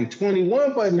fucking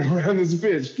 21 button around this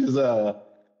bitch, cause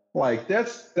like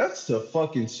that's a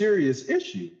fucking serious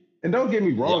issue. And don't get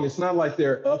me Yeah. wrong, it's not like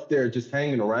they're up there just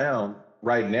hanging around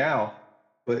right now,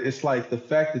 but it's like the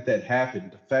fact that that happened,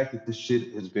 the fact that this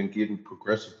shit has been getting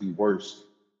progressively worse,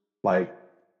 like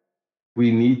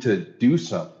we need to do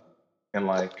something. And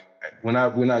like when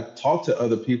I talk to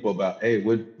other people about, hey,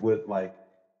 what like,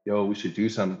 yo, we should do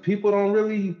something. People don't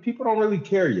really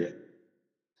care yet.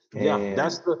 Yeah. And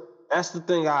That's the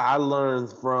thing I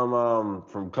learned from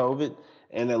COVID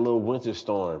and that little winter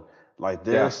storm. Like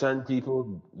there are yeah, certain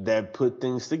people that put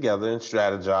things together and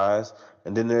strategize,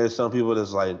 and then there are some people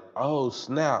that's like, oh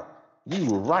snap, you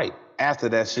were right after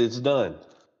that shit's done.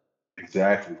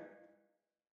 exactly.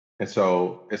 And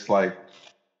so it's like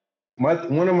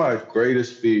one of my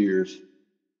greatest fears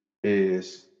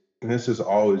is, and this has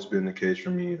always been the case for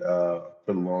me for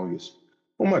the longest.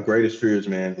 One of my greatest fears,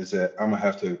 man, is that I'm gonna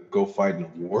have to go fight in a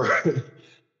war.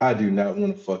 I do not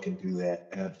want to fucking do that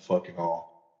at fucking all.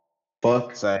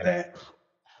 Fuck Same. that.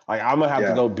 Like I'm gonna have to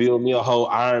Yeah, go build me a whole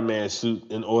Iron Man suit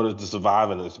in order to survive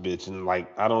in this bitch, and like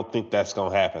I don't think that's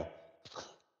gonna happen.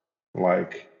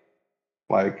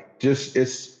 like, just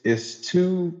it's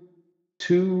too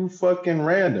fucking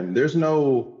random.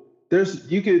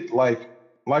 You could like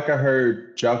I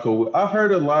heard Jocko. I've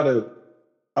heard a lot of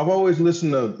I've always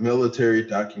listened to military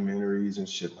documentaries and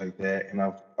shit like that, and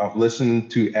I've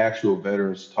listened to actual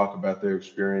veterans talk about their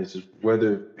experiences,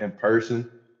 whether in person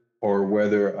or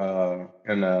whether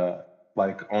in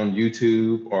like on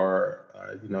YouTube or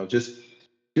just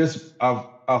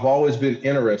I've always been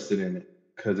interested in it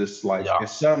because it's like Yeah.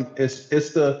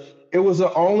 it was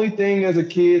the only thing as a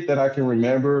kid that I can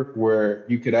remember where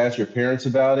you could ask your parents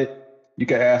about it, you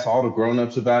could ask all the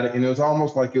grown-ups about it, and it was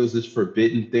almost like it was this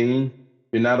forbidden thing.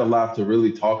 You're not allowed to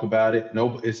really talk about it.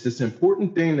 No, it's this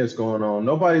important thing that's going on.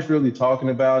 Nobody's really talking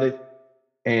about it,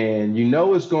 and you know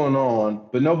what's going on,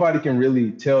 but nobody can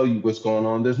really tell you what's going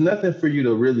on. There's nothing for you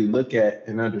to really look at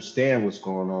and understand what's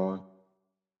going on,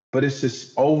 but it's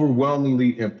this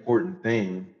overwhelmingly important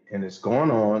thing, and it's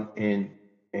going on,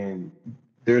 and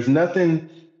there's nothing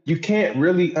you can't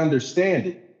really understand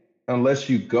it unless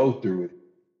you go through it.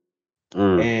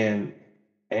 Mm.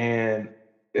 And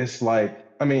it's like,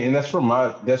 I mean, and that's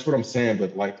what I'm saying,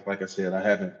 but like I said, I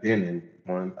haven't been in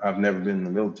one. I've never been in the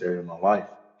military in my life,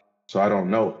 so I don't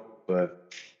know.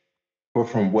 But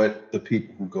from what the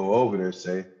people who go over there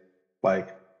say, like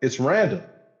it's random.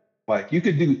 Like you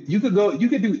could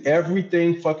do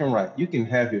everything fucking right. You can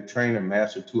have your trainer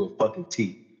master to a fucking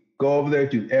T. Go over there,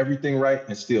 do everything right,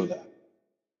 and still die.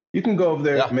 You can go over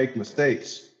there, Yeah. make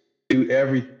mistakes,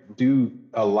 do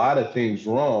a lot of things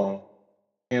wrong,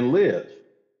 and live.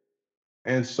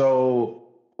 And so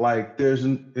like there's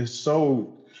no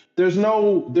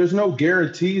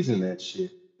guarantees in that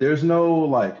shit. There's no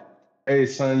like, hey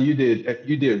son, you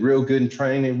did real good in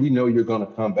training. We know you're gonna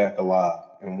come back alive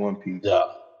in one piece. Yeah.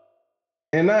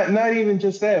 And not even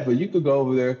just that, but you could go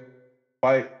over there,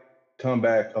 fight, come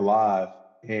back alive,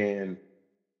 and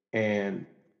and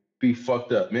be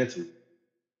fucked up mentally.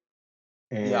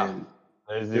 Yeah. And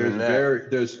There's even that.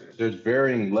 there's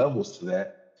varying levels to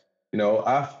that. You know,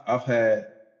 I've had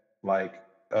like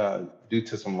due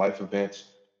to some life events,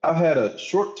 I've had a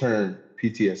short term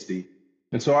PTSD,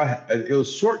 and so it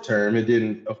was short term. It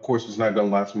didn't, of course, it's not going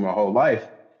to last me my whole life.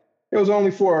 It was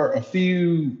only for a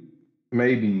few,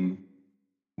 maybe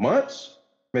months,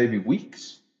 maybe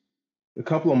weeks, a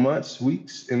couple of months,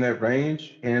 weeks in that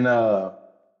range, and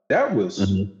that was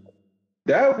Mhm.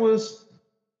 that was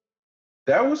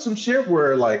that was some shit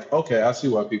where like, okay, I see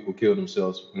why people kill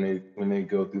themselves when they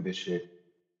go through this shit.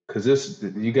 Cause this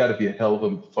you got to be a hell of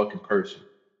a fucking person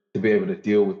to be able to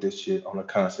deal with this shit on a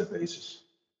constant basis.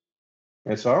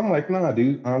 And so I'm like, nah,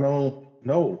 dude, I don't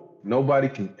know. Nobody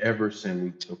can ever send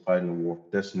me to fight in a war.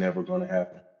 That's never gonna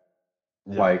happen.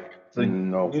 Yeah. Like, So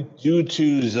no, would you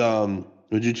choose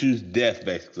death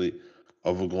basically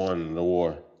over going to the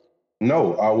war?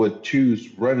 no, I would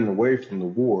choose running away from the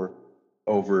war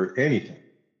over anything.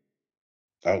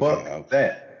 Okay, Fuck okay.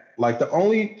 that. Like the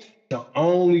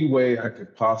only way I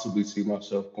could possibly see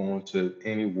myself going to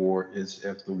any war is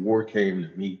if the war came to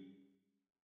me.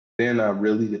 Then I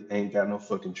really ain't got no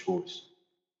fucking choice.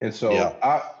 And Yeah.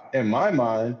 so in my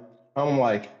mind, I'm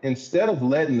like, instead of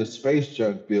letting the space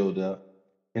junk build up,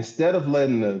 instead of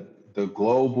letting the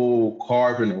global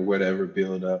carbon or whatever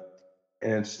build up,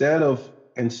 and instead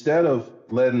of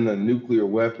letting the nuclear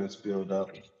weapons build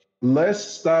up, let's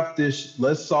stop this.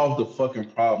 Let's solve the fucking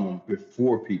problem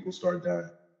before people start dying.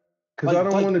 Cause I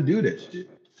don't Like want to do that shit.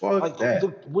 Fuck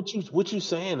that. what you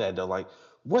saying that though? Like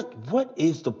what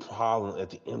is the problem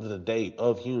at the end of the day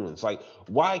of humans? Like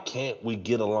why can't we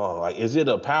get along? Like is it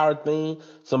a power thing?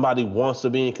 Somebody wants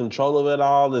to be in control of it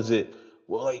all? Is it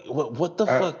well, like what the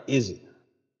I fuck is it?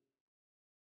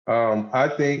 I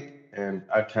think, and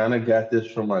I kind of got this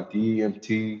from my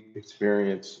DMT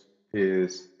experience,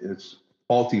 is it's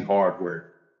faulty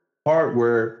hardware.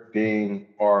 Hardware being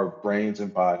our brains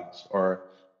and bodies, or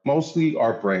mostly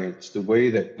our brains, the way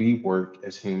that we work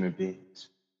as human beings.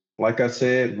 Like I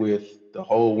said with the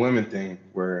whole women thing,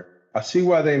 where I see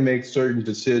why they make certain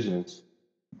decisions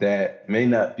that may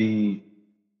not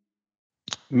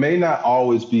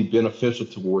always be beneficial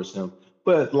towards them.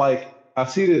 But like I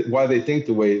see that why they think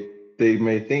the way they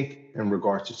may think in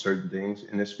regards to certain things,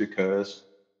 and it's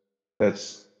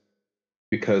that's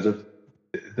because of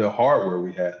the hardware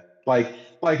we have. Like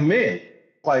men,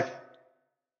 like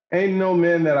ain't no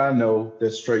men that I know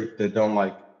that's straight that don't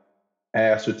like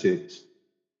ass or titties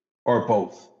or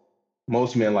both.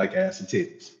 Most men like ass and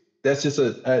titties. That's just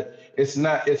it's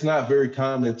not very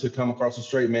common to come across a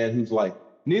straight man who's like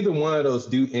neither one of those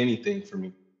do anything for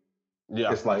me.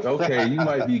 Yeah. It's like, okay, you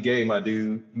might be gay, my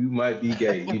dude. You might be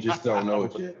gay. You just don't know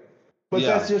it yet. But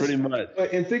that's Yeah, pretty just, much.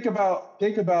 and think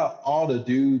about all the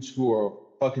dudes who are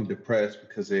fucking depressed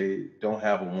because they don't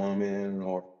have a woman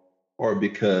or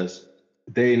because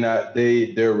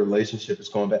their relationship is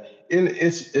going bad. And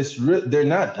they're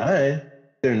not dying.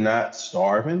 they're not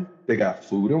starving. They got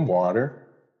food and water.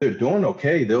 They're doing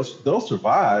okay. They'll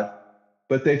survive,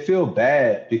 but they feel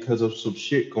bad because of some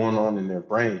shit going on in their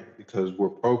brain because we're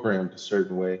programmed a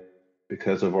certain way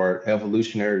because of our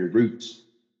evolutionary roots.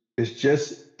 It's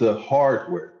just the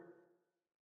hardware.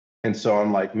 And so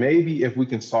I'm like, maybe if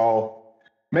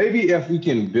we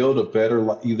can build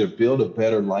a either build a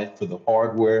better life for the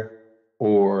hardware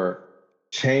or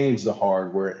change the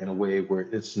hardware in a way where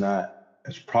it's not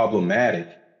as problematic,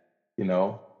 you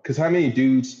know? Because how many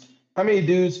dudes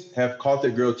have caught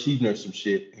their girl cheating or some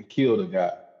shit and killed a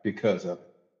guy because of it,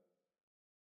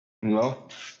 you know?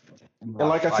 And Yeah,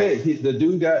 like I like said, the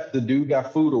dude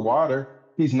got food or water.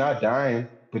 He's not dying,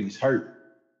 but he's hurt.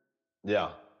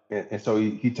 yeah. And so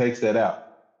he takes that out.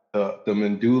 The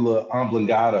medulla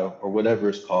oblongata or whatever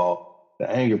it's called, the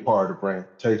anger part of the brain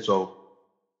takes over,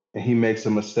 and he makes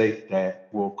a mistake that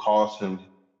will cost him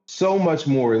so much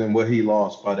more than what he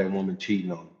lost by that woman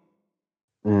cheating on him.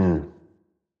 Mm.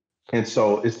 And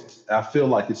so I feel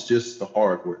like it's just the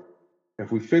hardware.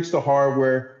 If we fix the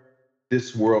hardware,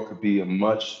 this world could be a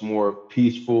much more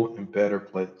peaceful and better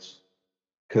place.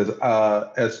 Because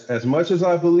as much as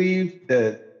I believe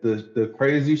that the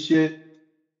crazy shit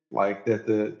like that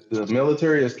the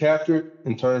military has captured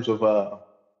in terms of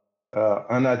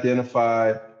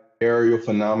unidentified aerial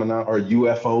phenomena or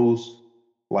UFOs.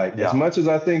 Like as Yeah. much as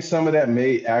I think some of that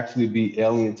may actually be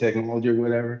alien technology or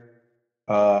whatever,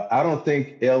 I don't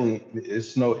think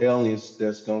it's no aliens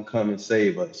that's gonna come and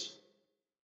save us.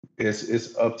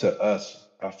 It's up to us.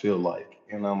 I feel like,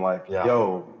 and I'm like, Yeah.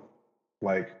 yo,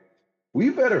 like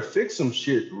we better fix some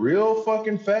shit real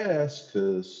fucking fast,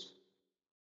 cause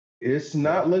it's Yeah.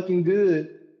 not looking good.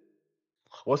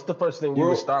 What's the first thing you would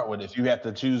Well, start with if you had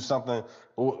to choose something?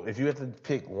 If you had to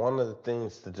pick one of the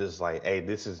things to just like, hey,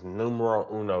 this is numero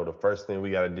uno, the first thing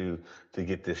we got to do to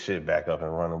get this shit back up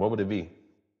and running, what would it be?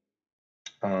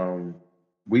 um,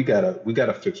 we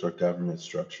gotta fix our government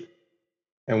structure.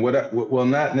 And well,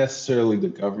 not necessarily the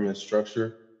government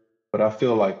structure, but I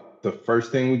feel like the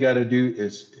first thing we got to do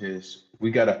is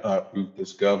we got to uproot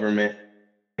this government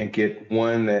and get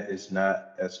one that is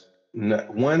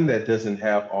one that doesn't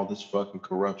have all this fucking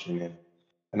corruption in it.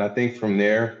 And I think from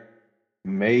there,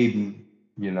 maybe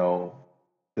you know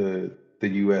the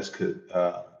U.S. could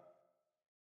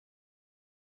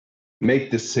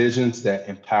make decisions that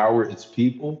empower its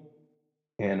people.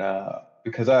 And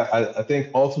because I think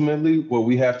ultimately what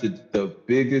we have to, the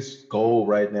biggest goal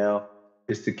right now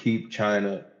is to keep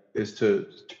China, is to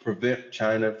prevent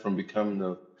China from becoming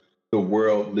the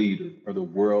world leader or the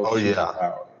world Oh yeah.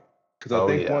 superpower. Because I Oh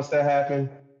think yeah. once that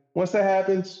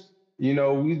happens, you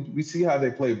know, we see how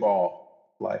they play ball.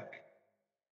 Like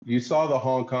you saw the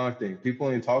Hong Kong thing. People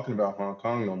ain't talking about Hong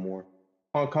Kong no more.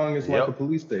 Hong Kong is like a Yep.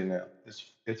 police state now.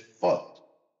 It's fucked.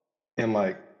 And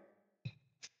like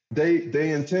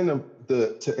they intend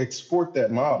to export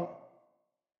that model.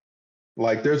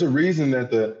 Like there's a reason that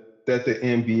the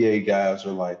NBA guys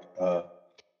are like,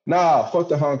 nah, fuck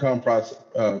the Hong Kong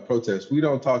protest. We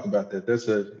don't talk about that. That's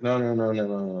a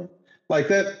no. Like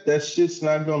that shit's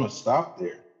not gonna stop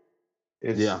there.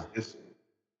 Yeah. It's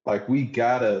like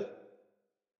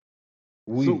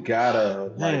So,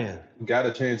 man, we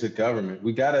gotta change the government.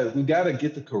 We gotta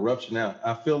get the corruption out.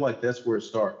 I feel like that's where it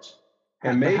starts.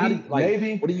 And but how do you like?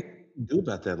 What do maybe you do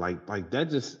about that? Like that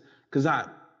just because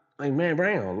like man, bro,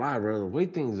 I ain't gonna lie, bro. The way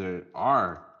things are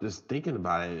just thinking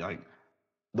about it, like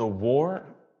the war,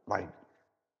 like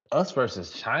us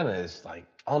versus China is like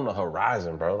on the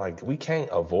horizon, bro. Like we can't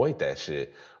avoid that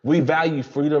shit. We value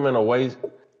freedom in a way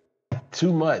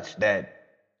too much that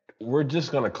we're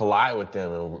just gonna collide with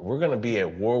them and we're gonna be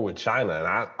at war with China. And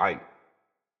I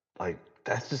like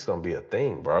that's just gonna be a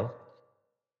thing, bro.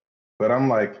 But I'm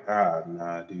like,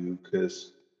 nah, dude,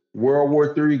 because World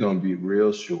War III gonna be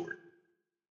real short.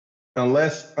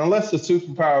 Unless the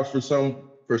superpowers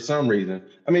for some reason.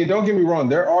 I mean, don't get me wrong,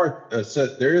 there is a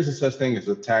such thing as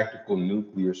a tactical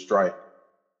nuclear strike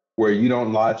where you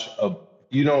don't launch a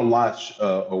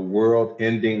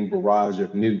world-ending barrage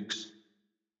of nukes.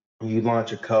 You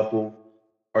launch a couple,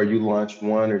 or you launch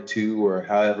one or two, or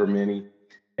however many,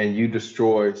 and you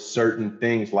destroy certain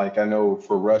things. Like I know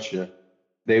for Russia,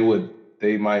 they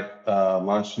might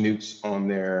launch nukes on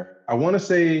their. I want to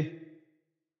say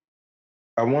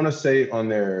on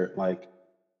their like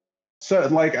so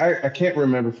like I can't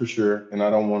remember for sure, and I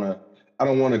don't want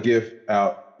to give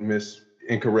out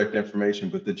incorrect information,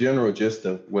 but the general gist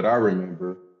of what I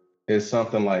remember is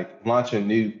something like launching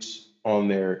nukes on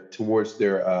their towards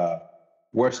their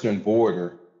western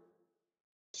border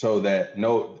so that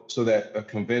a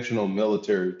conventional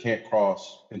military can't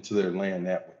cross into their land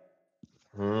that way.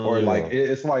 or like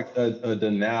it's like a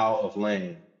denial of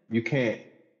land. You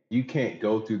can't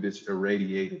go through this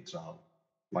irradiated zone.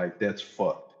 Like that's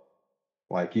fucked.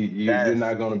 Like you're That's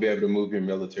not gonna be able to move your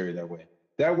military that way.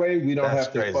 That way we don't that's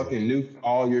have to crazy. fucking nuke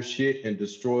all your shit and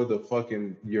destroy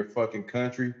your fucking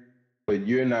country, but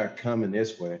you're not coming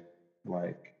this way.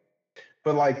 Like,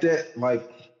 but like that, like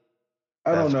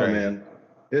I don't That's know, crazy. man.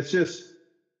 It's just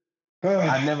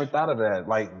I never thought of that.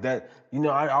 Like that,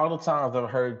 all the times I've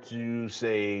heard you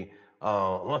say,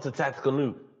 what's a tactical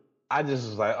nuke? I just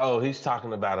was like, oh, he's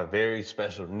talking about a very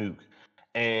special nuke.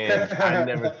 And I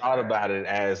never thought about it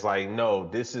as like, no,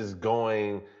 this is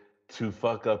going to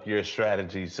fuck up your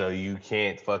strategy so you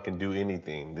can't fucking do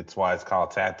anything. That's why it's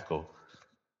called tactical.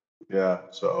 yeah.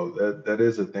 So that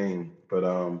is a thing, but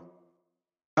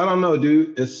I don't know,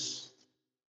 dude. It's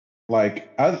like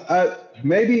I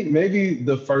maybe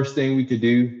the first thing we could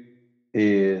do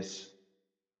is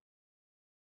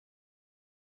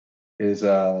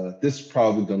this is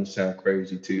probably gonna sound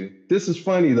crazy too. This is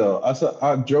funny though. I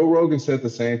saw Joe Rogan said the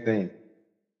same thing,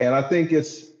 and I think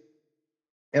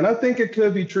it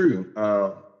could be true.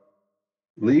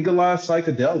 Legalize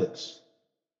psychedelics.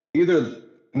 Either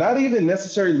not even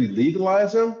necessarily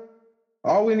legalize them.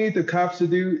 All we need the cops to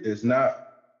do is not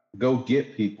go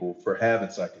get people for having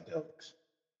psychedelics.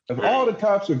 If all the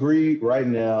cops agree right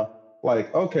now,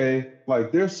 like, okay,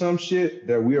 like there's some shit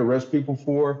that we arrest people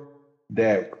for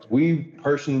that we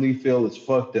personally feel is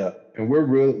fucked up, and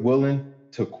we're willing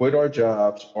to quit our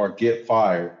jobs or get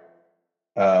fired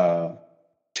uh,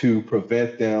 to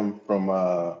prevent them from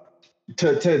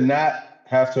to not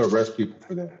have to arrest people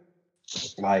for that,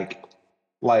 like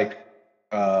like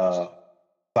uh,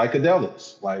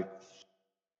 psychedelics, like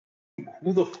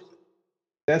who the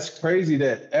that's crazy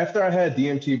that after I had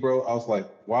DMT, bro, I was like,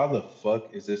 why the fuck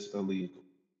is this illegal?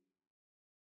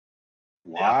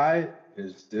 Yeah. Why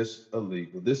is this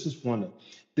illegal?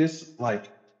 This like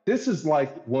this is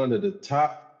like one of the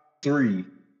top three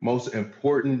most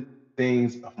important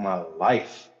things of my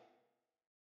life.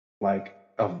 Like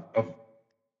of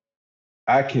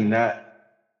I cannot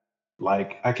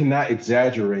I cannot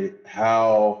exaggerate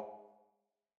how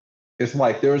it's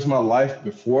like there was my life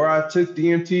before I took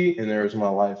DMT and there was my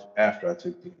life after I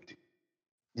took DMT.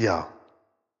 Yeah.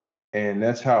 And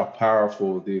that's how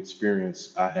powerful the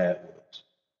experience I had was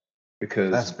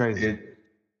That's because crazy.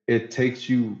 it takes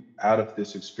you out of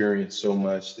this experience so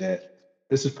much that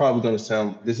this is probably going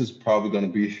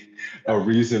to be a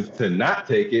reason to not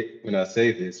take it when I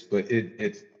say this, but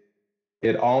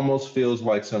it almost feels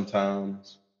like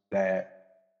sometimes that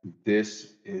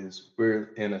we're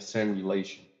in a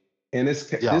simulation. And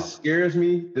Yeah. this scares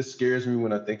me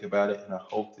when I think about it, and I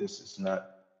hope this is not.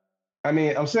 I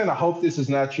mean, I'm saying I hope this is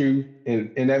not true,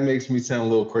 and that makes me sound a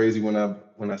little crazy when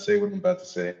I say what I'm about to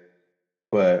say.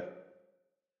 But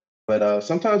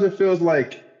sometimes it feels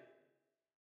like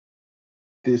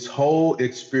this whole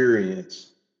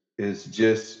experience is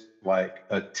just like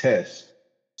a test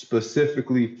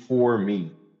specifically for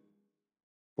me.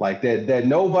 Like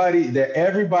that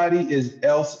everybody is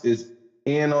else is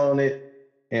in on it,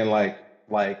 and like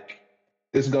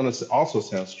this is gonna also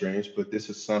sound strange, but this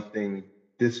is something.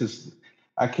 This is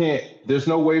I can't. There's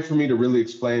no way for me to really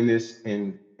explain this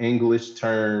in English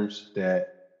terms that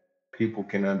people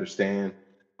can understand.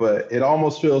 But it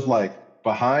almost feels like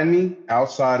behind me,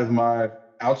 outside of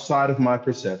my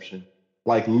perception,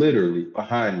 like literally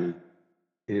behind me,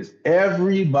 is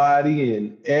everybody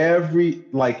and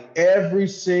every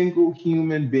single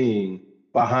human being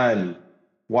behind me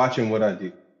watching what I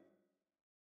do.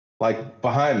 Like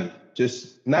behind me,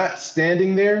 just not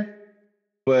standing there,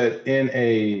 but in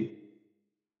a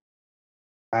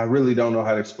I really don't know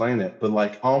how to explain that, but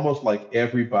like almost like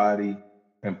everybody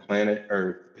on planet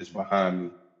Earth is behind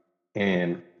me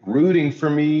and rooting for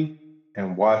me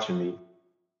and watching me.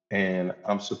 And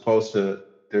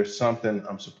there's something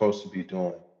I'm supposed to be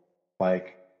doing.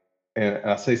 Like, and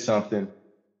I say something,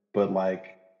 but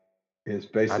like, it's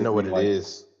I know basically what it like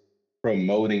is.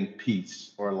 promoting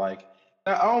peace or like,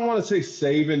 I don't want to say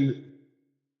saving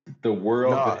the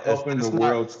world, but No, helping the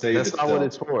world save that's not what itself.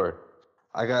 it's for.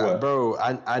 I got What? bro,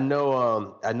 I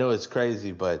know it's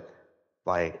crazy, but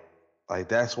like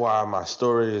that's why my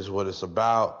story is what it's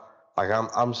about. Like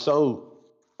I'm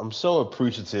so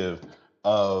appreciative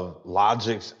of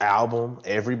Logic's album,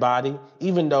 Everybody,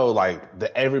 even though like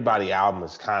the Everybody album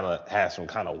is kind of has some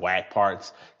kind of whack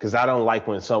parts because I don't like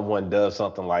when someone does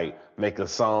something like make a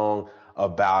song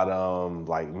about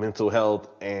like mental health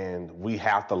and we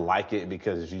have to like it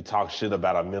because if you talk shit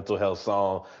about a mental health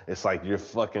song, it's like you're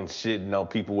fucking shitting on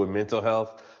people with mental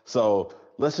health. So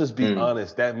let's just be Mm,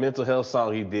 honest, that mental health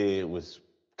song he did was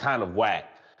kind of whack.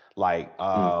 Like,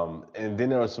 and then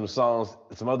there were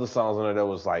some other songs on there that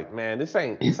was like, man, this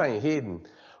ain't hidden.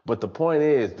 But the point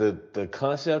is, the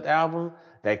concept album,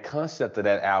 that concept of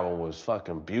that album was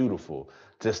fucking beautiful.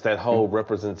 Just that whole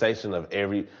representation of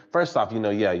every. First off,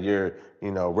 yeah, your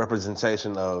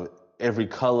representation of every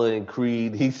color and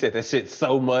creed. He said that shit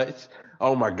so much.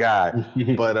 Oh my god.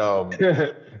 But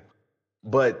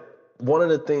but one of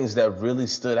the things that really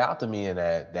stood out to me in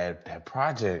that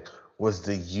project was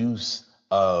the use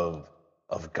of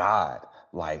God,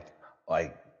 like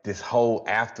this whole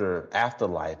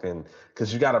afterlife, and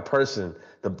because you got a person,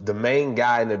 the main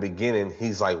guy in the beginning,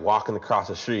 he's like walking across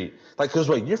the street, like, because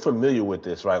wait, you're familiar with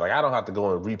this, right? Like, I don't have to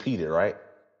go and repeat it, right?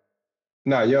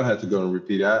 No, you don't have to go and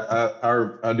repeat it.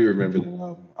 I do remember the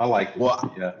album. I liked it.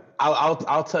 Well, Yeah.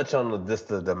 I'll touch on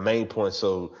the main points.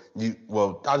 So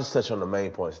I'll just touch on the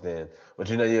main points then. But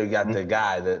you got the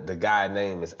guy. The guy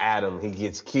name is Adam. He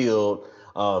gets killed.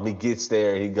 He gets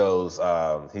there. He goes.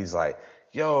 He's like,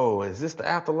 "Yo, is this the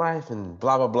afterlife?" And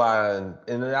blah blah blah.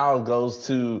 And it all goes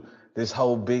to this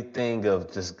whole big thing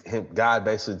of just God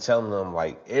basically telling them,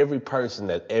 like, every person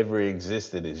that ever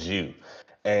existed is you,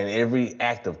 and every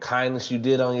act of kindness you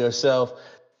did on yourself,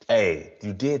 hey,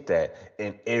 you did that.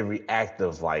 And every act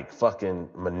of like fucking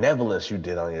malevolence you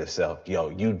did on yourself, yo,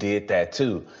 you did that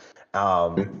too.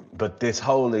 But this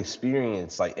whole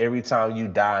experience, like, every time you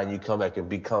die and you come back and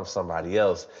become somebody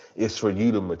else, it's for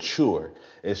you to mature.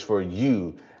 It's for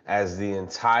you, as the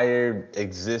entire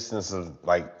existence of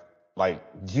like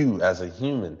you as a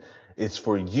human. It's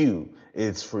for you.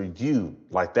 It's for you.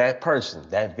 Like, that person,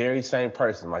 that very same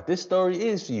person. Like, this story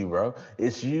is for you, bro.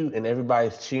 It's you, and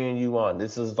everybody's cheering you on.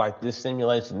 This is like this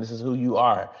simulation. This is who you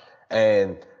are.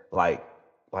 And like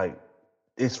like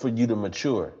it's for you to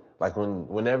mature. Like,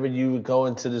 whenever you go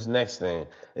into this next thing,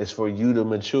 it's for you to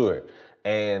mature.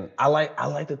 And I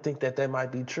like to think that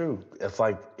might be true. It's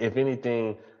like, if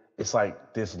anything, it's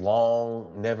like this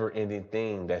long, never-ending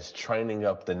thing that's training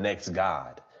up the next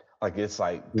God. Like, it's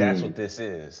like, that's what this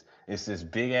is. It's this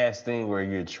big ass thing where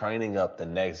you're training up the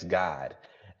next God.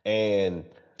 And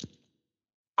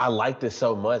I liked it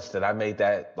so much that I made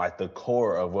that like the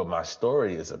core of what my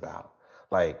story is about.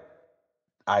 Like,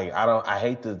 I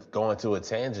hate to go into a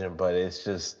tangent, but it's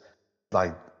just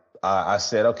like, I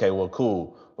said, okay, well,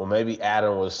 cool. Well, maybe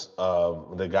Adam was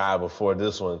the guy before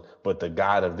this one, but the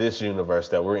God of this universe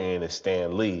that we're in is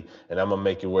Stan Lee, and I'm gonna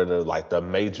make it where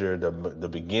the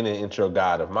beginning intro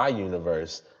God of my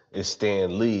universe is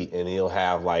Stan Lee, and he'll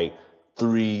have like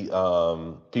three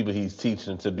people he's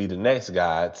teaching to be the next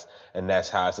gods, and that's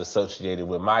how it's associated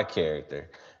with my character.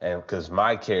 And because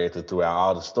my character, throughout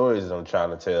all the stories that I'm trying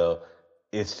to tell,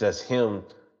 it's just him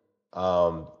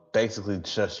basically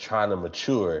just trying to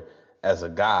mature as a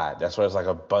god. That's why it's like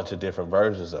a bunch of different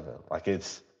versions of him. Like,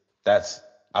 that's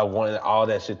I wanted all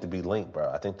that shit to be linked, bro.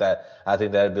 I think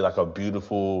that'd be like a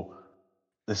beautiful.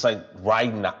 It's like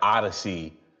writing the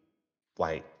Odyssey.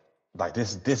 Like like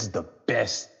this is the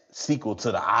best sequel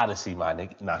to the Odyssey, my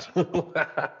nigga. Not.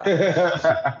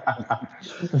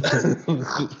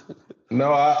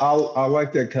 No, I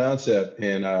like that concept,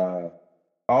 and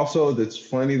also that's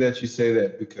funny that you say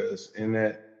that, because in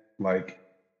that, like,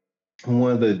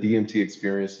 one of the DMT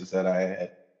experiences that I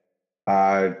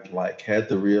like had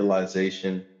the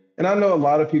realization, and I know a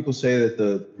lot of people say that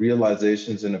the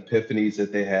realizations and epiphanies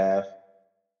that they have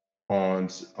on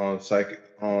psychic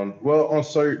on well on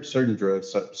certain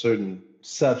drugs, certain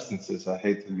substances. I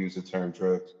hate to use the term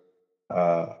drugs,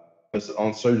 uh, but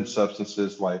on certain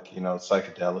substances like,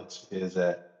 psychedelics, is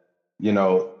that,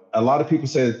 a lot of people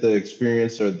say that the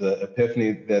experience or the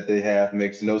epiphany that they have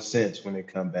makes no sense when they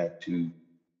come back to,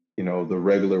 the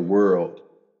regular world.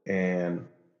 And,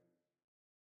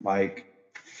 like,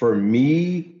 for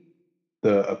me,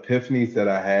 the epiphanies that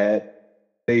I had,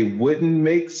 they wouldn't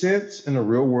make sense in the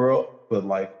real world, but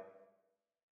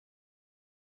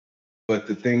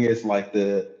the thing is, like,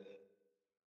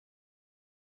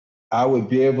 I would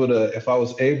be able to, if I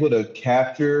was able to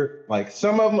capture, like,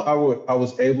 some of them, I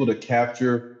was able to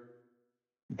capture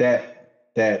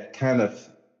that kind of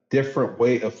different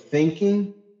way of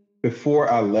thinking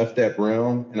before I left that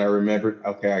realm, and I remembered,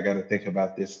 okay, I got to think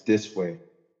about this way.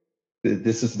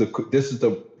 This is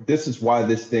why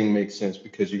this thing makes sense,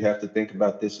 because you have to think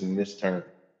about this in this term.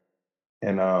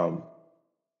 And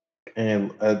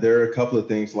there are a couple of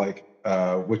things, like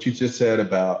what you just said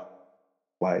about,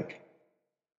 like,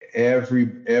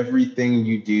 everything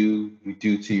you do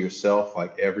to yourself.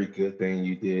 Like, every good thing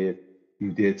you did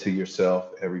to yourself.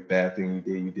 Every bad thing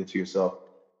you did to yourself.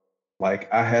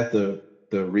 Like, I had the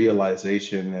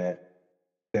realization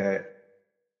that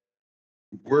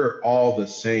we're all the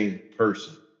same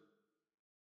person.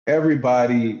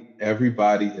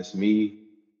 everybody is me,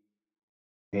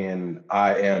 and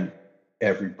I am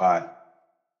everybody.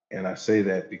 And I say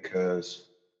that because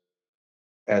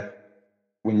at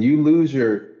when you lose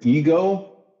your ego,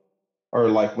 or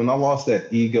like when I lost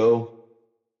that ego,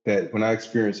 that when I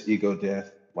experienced ego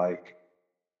death, like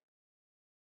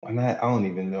I don't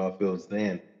even know if it was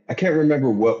then. I can't remember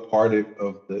what part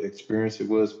of the experience it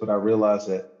was, but I realized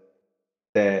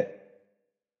that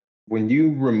when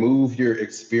you remove your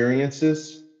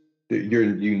experiences, your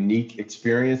unique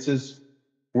experiences,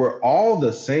 we're all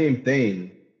the same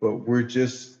thing, but we're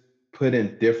just put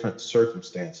in different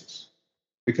circumstances.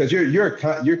 Because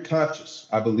you're conscious.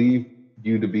 I believe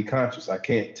you to be conscious. I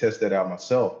can't test that out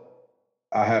myself.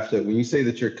 I have to, when you say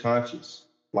that you're conscious,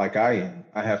 like I am,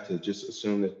 I have to just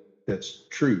assume that that's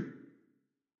true.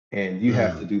 And you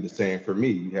have to Mm, do the same for me.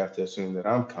 You have to assume that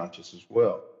I'm conscious as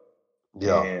well.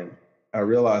 yeah, And I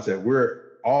realize that we're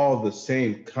all the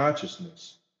same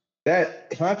consciousness. That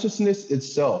consciousness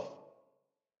itself,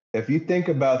 if you think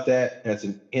about that as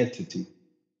an entity,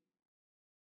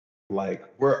 like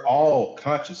we're all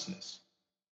consciousness,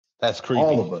 that's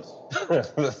all creepy. of us.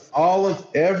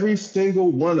 Every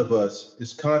single one of us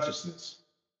is consciousness,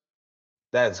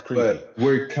 That's creepy. but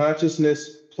we're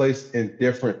consciousness placed in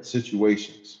different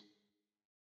situations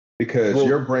because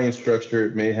your Well, brain structure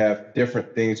may have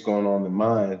different things going on in the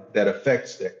mind that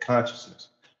affects that consciousness.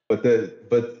 But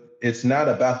it's not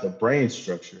about the brain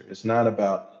structure. It's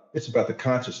about the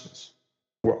consciousness.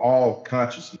 We're all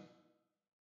consciousness,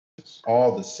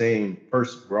 all the same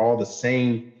person. We're all the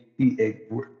same,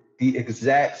 we're the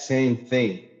exact same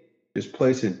thing, just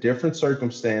placed in different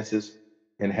circumstances.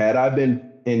 And had I been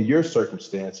in your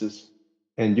circumstances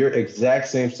and your exact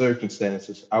same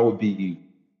circumstances, I would be you.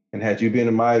 And had you been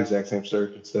in my exact same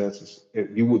circumstances,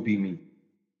 you would be me.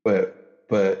 But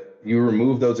you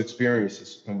remove those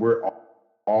experiences, and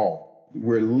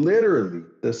we're literally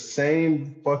the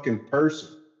same fucking person.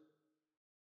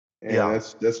 And yeah,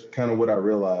 that's kind of what I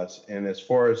realized. And as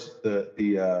far as the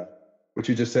what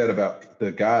you just said about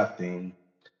the God thing,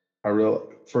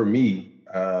 for me,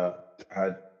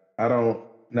 I I don't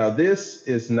now this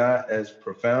is not as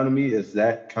profound to me as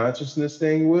that consciousness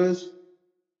thing was,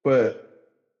 but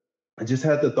I just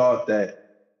had the thought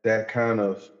that kind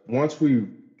of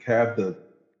have the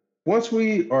once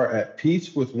we are at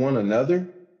peace with one another,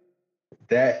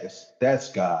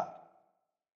 that's God.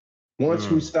 Once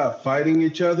we mm, stop fighting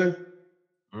each other,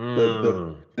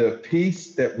 mm. the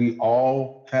peace that we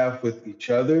all have with each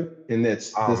other, and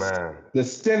that's Oh this man,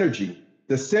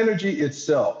 the synergy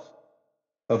itself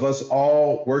of us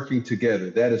all working together.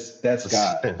 That's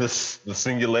God. the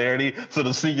singularity. So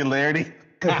the singularity.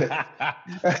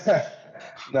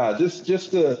 Nah, just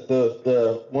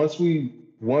the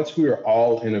once we are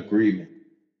all in agreement,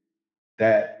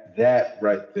 that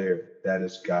right there, that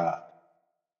is God.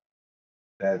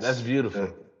 That's That's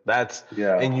beautiful. That's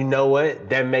yeah. and you know what?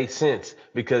 That makes sense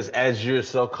because as you're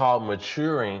so-called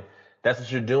maturing, that's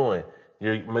what you're doing.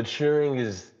 You're maturing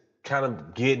is kind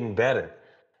of getting better.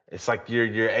 It's like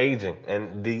you're aging,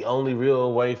 and the only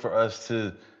real way for us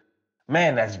to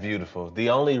man, that's beautiful. The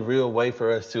only real way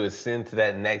for us to ascend to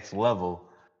that next level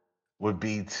would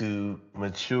be to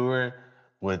mature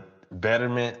with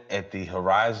betterment at the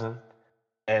horizon.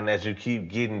 And as you keep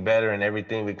getting better and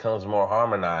everything becomes more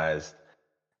harmonized,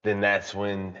 then that's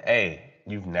when, hey,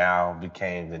 you've now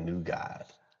became the new God.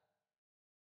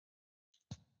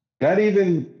 Not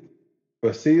even,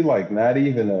 but see, like not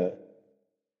even a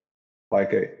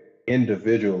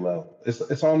individual level.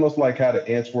 It's almost like how the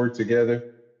ants work together,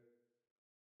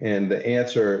 and the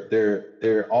ants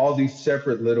they're all these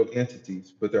separate little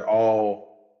entities, but they're all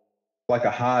like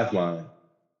a hive mind.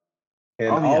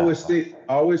 And Oh yeah.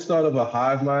 I always thought of a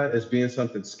hive mind as being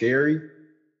something scary,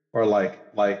 or like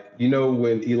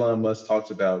when Elon Musk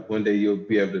talks about one day you'll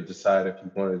be able to decide if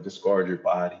you want to discard your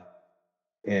body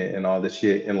and all this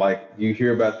shit. And like you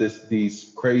hear about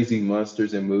these crazy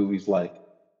monsters in movies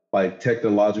like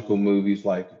technological movies,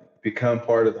 like become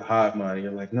part of the hive mind. And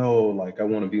you're like, no, like I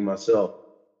want to be myself.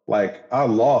 Like I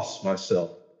lost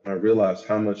myself. I realized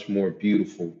how much more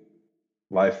beautiful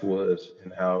life was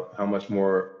and how much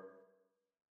more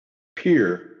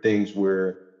pure things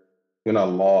were when I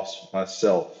lost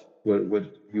myself, what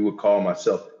you would call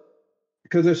myself.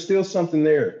 Because there's still something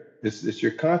there. It's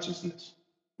your consciousness.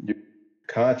 Your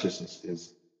consciousness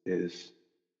is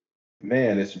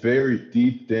man, it's very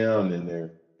deep down in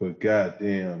there. But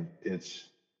goddamn,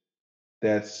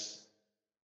 that's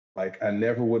like I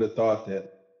never would have thought that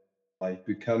like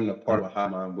becoming a part of a high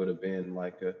mind would have been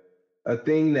like a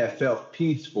thing that felt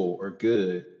peaceful or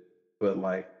good. But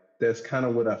like that's kind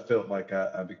of what I felt like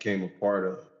I became a part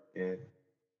of. And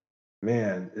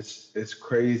man, it's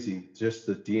crazy. Just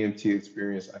the DMT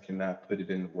experience, I cannot put it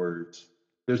into words.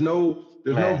 There's no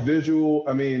Man, visual.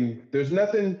 I mean, there's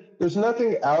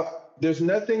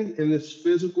nothing in this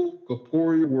physical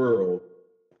corporeal world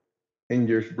in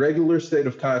your regular state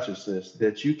of consciousness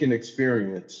that you can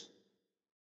experience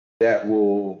that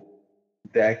will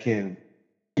that can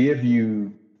give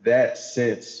you that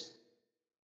sense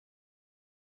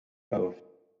of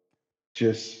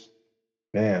just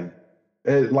man.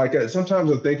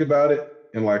 Sometimes I think about it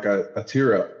and like I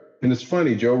tear up. And it's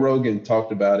funny, Joe Rogan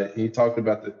talked about it. He talked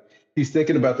about he's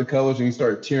thinking about the colors and he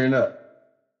started tearing up.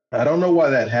 I don't know why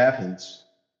that happens.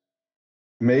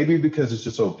 Maybe because it's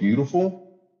just so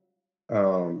beautiful.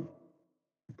 Um,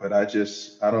 but I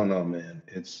don't know, man.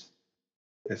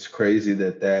 It's crazy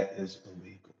that that is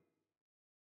illegal.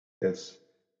 That's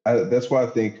that's why I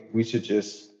think we should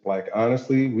just like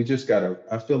honestly, we just gotta.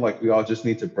 I feel like we all just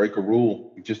need to break a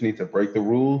rule. We just need to break the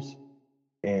rules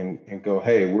and go,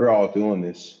 hey, we're all doing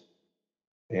this,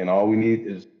 and all we need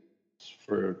is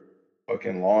for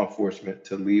fucking law enforcement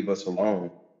to leave us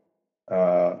alone,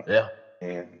 uh, yeah,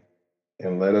 and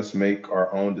and let us make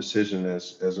our own decision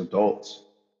as adults.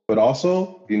 But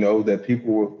also, you know that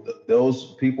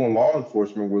those people in law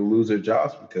enforcement will lose their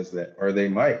jobs because of that, or they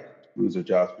might lose their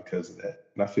jobs because of that.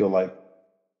 And I feel like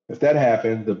if that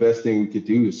happened, the best thing we could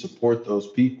do is support those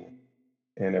people.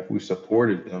 And if we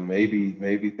supported them,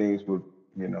 maybe things would,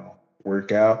 you know,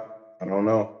 work out. I don't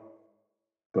know.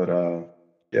 But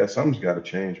yeah, something's gotta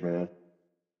change, man.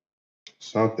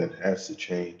 Something has to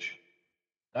change.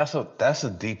 that's a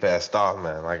deep ass thought,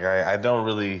 man. Like I don't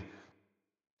really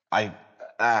I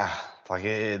like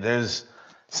there's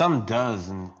some does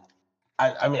and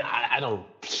I mean I don't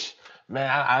man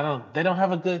I don't they don't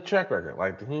have a good track record.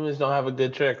 Like the humans don't have a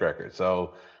good track record.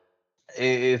 So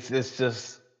it's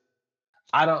just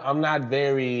I'm not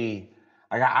very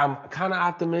like I'm kind of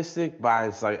optimistic, but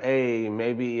it's like, hey,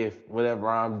 maybe if whatever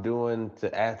I'm doing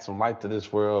to add some light to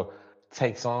this world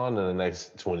takes on in the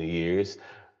next 20 years,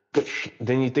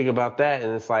 then you think about that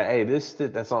and it's like, hey, this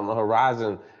shit that's on the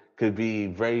horizon could be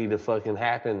ready to fucking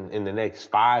happen in the next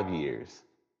 5 years.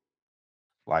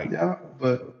 Like, Yeah,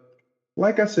 but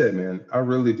like I said, man, I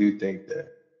really do think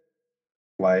that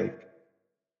like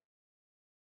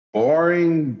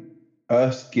barring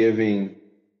us giving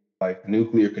like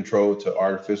nuclear control to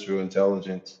artificial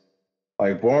intelligence,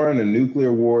 like barring a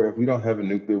nuclear war, if we don't have a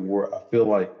nuclear war, I feel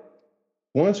like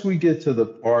once we get to the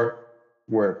part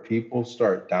where people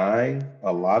start dying,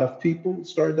 a lot of people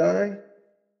start dying,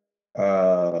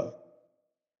 uh,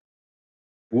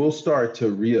 we'll start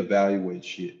to reevaluate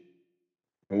shit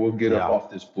and we'll get up yeah, off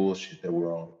this bullshit that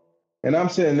we're on. And I'm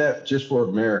saying that just for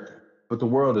America, but the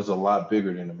world is a lot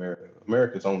bigger than America.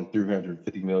 America's only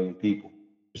 350 million people.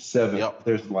 yep,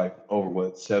 There's like over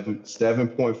what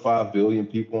 7.5 billion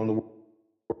people in the world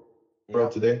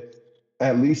yep, today.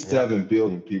 At least yep, 7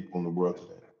 billion people in the world today.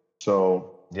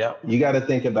 So yep. you got to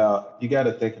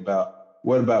think about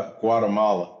what about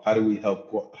Guatemala? How do we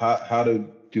help?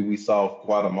 Do we solve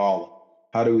Guatemala?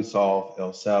 How do we solve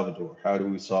El Salvador? How do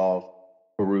we solve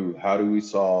Peru? How do we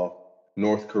solve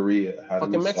North Korea? How do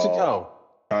we Fucking solve Mexico.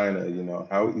 China? You know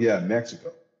how? Yeah,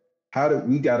 Mexico. How do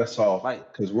we got to solve?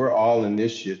 Like, Because we're all in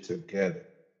this shit together.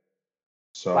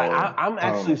 So I'm I don't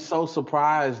actually know. so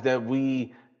surprised that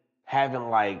we haven't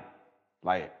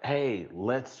hey,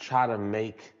 let's try to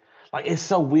make like it's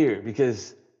so weird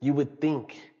because you would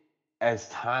think as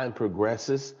time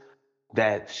progresses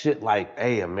that shit like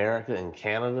hey, America and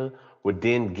Canada would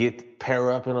then get pair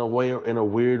up in a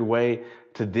weird way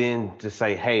to then just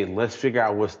say, hey, let's figure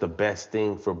out what's the best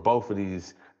thing for both of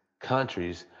these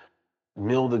countries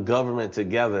mill the government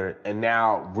together, and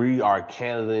now we are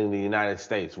Canada and the United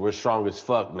States. We're strong as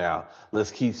fuck now.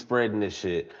 Let's keep spreading this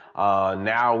shit.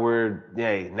 Now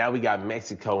we got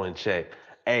Mexico in check.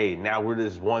 Hey, now we're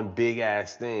this one big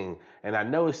ass thing. And I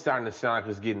know it's starting to sound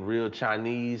like it's getting real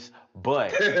Chinese,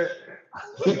 but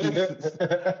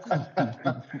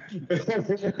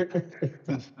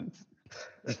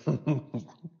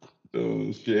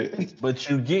Oh shit. But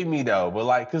you get me though. But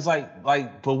like, cause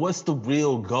but what's the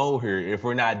real goal here if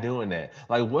we're not doing that?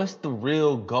 Like, what's the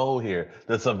real goal here?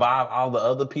 To survive all the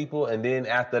other people, and then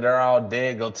after they're all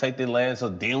dead, go take their land, so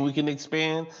then we can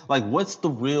expand. Like, what's the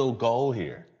real goal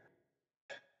here?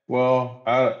 Well,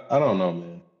 I don't know,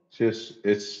 man. Just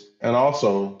it's and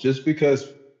also just because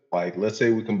like let's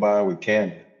say we combine with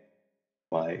Canada,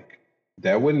 like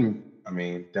that wouldn't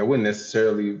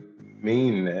necessarily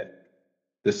mean that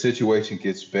the situation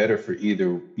gets better for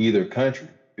either country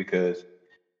because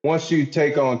once you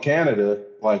take on Canada,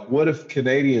 like what if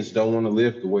Canadians don't want to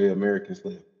live the way Americans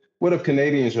live? What if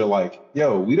Canadians are like,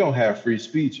 yo, we don't have free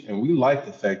speech, and we like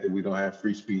the fact that we don't have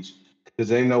free speech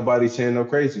because ain't nobody saying no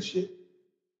crazy shit.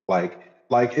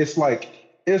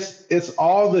 It's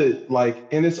all the like,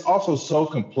 and it's also so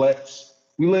complex.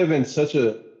 We live in such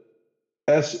a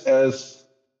as as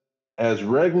as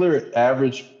regular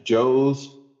average Joes,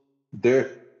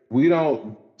 there we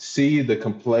don't see the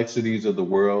complexities of the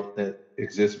world that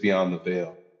exist beyond the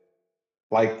veil.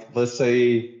 Like, let's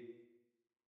say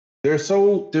there's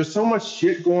so much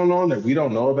shit going on that we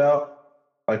don't know about.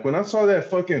 Like when I saw that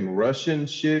fucking Russian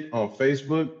shit on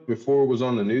Facebook before it was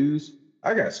on the news,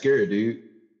 I got scared, dude.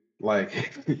 Like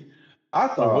I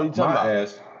What are you thought talking my about?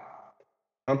 ass.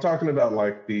 I'm talking about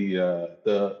like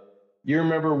the you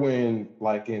remember when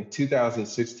like in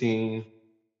 2016,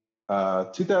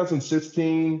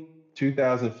 2016,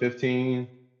 2015,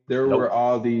 there were Nope.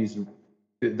 all these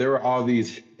there were all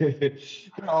these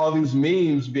all these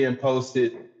memes being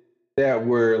posted that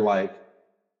were like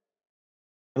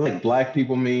black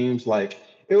people memes. Like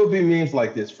it would be memes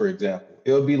like this, for example.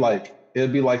 It would be like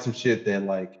some shit that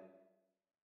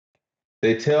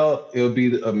it would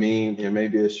be a meme and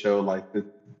maybe a show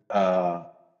uh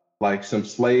like some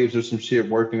slaves or some shit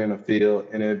working in a field,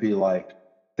 and it'd be like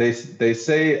they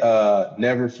say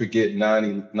never forget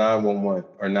 911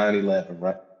 or 9/11,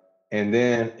 right? And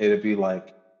then it'd be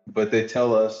like, but they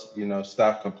tell us,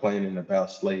 stop complaining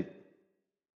about slavery.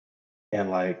 And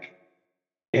like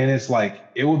and it's like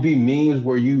it would be memes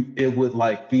where it would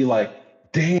like be like,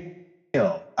 damn,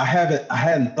 I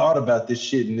hadn't thought about this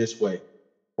shit in this way.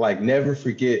 Like never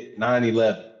forget 9/11.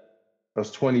 That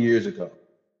was 20 years ago.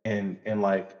 And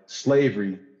like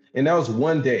slavery. And that was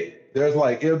one day. There's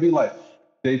like it'll be like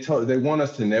they want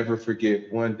us to never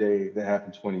forget one day that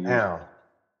happened 20 years ago. Damn.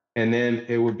 And then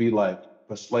it would be like,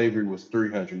 but slavery was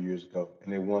 300 years ago,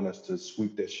 and they want us to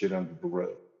sweep that shit under the rug.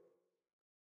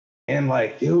 And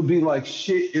like it would be like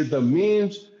shit. The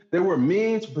memes, there were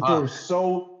memes, but they were Fuck.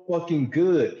 so fucking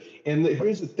good. And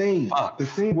here's the thing. Fuck. The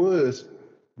thing was,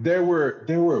 there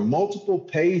were multiple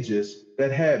pages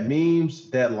that had memes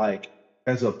that like,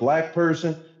 as a black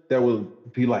person, that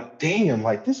would be like, damn,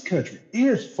 like this country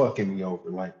is fucking me over.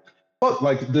 Like, fuck,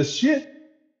 like the shit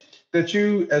that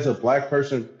you as a black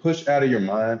person push out of your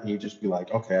mind, and you just be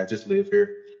like, okay, I just live here,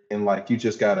 and like you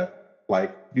just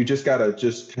gotta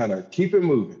just kind of keep it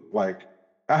moving. Like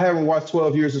I haven't watched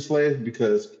 12 Years a Slave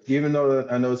because even though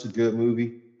I know it's a good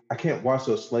movie, I can't watch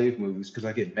those slave movies because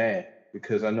I get mad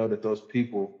because I know that those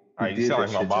people All who right, you did sound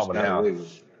that like my shit just mama got now. away with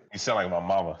it. You sound like my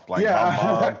mama. Like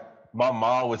Yeah, my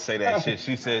mom would say that shit.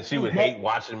 She said she would hate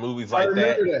watching movies I like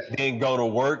remember that. that. Then go to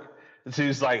work. She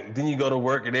was like, then you go to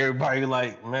work and everybody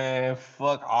like, man,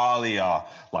 fuck all of y'all.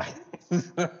 Like,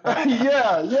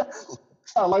 Yeah, yeah,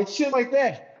 like shit like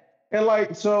that, and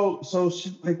like so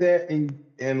shit like that,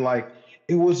 and like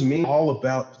it was me all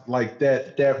about like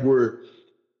that were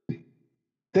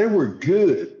they were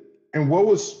good. And what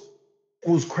was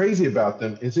crazy about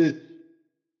them is it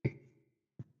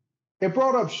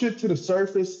brought up shit to the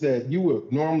surface that you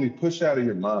would normally push out of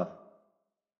your mind.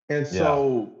 And yeah,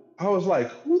 so I was like,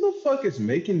 who the fuck is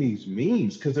making these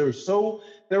memes? Because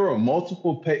there were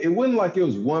multiple it wasn't like it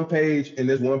was one page and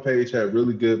this one page had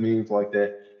really good memes like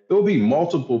that. There would be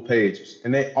multiple pages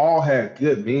and they all had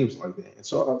good memes like that. And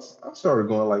so I started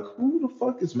going like, who the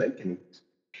fuck is making these?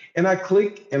 And I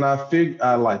click and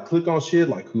I like click on shit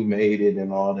like who made it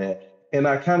and all that. And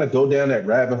I kind of go down that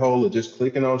rabbit hole of just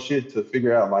clicking on shit to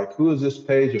figure out like who is this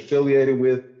page affiliated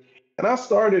with. And I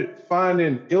started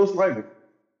finding it was like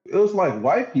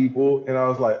white people, and I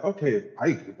was like, okay,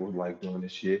 white people like doing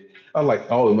this shit. I was like,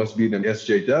 oh, it must be them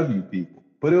SJW people.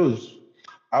 But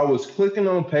I was clicking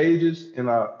on pages, and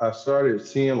I started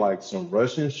seeing like some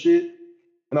Russian shit,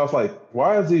 and I was like,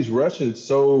 why is these Russians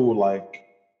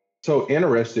so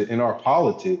interested in our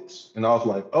politics? And I was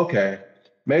like, okay,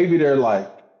 maybe they're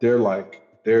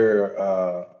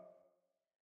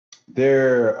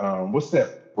what's that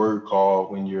word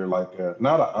called when you're like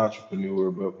not an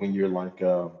entrepreneur, but when you're like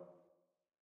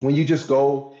when you just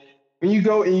go when you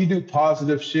go and you do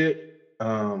positive shit.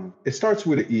 It starts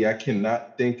with an E. I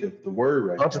cannot think of the word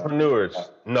right now. Uh, entrepreneurs.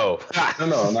 No. no,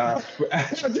 no, not. I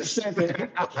just said that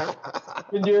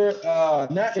when you're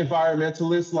not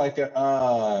environmentalist, like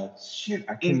shit.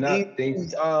 I cannot think.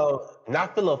 He's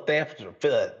not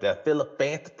philanthropist, the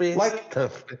philanthropist. Like,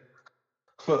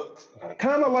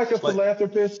 kind of like a Like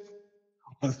philanthropist,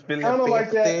 kind of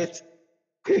like that.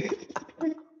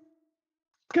 philanthropist.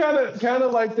 Kind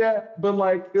of like that, but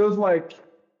like it was like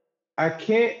I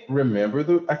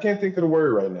can't think of the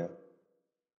word right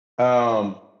now.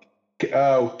 Um,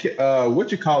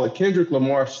 what you call it? Kendrick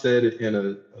Lamar said it in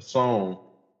a song.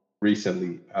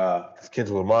 recently.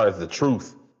 Kendrick Lamar is the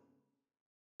truth.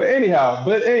 But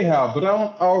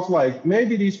I was like,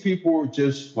 maybe these people are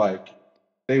just like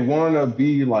they want to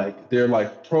be like they're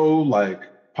like pro like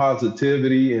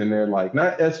positivity, and they're like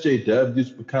not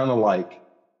SJWs, but kind of like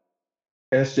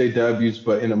SJWs,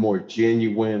 but in a more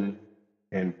genuine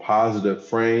and positive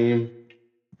frame.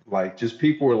 Like just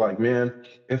people were like, man,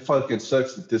 it fucking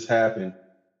sucks that this happened,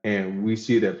 and we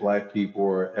see that black people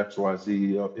are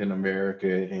XYZ in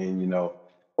America, and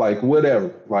like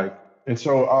whatever, like. And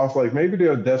so I was like, maybe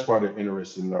that's why they're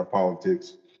interested in our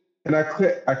politics. And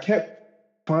I kept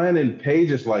finding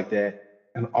pages like that,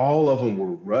 and all of them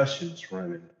were Russians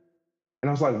running. And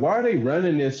I was like, why are they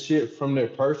running this shit from their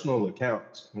personal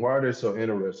accounts? Why are they so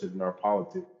interested in our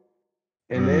politics?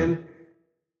 And then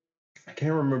I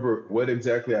can't remember what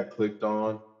exactly I clicked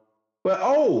on, but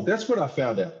oh, that's what I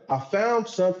found out. I found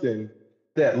something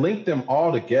that linked them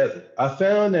all together. I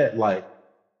found that like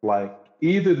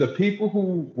either the people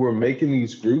who were making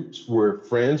these groups were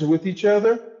friends with each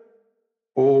other,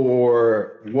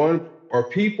 or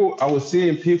people I was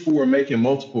seeing people were making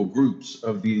multiple groups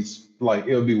of these, like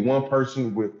it'll be one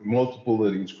person with multiple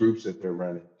of these groups that they're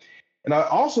running. And I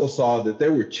also saw that they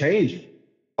were changing.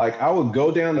 Like I would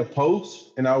go down the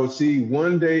post and I would see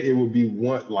one day it would be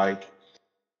one like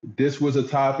this was a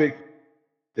topic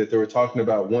that they were talking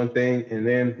about one thing, and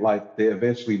then like they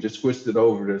eventually just switched it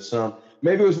over to some,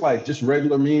 maybe it was like just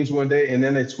regular memes one day, and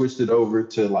then they switched it over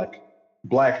to like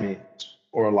black memes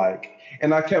or like,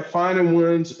 and I kept finding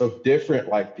ones of different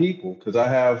like people because I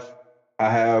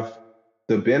have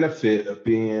the benefit of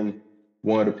being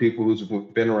one of the people who's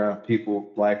been around people,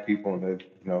 black people in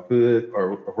the hood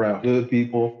or around hood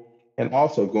people, and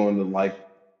also going to like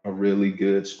a really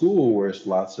good school where it's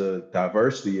lots of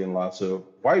diversity and lots of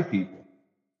white people.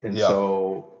 And Yeah.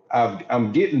 so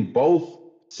I'm getting both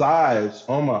sides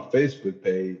on my Facebook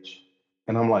page,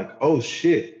 and I'm like, oh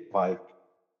shit, like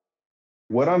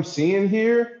what I'm seeing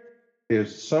here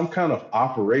is some kind of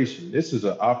operation. This is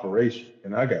an operation.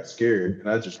 And I got scared and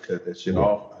I just cut that shit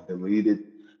off. I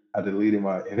deleted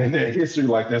my internet history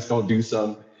like that's gonna do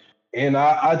something. And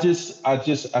I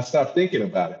stopped thinking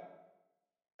about it.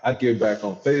 I get back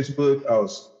on Facebook. I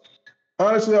was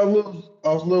honestly I was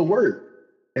a little worried.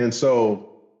 And so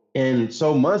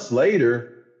months later,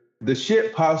 the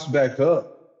shit pops back up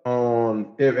on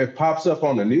it pops up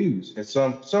on the news, and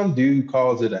some dude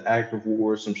calls it an act of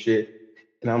war or some shit.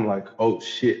 And I'm like, oh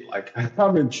shit, like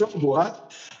I'm in trouble.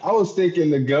 I was thinking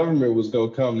the government was gonna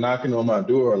come knocking on my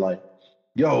door, like,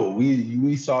 yo,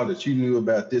 we saw that you knew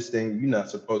about this thing. You're not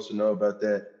supposed to know about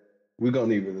that. We're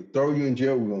gonna either throw you in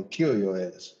jail, we're gonna kill your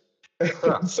ass.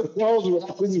 So I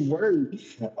was worried.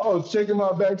 I was checking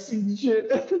my back seat and shit.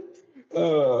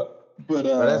 But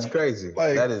That's crazy.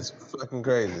 like That is fucking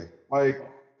crazy. like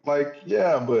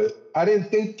yeah, but I didn't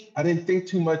think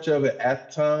too much of it at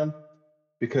the time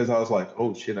because I was like,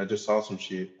 oh shit, I just saw some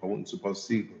shit I wasn't supposed to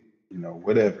see, but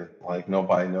whatever. Like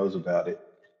nobody knows about it,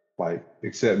 like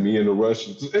except me and the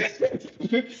Russians. That's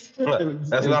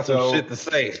and not some so shit to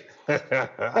say.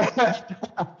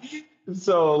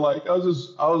 so like I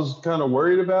was kind of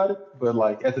worried about it, but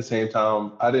like at the same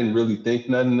time, I didn't really think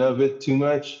nothing of it too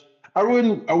much. I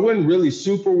wasn't really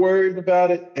super worried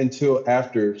about it until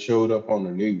after it showed up on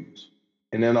the news.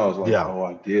 And then I was like, Yeah. oh,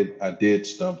 I did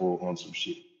stumble on some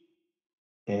shit.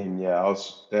 And yeah,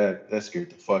 that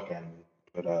scared the fuck out of me.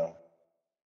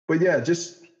 But yeah,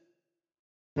 just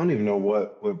I don't even know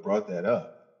what brought that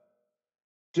up.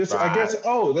 Just I Right. guess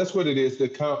that's what it is, the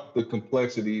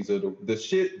complexities of the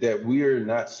shit that we're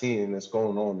not seeing that's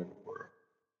going on in the world.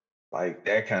 Like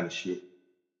that kind of shit.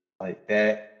 Like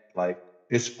that, like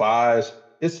it's spies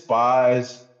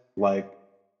like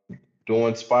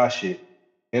doing spy shit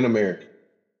in America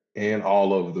and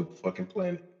all over the fucking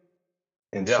planet.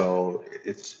 And Yeah. so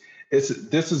it's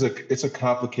a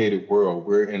complicated world.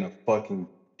 We're in a fucking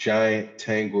giant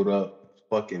tangled up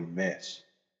fucking mess.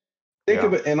 Think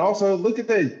of Yeah. it, and also look at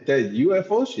that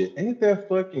UFO shit. Ain't that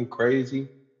fucking crazy?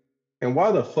 And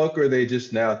why the fuck are they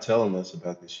just now telling us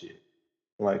about this shit?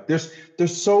 Like there's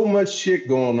so much shit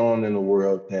going on in the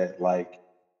world that like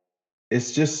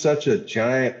it's just such a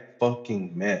giant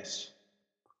fucking mess.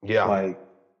 Yeah. Like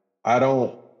I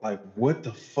don't like what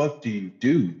the fuck do you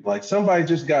do? Like somebody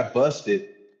just got busted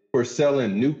for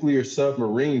selling nuclear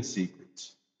submarine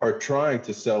secrets or trying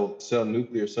to sell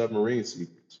nuclear submarine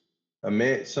secrets. A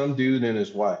man, some dude and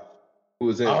his wife who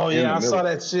was in Oh in the yeah, I saw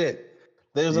that military. shit.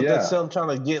 They was up there Yeah, selling, trying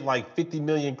to get like 50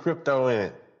 million crypto in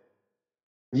it.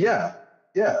 yeah,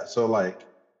 yeah. So like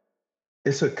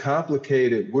it's a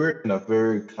complicated, we're in a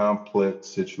very complex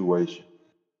situation.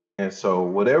 And so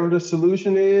whatever the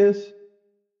solution is,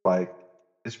 like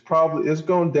it's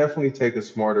going to definitely take a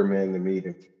smarter man than me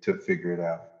to figure it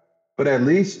out. But at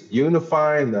least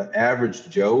unifying the average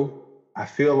Joe, I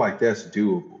feel like that's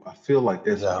doable. I feel like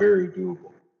that's Yeah. very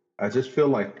doable. I just feel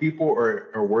like people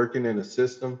are working in a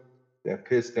system that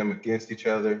pits them against each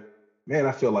other. Man,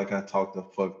 I feel like I talked a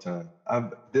fuck ton.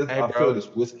 Hey, I feel bro,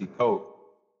 this whiskey coat.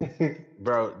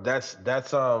 bro, that's.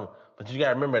 But you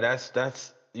gotta remember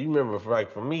that's you remember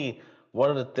for me, one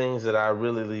of the things that I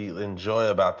really enjoy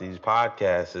about these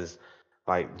podcasts is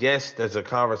like, yes, there's a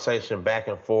conversation back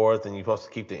and forth, and you're supposed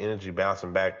to keep the energy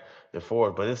bouncing back and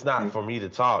forth, but it's not for me to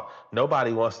talk.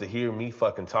 Nobody wants to hear me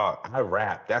fucking talk. I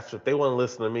rap. That's what they want to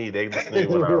listen to me. They listen to me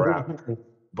when I rap.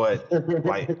 But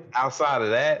like outside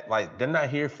of that, like they're not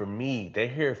here for me. They're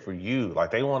here for you.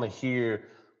 Like they want to hear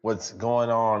what's going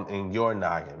on in your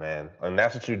noggin, man. And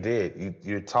that's what you did.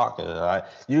 You're talking, right?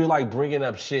 You're like bringing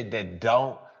up shit that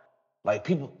don't like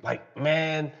people like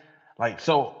man, like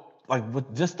so like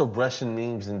with just the Russian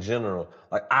memes in general.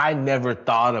 Like I never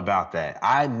thought about that.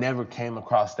 I never came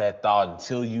across that thought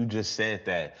until you just said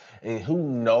that. And who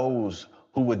knows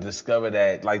who would discover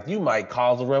that? Like you might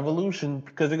cause a revolution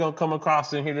because they're gonna come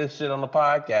across and hear this shit on the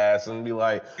podcast and be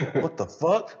like, "What the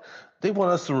fuck? They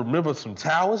want us to remember some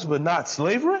towers, but not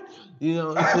slavery." You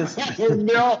know, it's just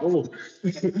No.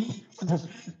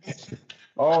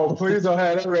 Oh, please don't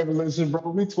have that revolution, bro.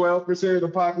 We 12% of the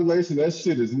population. That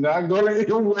shit is not going to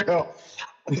end well.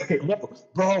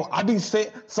 bro, I be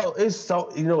saying so. It's so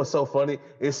you know what's so funny?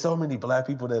 It's so many black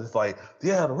people that it's like,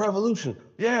 yeah, the revolution,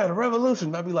 yeah, the revolution.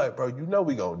 And I be like, bro, you know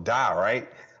we gonna die, right?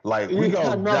 Like we Yeah, I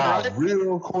gonna know, die right?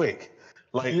 real quick.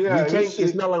 Like we Yeah, can't. this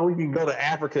It's shit. not like we can go to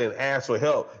Africa and ask for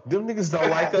help. Them niggas don't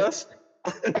like us.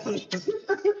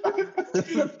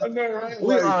 I know, right?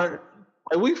 we Like, are.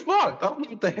 Like, we fucked. I don't know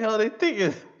what the hell they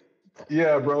thinking.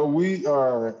 yeah, bro, we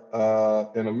are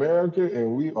in America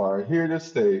and we are here to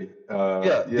stay.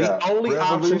 Yeah, the Yeah, only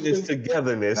option is revolution,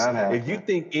 togetherness. not happening.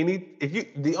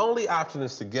 The only option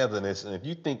is togetherness, and if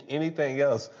you think anything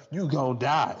else, you gonna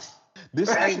die. This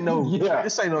ain't no, Yeah.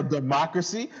 this ain't no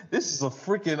democracy. This is a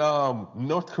freaking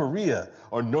North Korea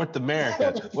or North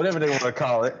America, whatever they want to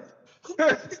call it.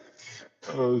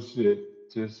 Oh shit.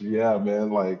 Just yeah,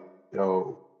 man. Like,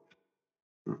 yo,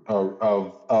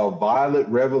 a violent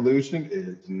revolution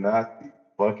is not the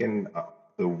fucking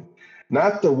the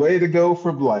not the way to go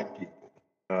for black people.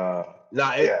 Uh,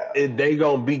 Nah, yeah. they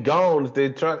gonna be gone if they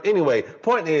try. Anyway,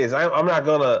 point is, I'm not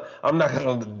gonna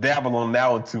dabble on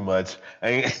that one too much.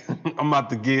 I'm about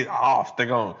to get off.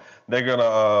 they're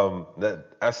gonna,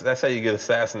 that's how you get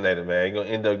assassinated, man. You're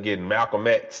gonna end up getting Malcolm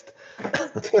X'd.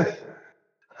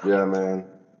 Yeah, man.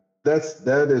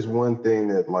 That is one thing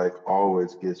that like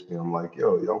always gets me. I'm like,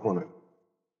 yo, y'all want a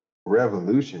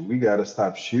revolution? We gotta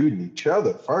stop shooting each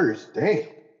other first. Damn.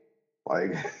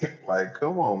 Like, like,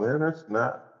 come on, man.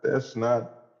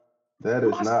 That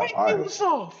is My not safety viable. was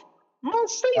off. My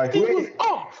Like safety was we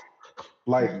off.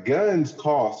 like guns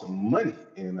cost money,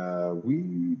 and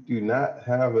we do not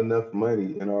have enough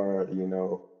money in our,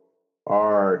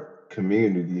 our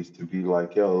communities to be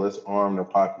like, yo, let's arm the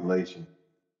population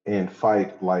and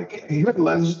fight like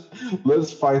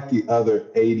let's fight the other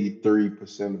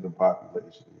 83% of the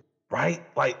population. Right?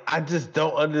 Like I just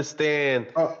don't understand.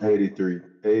 Oh, 83,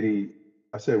 80.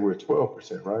 I said we're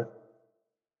 12%, right?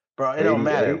 Bro, it don't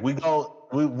matter. 88. We go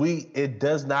we it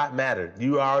does not matter.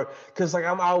 You are because like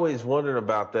I'm always wondering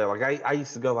about that. Like I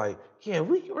used to go like, yeah,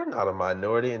 we're not a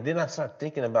minority. And then I start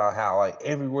thinking about how like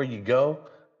everywhere you go,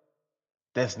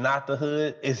 that's not the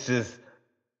hood.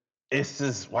 It's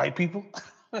just white people.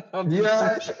 I'm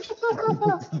Yeah. just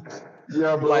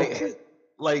Yeah, bro. like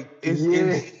like it's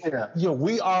Yeah. yo,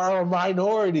 we are a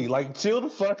minority. Like chill the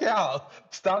fuck out.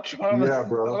 Stop trying to Yeah,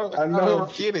 bro. I I know.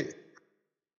 don't get it.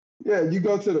 Yeah, you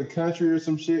go to the country or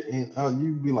some shit, and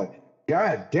you be like,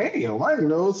 God damn, I didn't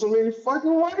know so many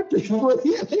fucking white people.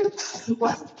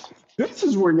 Like, this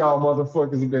is where y'all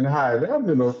motherfuckers have been hiding. I'm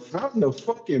in the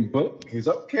fucking bunkies,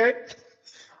 okay?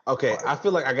 Okay, Like, I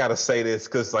feel like I gotta say this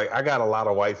because like I got a lot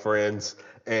of white friends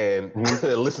and mhm.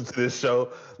 listen to this show.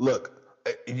 Look,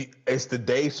 it's the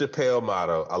Dave Chappelle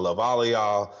motto. I love all of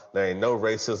y'all. There ain't no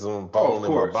racism Oh, of bone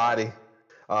in my course. body.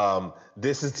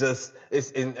 This is just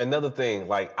it's and another thing.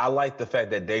 Like I like the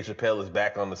fact that Dave Chappelle is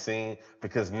back on the scene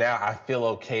because now I feel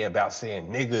okay about saying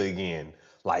nigga again.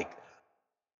 Like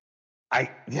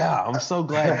I'm so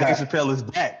glad Dave Chappelle is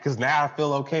back because now I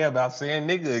feel okay about saying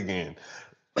nigga again.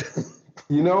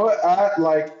 You know what?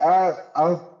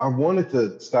 I wanted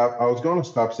to stop. I was going to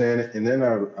stop saying it, and then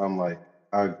I'm like,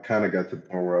 I kind of got to the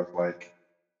point where I was like,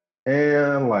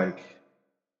 and like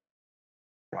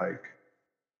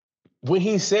when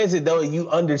he says it though, you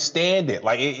understand it.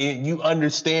 Like you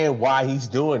understand why he's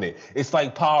doing it. It's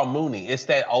like Paul Mooney. It's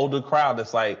that older crowd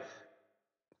that's like,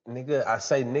 nigga, I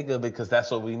say nigga because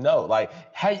that's what we know. Like,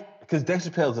 hey, because Dave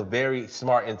Chappelle's a very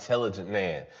smart, intelligent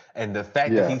man. And the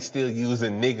fact that he's still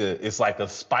using nigga is like a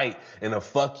spite and a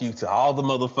fuck you to all the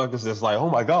motherfuckers that's like, oh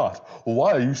my God,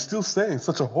 why are you still saying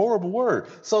such a horrible word?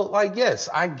 So, like, yes,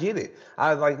 I get it.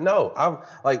 I like, no, I'm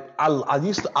like, I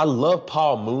love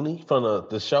Paul Mooney from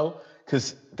the show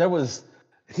because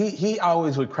he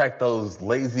always would crack those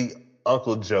lazy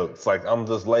uncle jokes. Like, I'm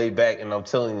just laid back and I'm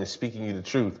telling you, speaking you the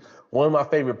truth. One of my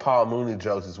favorite Paul Mooney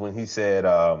jokes is when he said,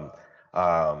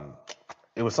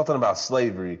 it was something about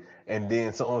slavery, and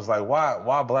then someone was like,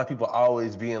 why black people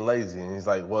always being lazy? And he's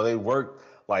like, well, they worked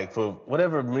like for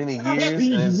whatever many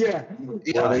years. And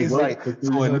Well, he's like, so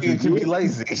a nigga can be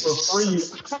lazy. For free.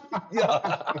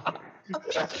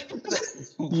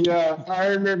 Yeah. I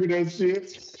remember that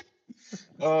shit.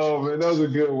 Oh man, that was a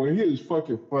good one. He was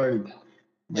fucking funny.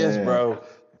 Yes, Man. bro.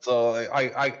 So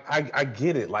I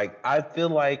get it. Like I feel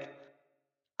like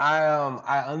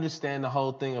I understand the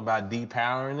whole thing about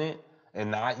depowering it and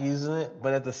not using it,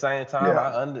 but at the same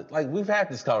time, like we've had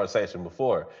this conversation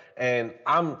before, and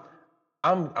I'm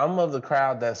of the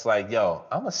crowd that's like, yo,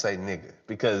 I'm gonna say nigga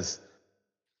because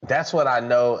that's what I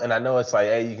know, and I know it's like,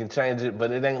 hey, you can change it,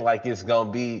 but it ain't like it's gonna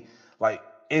be like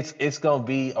it's gonna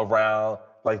be around.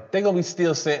 Like they're gonna be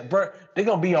still saying, bro, they're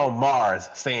gonna be on Mars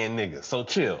saying nigga. So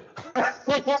chill.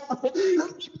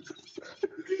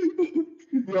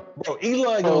 Bro,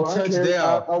 Elon gonna touch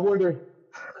down. I wonder.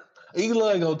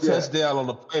 Elon gonna touch down on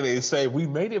the planet and say, "We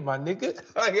made it, my nigga."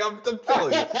 Like, I'm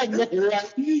telling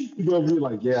you. You're gonna be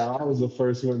like, yeah, I was the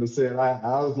first one to say it.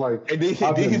 I was like, and then his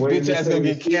bitch ass gonna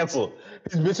get canceled.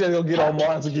 His bitch ass gonna get on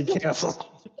Mars and get canceled.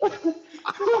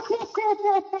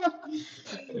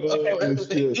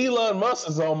 Elon Musk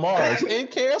is on Mars and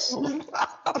canceled.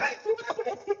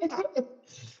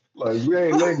 Like, we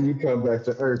ain't letting you come back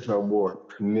to Earth no more,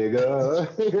 nigga.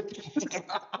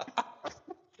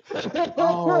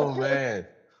 Oh man.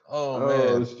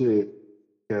 Oh shit.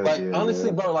 God, like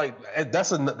honestly, man. bro, like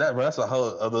that's a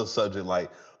whole other subject.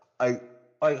 Like who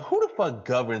the fuck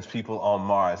governs people on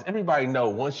Mars? Everybody know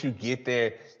once you get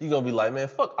there, you're gonna be like, man,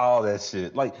 fuck all that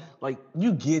shit. Like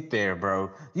you get there, bro.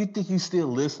 You think you still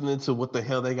listening to what the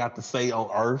hell they got to say on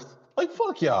Earth? Like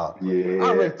fuck y'all. Yeah.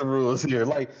 I break the rules here.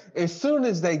 Like as soon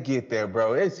as they get there,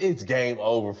 bro, it's game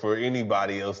over for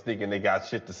anybody else thinking they got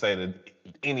shit to say to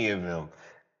any of them.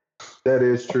 That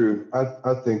is true.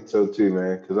 I think so too,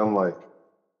 man. Because I'm like,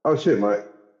 oh shit,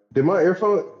 did my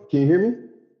earphone? Can you hear me?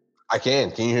 I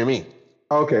can. Can you hear me?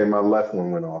 Okay, my left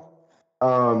one went off.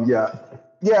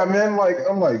 Yeah, man. Like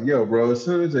I'm like, yo, bro. As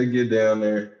soon as they get down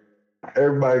there,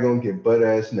 everybody gonna get butt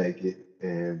ass naked,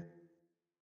 and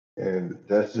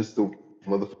that's just the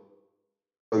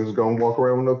motherfuckers gonna walk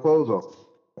around with no clothes on.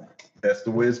 That's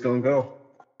the way it's gonna go.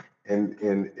 And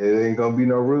it ain't gonna be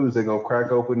no rules. They're gonna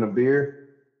crack open the beer.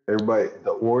 Everybody,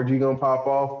 the orgy gonna pop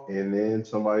off, and then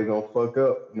somebody gonna fuck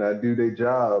up, not do their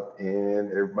job,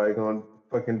 and everybody gonna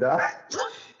fucking die.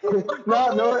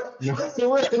 No, it's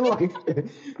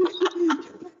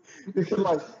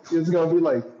gonna be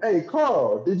like, hey,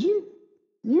 Carl, did you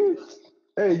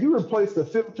replaced the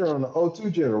filter on the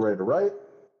O2 generator, right?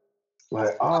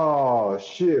 Like, oh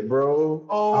shit, bro.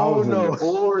 I was in the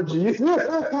orgy. It's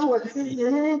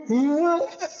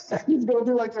gonna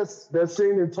be like that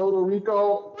scene in Total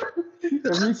Recall.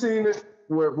 Have you seen it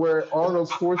where Arnold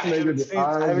Schwarzenegger?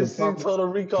 I haven't seen Total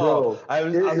Recall. Bro, I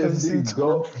haven't seen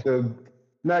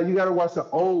Now you gotta watch the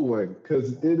old one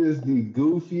because it is the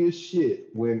goofiest shit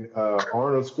when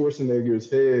Arnold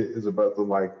Schwarzenegger's head is about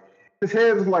to his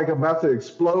head is like about to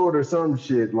explode or some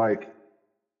shit. Like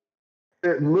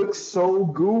it looks so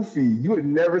goofy. You would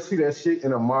never see that shit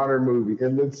in a modern movie. It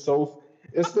looks so.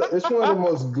 It's one of the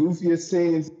most goofiest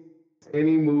scenes in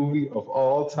any movie of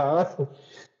all time.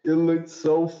 It looks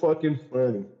so fucking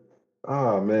funny.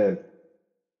 Oh man.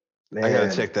 I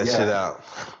gotta check that shit out.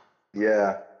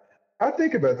 Yeah, I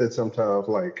think about that sometimes.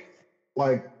 Like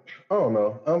I don't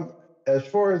know. As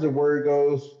far as the word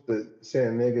goes, the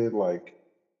saying nigga, like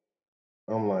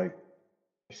I'm like,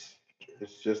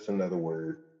 it's just another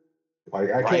word.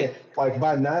 Like I can't, like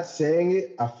by not saying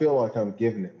it, I feel like I'm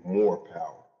giving it more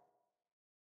power.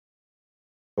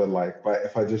 But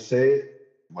if I just say it,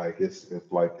 like it's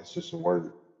just a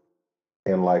word,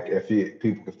 and like if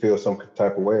people could feel some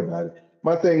type of way about it.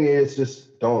 My thing is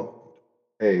just don't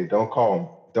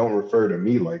refer to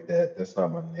me like that. That's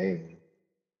not my name.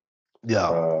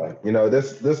 Yeah.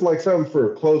 That's like something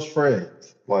for close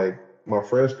friends. Like my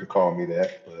friends could call me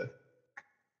that, but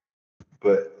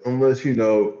But unless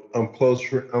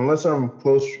unless I'm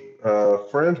close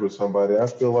friends with somebody, I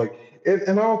feel like,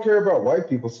 and I don't care about white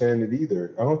people saying it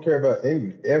either. I don't care about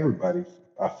everybody.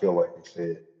 I feel like they say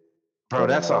it, Bro, but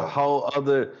that's a whole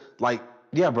other like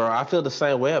yeah, bro. I feel the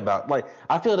same way about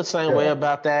I feel the same way yeah,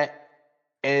 about that,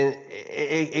 and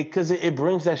it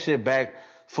brings that shit back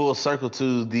full circle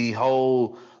to the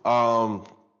whole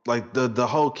like the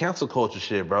whole cancel culture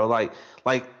shit, bro. Like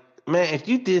man, if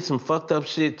you did some fucked up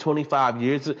shit 25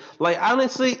 years, like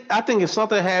honestly, I think if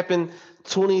something happened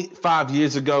 25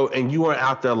 years ago and you weren't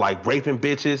out there like raping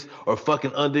bitches or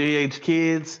fucking underage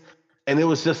kids, and it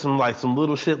was just some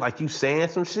little shit like you saying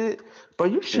some shit,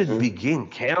 but you shouldn't hmm be getting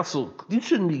canceled. You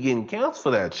shouldn't be getting canceled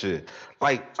for that shit.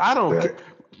 Like I don't get, exactly.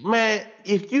 man.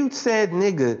 If you said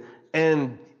nigga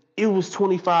and it was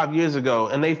 25 years ago,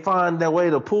 and they find that way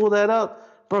to pull that up,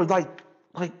 bro, like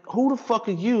who the fuck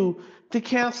are you to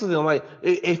cancel them? Like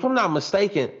if I'm not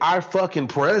mistaken, our fucking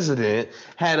president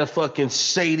had a fucking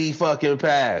shady fucking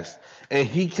past, and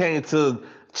he came to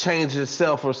change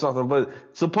himself or something. But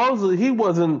supposedly he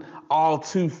wasn't all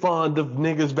too fond of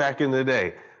niggas back in the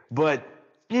day. But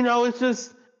it's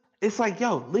just it's like,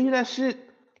 yo, leave that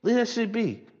shit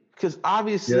be. Because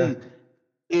Yeah, obviously,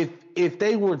 if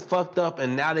they were fucked up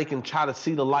and now they can try to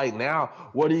see the light now,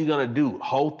 what are you gonna do?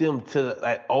 Hold them to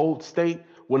that old state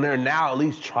when they're now at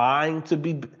least trying to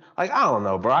be like, I don't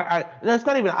know, bro. That's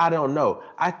not even I don't know.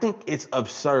 I think it's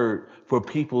absurd for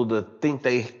people to think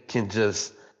they can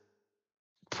just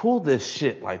pull this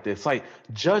shit like this. Like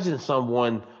judging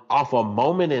someone off a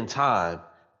moment in time.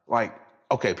 Like,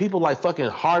 okay, people like fucking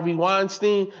Harvey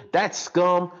Weinstein, that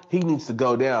scum, he needs to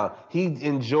go down. He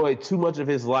enjoyed too much of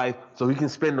his life, so he can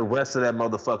spend the rest of that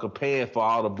motherfucker paying for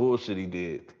all the bullshit he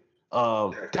did.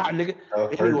 God nigga.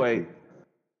 hurting Anyway, people.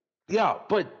 yeah,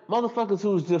 but motherfuckers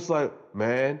who's just like,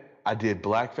 man, I did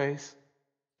blackface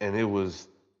and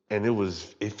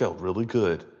it felt really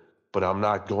good, but I'm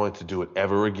not going to do it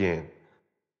ever again.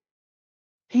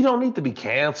 He don't need to be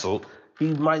canceled.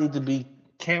 He might need to be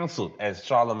canceled, as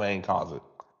Charlemagne calls it.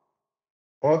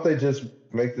 Why don't they just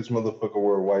make this motherfucker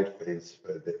wear a white face?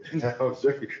 I'm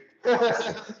joking.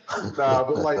 Nah,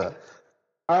 but like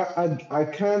I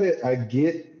kind of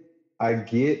I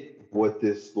get what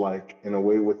this like in a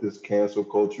way what this cancel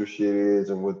culture shit is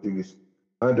and what these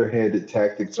underhanded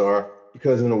tactics are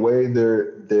because in a way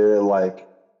they're like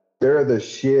they're the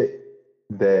shit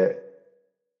that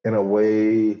in a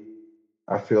way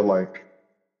I feel like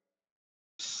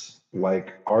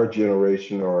our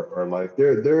generation or like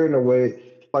they're in a way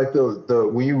like the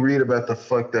when you read about the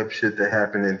fucked up shit that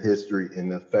happened in history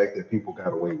and the fact that people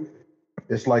got away with it.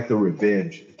 It's like the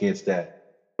revenge against that.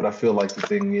 But I feel like the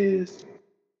thing is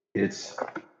it's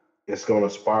it's gonna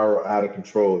spiral out of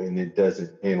control and it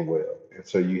doesn't end well. And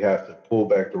so you have to pull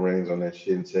back the reins on that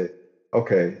shit and say,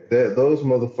 okay, those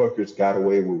motherfuckers got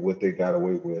away with what they got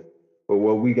away with. But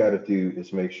what we got to do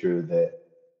is make sure that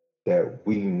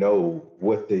we know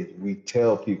we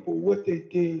tell people what they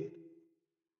did.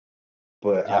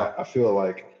 But Yeah, I feel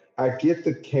like I get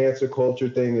the cancer culture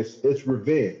thing. It's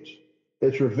revenge.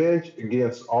 It's revenge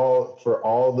against all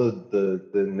the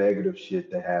negative shit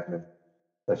that happened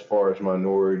as far as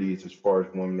minorities, as far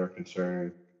as women are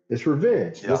concerned. It's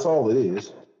revenge. yeah, That's all it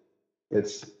is.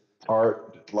 It's art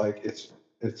like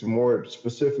it's more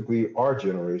specifically our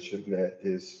generation that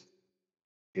is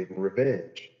getting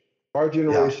revenge. Our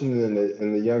yeah, generation and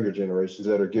the younger generations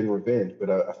that are getting revenge. But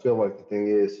I feel like the thing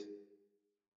is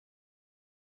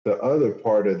the other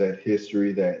part of that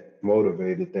history that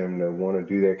motivated them to want to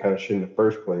do that kind of shit in the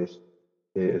first place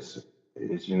is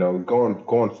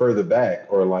going further back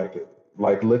or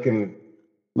like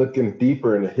looking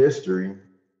deeper into history,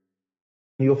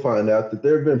 you'll find out that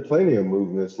there have been plenty of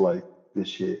movements like this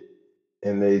shit,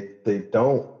 and they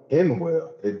don't end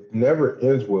well. It never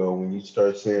ends well when you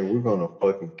start saying we're gonna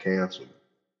fucking cancel.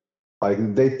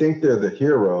 Like they think they're the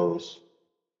heroes,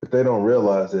 but they don't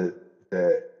realize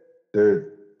that they're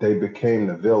they became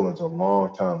the villains a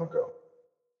long time ago,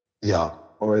 yeah,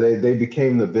 or they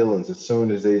became the villains as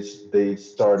soon as they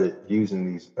started using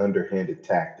these underhanded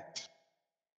tactics.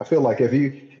 I feel like if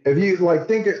you like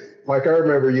think it like I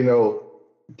remember,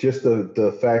 just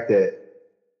the fact that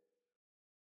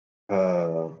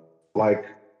uh like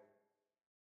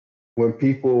when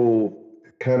people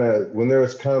when there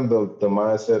was kind of the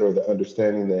mindset or the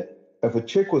understanding that if a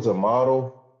chick was a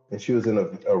model and she was in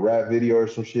a rap video or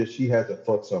some shit, she had to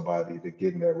fuck somebody to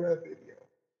get in that rap video.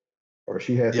 Or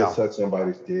she had to yeah, suck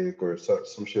somebody's dick or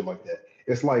some shit like that.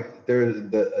 It's like there's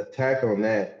the attack on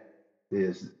that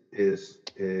is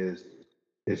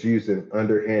using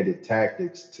underhanded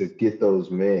tactics to get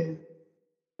those men.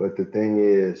 But the thing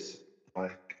is,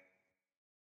 like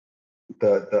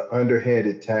the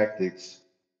underhanded tactics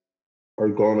are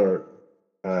gonna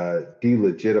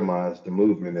delegitimize the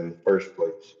movement in the first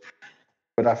place.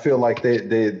 But I feel like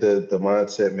the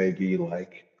mindset may be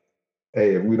like,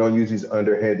 hey, if we don't use these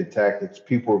underhanded tactics,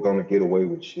 people are gonna get away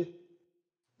with shit.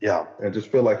 Yeah. I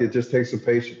just feel like it just takes some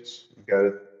patience. You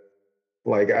gotta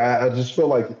like I just feel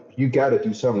like you gotta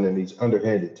do something in these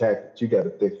underhanded tactics. You gotta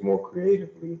think more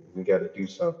creatively. You gotta do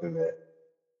something that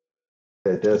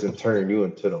doesn't turn you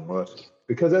into the monster.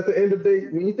 Because at the end of the day,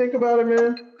 when you think about it,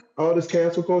 man, all this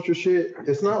cancel culture shit,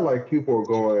 it's not like people are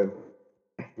going,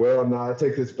 well, no, I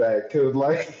take this back. Because,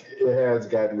 like, it has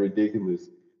gotten ridiculous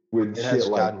with It shit has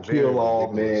gotten like very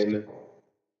ridiculous.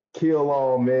 kill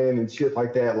all men, and shit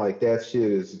like that. Like, that shit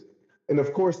is, and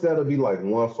of course, that'll be like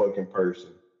one fucking person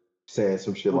saying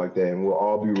some shit Well, like that, and we'll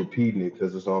all be repeating it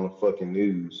because it's on the fucking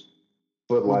news.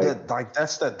 But, well, like, that like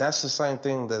that's the same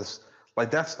thing that's like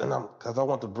that's and I'm because I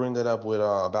want to bring that up with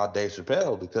about Dave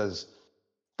Chappelle because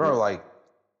bro like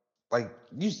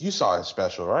you saw his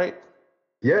special, right?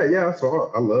 yeah, I saw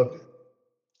it. I loved it.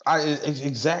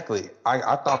 Exactly.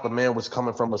 I thought the man was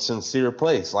coming from a sincere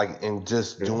place, like and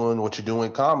just Yeah. doing what you do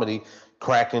in comedy,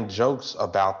 cracking jokes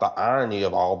about the irony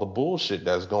of all the bullshit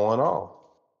that's going on.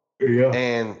 Yeah.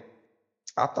 And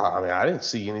I thought, I mean, I didn't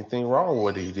see anything wrong with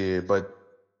what he did, but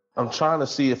I'm trying to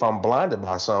see if I'm blinded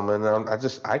by something, and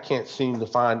I can't seem to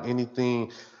find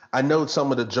anything. I know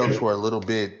some of the jokes were a little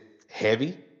bit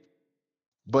heavy,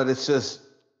 but it's just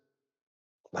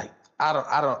like I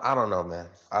don't know, man.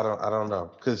 I don't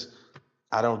know because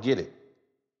I don't get it.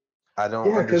 I don't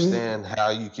Yeah, because understand how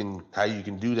you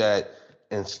can do that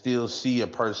and still see a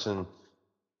person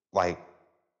like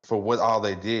for what all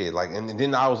they did. Like, and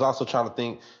then I was also trying to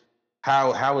think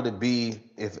how would it be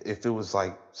if it was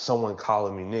like someone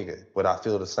calling me nigga? Would I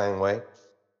feel the same way?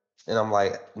 And I'm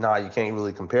like, nah, you can't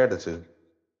really compare the two.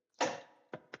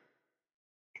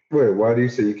 wait, why do you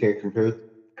say you can't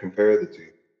compare the two?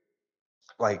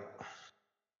 Like,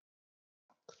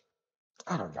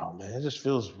 I don't know, man. It just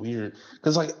feels weird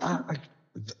because like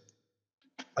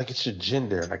it's your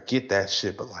gender. I get that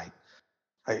shit, but like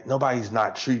nobody's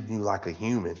not treating you like a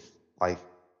human. Like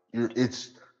you're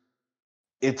it's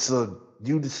a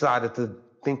you decided to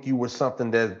think you were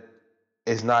something that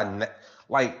is not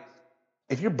like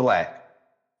if you're black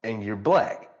and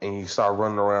you start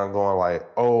running around going like,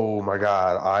 oh my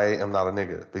god, I am not a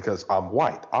nigga because I'm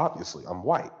white. Obviously, I'm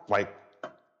white. Like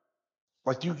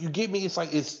you get me? It's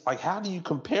like how do you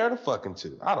compare the fucking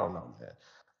two? I don't know, man.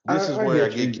 This is I where I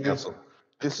get you. get canceled.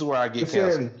 This is where I You're get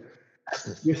canceled.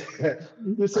 saying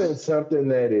you're saying something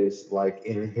that is like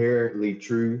inherently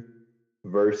true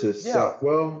versus Yeah, some.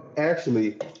 Well,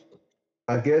 actually,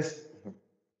 I guess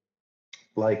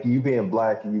like you being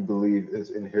black, you believe is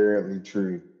inherently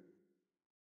true.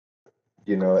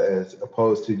 You know, as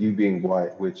opposed to you being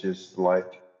white, which is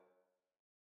like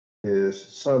is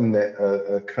something that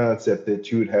a concept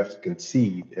that you would have to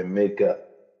conceive and make up,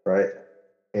 right?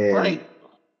 And right.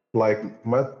 like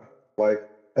my like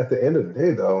at the end of the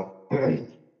day, though,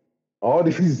 all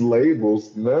these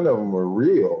labels, none of them are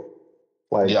real.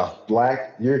 Yeah, Like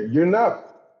black, you're not.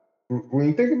 When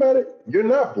you think about it, you're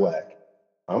not black.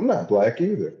 I'm not black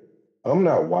either. I'm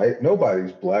not white.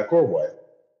 Nobody's black or white.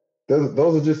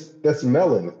 Those are just that's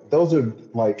melanin. Those are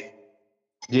like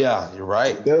yeah. You're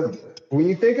right. when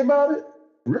you think about it,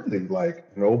 really like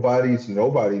nobody's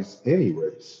any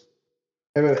race.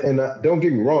 And don't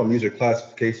get me wrong, these are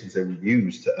classifications that we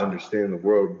use to understand the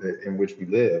world in which we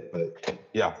live, but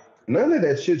Yeah, none of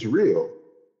that shit's real.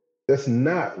 That's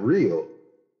not real.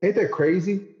 Ain't that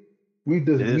crazy? it We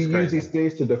is use crazy. these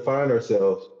things to define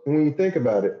ourselves, and when you think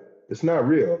about it, it's not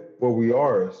real. What we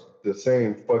are is the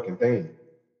same fucking thing.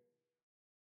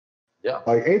 Yeah,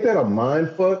 Like, ain't that a mind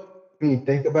fuck when you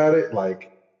think about it?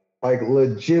 Like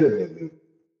legitimately,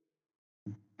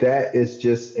 that is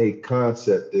just a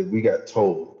concept that we got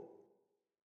told.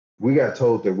 We got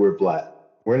told that we're black.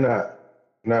 We're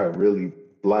not really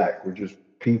black. We're just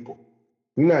people.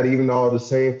 We're not even all the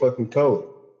same fucking color.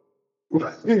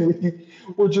 We're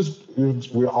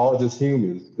all just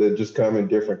humans that just come in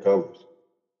different colors.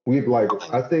 We like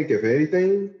I think if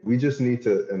anything, we just need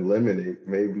to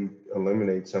maybe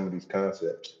eliminate some of these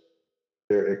concepts.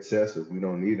 They're excessive. We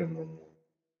don't need them no more.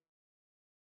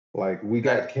 Like we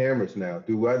got that cameras now.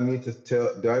 Do I need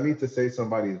to say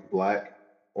somebody's black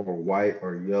or white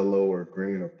or yellow or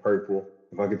green or purple?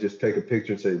 If I could just take a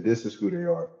picture and say, this is who they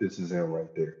are, this is them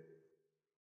right there.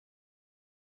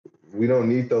 We don't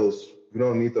need those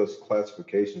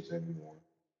classifications anymore.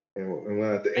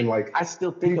 And like I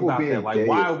still think people about that. being Like, gay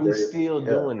why is are we great. still Yeah.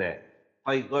 doing that?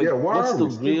 Like, why what's are the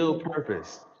we still real doing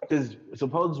purpose? Because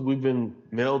suppose we've been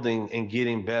melding and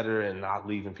getting better and not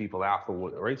leaving people out for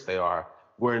what race they are.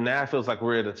 Where now it feels like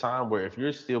we're at a time where if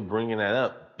you're still bringing that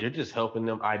up, you're just helping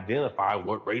them identify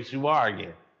what race you are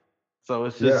again. So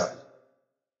it? Yeah,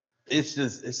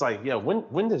 it's like, yeah,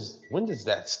 when does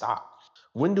that stop?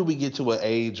 When do we get to an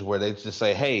age where they just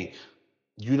say, hey,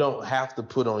 you don't have to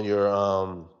put on your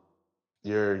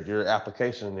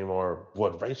application anymore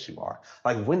what race you are?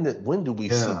 Like, when do we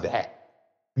see yeah. that?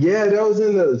 Yeah, that was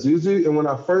in the Zuzu, and when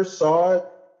I first saw it,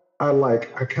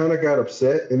 I kind of got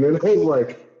upset, and then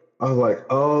I was like,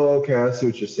 oh, okay, I see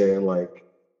what you're saying. Like,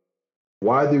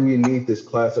 why do we need this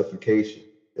classification?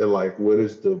 And like, what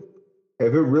is the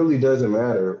if it really doesn't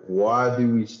matter, why do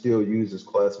we still use this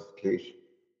classification?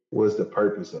 What's the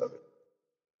purpose of it?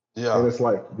 And Yeah. it's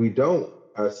like we don't.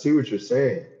 I see what you're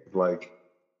saying. Like,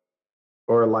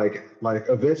 or like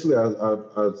eventually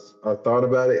I thought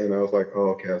about it, and I was like, oh,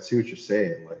 okay, I see what you're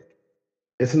saying. Like,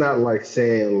 it's not like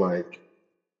saying like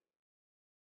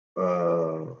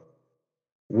uh,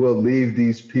 we'll leave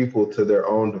these people to their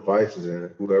own devices,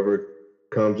 and whoever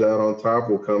comes out on top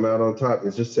will come out on top.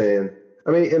 It's just saying,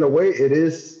 I mean, in a way, it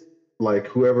is like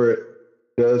whoever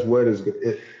does what is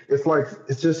good. It's like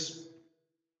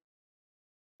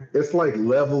it's like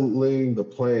leveling the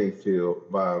playing field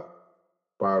by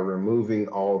removing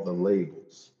all the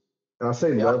labels. And I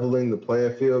say Yeah. leveling the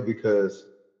playing field because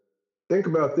think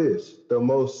about this: the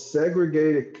most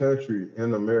segregated country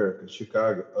in America,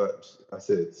 Chicago. I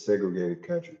said segregated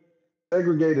country,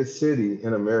 segregated city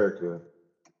in America.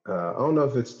 I don't know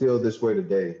if it's still this way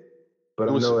today, but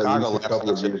It I was know at Chicago least a last couple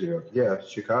I of checked. years ago. Yeah,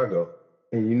 Chicago.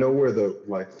 And you know where the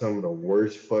like some of the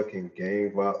worst fucking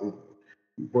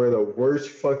where the worst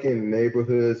fucking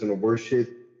neighborhoods and the worst shit.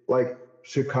 Like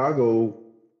Chicago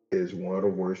is one of the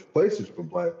worst places for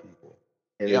black people,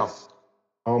 and Yeah. it's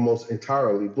almost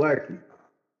entirely black people.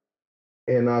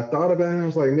 And I thought about it, I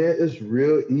was like, man, it's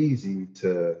real easy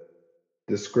to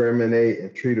discriminate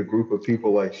and treat a group of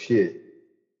people like shit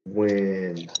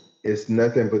when it's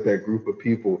nothing but that group of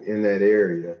people in that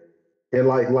area. And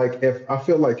like if I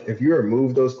feel like if you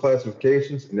remove those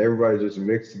classifications and everybody just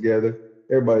mixed together,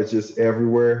 everybody's just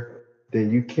everywhere,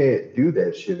 then you can't do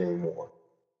that shit anymore.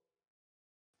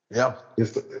 Yeah.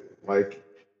 It's like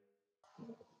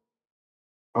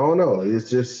I don't know. It's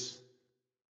just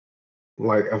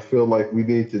like I feel like we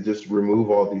need to just remove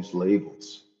all these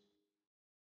labels.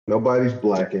 Nobody's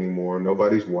black anymore.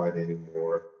 Nobody's white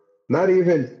anymore. Not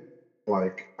even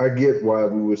like I get why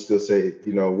we would still say,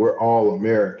 we're all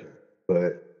American.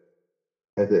 But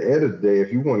at the end of the day,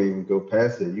 if you want to even go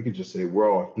past it, you could just say we're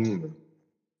all human.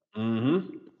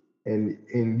 Mm-hmm. And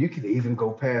you can even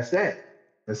go past that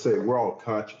and say we're all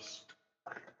conscious.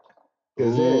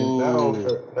 Because then Ooh.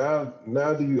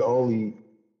 now do you only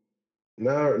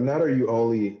now are you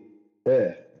only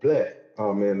bleh.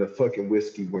 Oh man, the fucking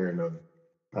whiskey wearing on me.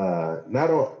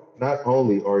 Not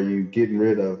only are you getting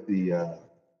rid of the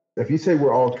if you say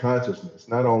we're all consciousness,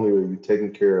 not only are you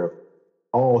taking care of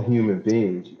all human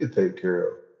beings, you can take care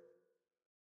of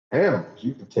animals,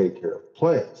 you can take care of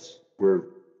plants.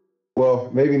 Well,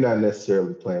 maybe not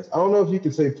necessarily plants. I don't know if you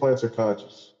can say plants are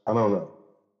conscious. I don't know.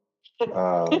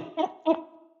 Uh,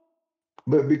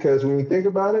 but because when you think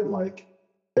about it, like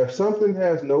if something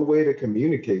has no way to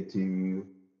communicate to you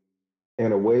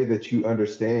in a way that you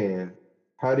understand,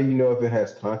 how do you know if it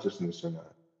has consciousness or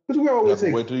not? Because we You always have to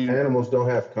say wait till you animals don't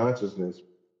have consciousness,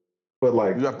 but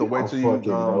like you have to we wait don't till you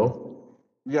fucking know.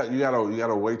 you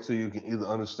gotta wait till you can either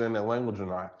understand that language or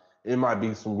not. It might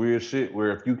be some weird shit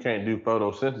where if you can't do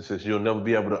photosynthesis, you'll never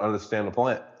be able to understand the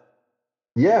plant.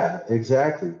 Yeah,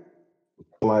 exactly.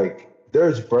 Like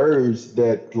there's birds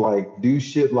that like do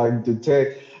shit like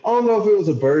detect. I don't know if it was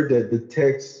a bird that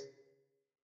detects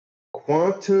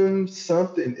quantum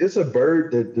something. It's a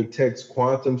bird that detects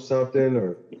quantum something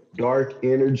or dark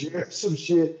energy or some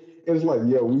shit. It's like,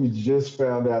 yo, we just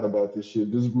found out about this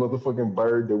shit. This motherfucking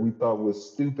bird that we thought was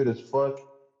stupid as fuck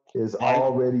is Right?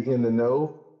 already in the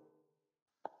know.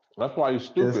 That's why you're It's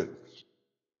stupid.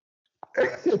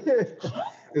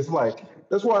 it's like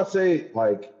that's why I say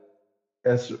like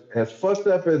as fucked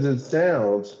up as it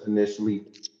sounds initially,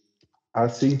 I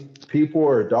see people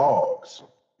are dogs.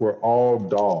 We're all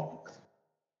dogs.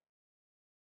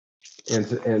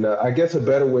 And I guess a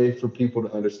better way for people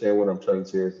to understand what I'm trying to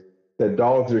say is that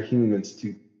dogs are humans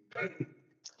too.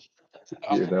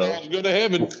 You All know, dogs go to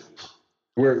heaven.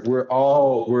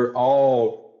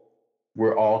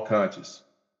 we're all conscious,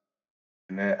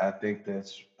 and I think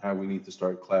that's how we need to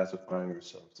start classifying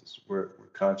ourselves. We're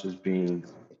conscious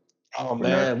beings. Oh We're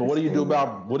not man, but these things.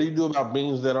 what do you do about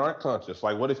beings that aren't conscious?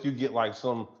 Like, what if you get like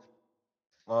some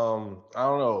I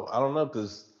don't know. I don't know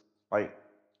because, like,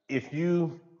 if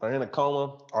you are in a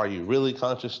coma, are you really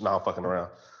conscious? No, I'm fucking around.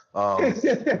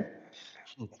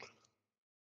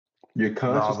 You're No,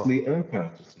 consciously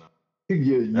unconscious now.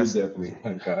 You're that's definitely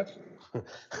unconscious.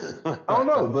 I don't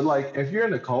know, but like if you're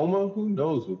in a coma, who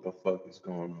knows what the fuck is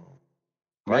going on?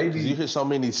 right. Because you Maybe, hear so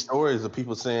many stories of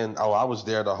people saying, "Oh, I was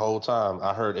there the whole time.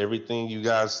 I heard everything you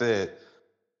guys said."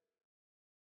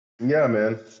 yeah,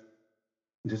 man.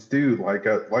 Just dude, like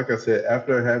I said,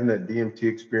 after having that DMT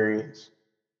experience,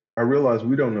 I realized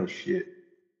we don't know shit.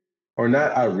 Or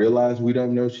not I realize we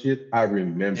don't know shit. I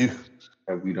You. remember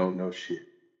that we don't know shit.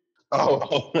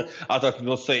 Oh, I thought you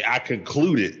were gonna say I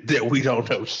concluded that we don't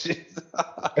know shit.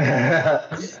 I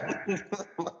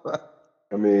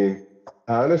mean,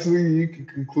 honestly, you can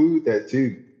conclude that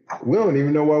too. We don't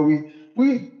even know why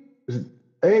we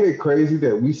ain't it crazy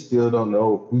that we still don't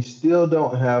know. We still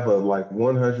don't have a like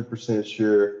 100%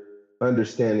 sure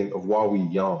understanding of why we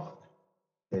yawn.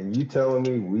 And you telling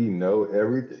me we know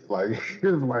everything? Like it's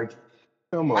like,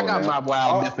 come I on got now. my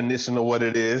wild definition of what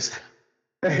it is.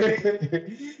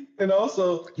 And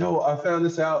also, yo, I found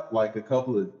this out like a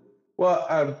couple of, well,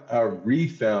 I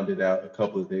re-found it out a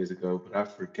couple of days ago, but I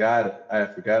forgot, I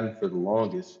had forgotten for the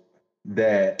longest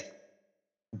that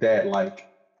like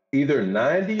either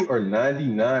 90 or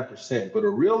 99%, but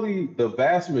really the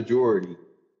vast majority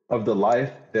of the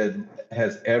life that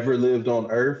has ever lived on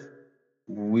Earth,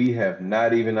 we have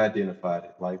not even identified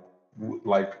it. Like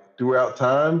throughout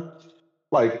time,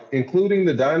 like including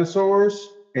the dinosaurs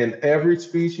and every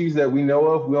species that we know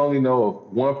of, we only know of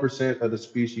 1% of the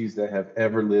species that have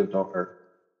ever lived on Earth.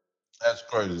 That's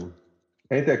crazy.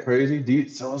 Ain't that crazy?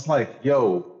 So it's like,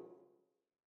 yo,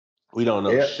 We don't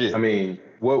know I shit. mean,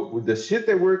 what the shit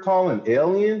that we're calling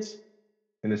aliens,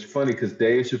 and it's funny because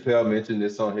Dave Chappelle mentioned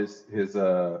this on his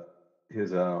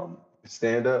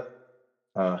stand up,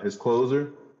 his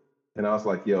closer, and I was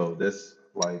like, yo, that's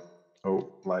like, oh,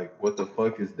 like what the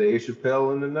fuck is Dave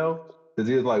Chappelle in the know? Because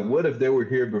he was like, what if they were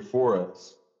here before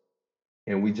us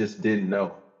and we just didn't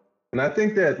know? And I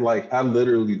think that like I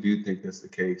literally do think that's the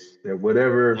case. That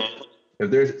whatever,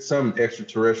 if there's some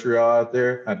extraterrestrial out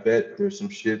there, I bet there's some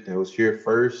shit that was here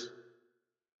first,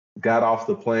 got off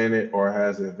the planet, or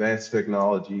has advanced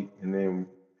technology, and then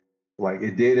like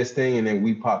it did its thing, and then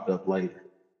we popped up later.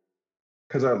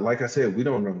 Because like I said, we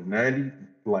don't know 90.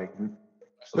 Like That's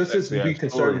a let's sexy just be ass story.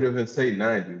 conservative and say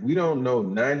 90. We don't know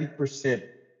 90%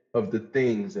 of the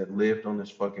things that lived on this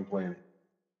fucking planet.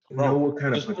 Know Bro, what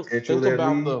kind of just potential think that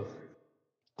about leaves? the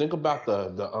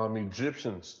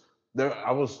Egyptians. There,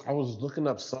 I was looking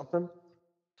up something,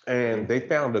 and they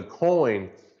found a coin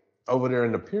over there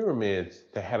in the pyramids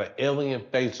that had an alien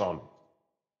face on it.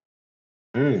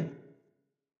 Mm, I'm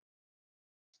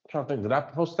trying to think, did I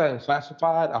post that in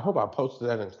classified? I hope I posted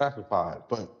that in classified,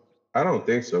 but I don't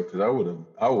think so, because I would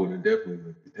have definitely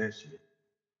looked at that shit. because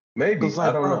Maybe, I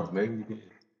like, don't know. Maybe we did.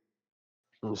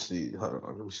 let me see, hold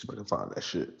on, let me see if I can find that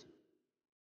shit.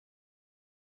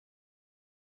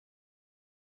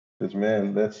 Because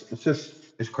man,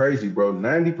 it's crazy, bro.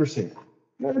 90%.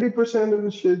 90% of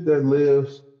the shit that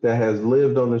has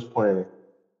lived on this planet.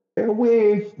 And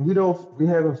we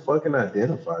haven't fucking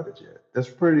identified it yet. That's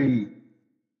pretty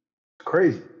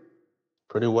crazy.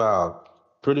 Pretty wild,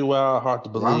 hard to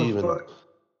Why the believe, and fuck?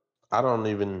 I don't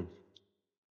even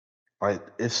like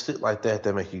it's shit like that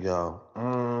that make you go,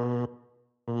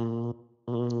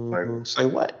 Like, say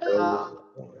what?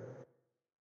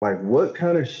 like what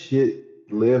kind of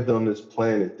shit lived on this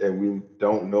planet that we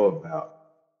don't know about?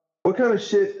 What kind of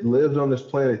shit lived on this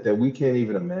planet that we can't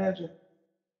even imagine?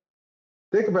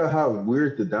 Think about how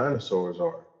weird the dinosaurs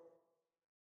are.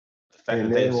 The fact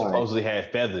And that they then like, supposedly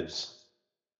had feathers.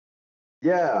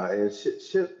 yeah, and shit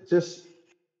just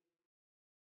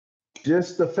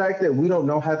the fact that we don't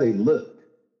know how they look.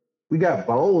 We got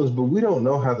bones, but we don't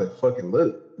know how they fucking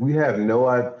look. We have no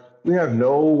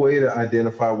way to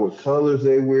identify what colors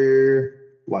they wear.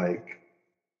 Like,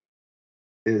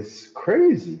 it's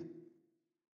crazy.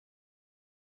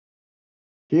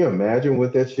 Can you imagine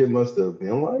what that shit must have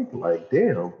been like? Like,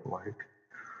 damn, like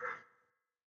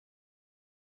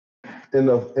in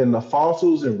the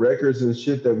fossils and records and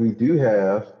shit that we do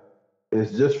have,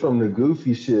 it's just from the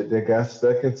goofy shit that got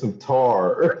stuck in some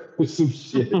tar or some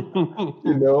shit.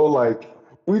 Like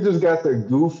we just got the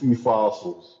goofy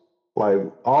fossils. Like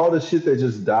all the shit that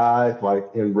just died, like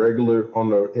in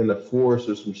the forest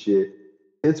or some shit,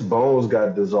 its bones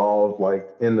got dissolved like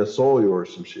in the soil or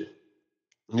some shit.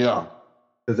 Yeah.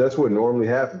 Because that's what normally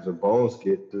happens. The bones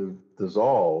get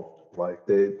dissolved, like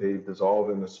they dissolve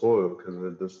in the soil because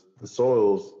of the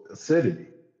soil's acidity.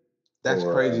 That's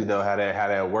crazy or though how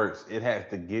that works. It has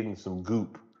to get in some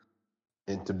goop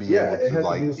and to be yeah, able it to has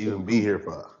to be like some even be goop. here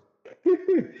for.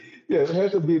 Yeah, it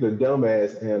has to be the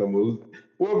dumbass animals.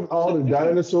 Well, all the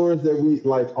dinosaurs that we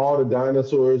like, all the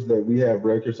dinosaurs that we have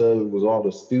records of, it was all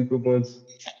the stupid ones.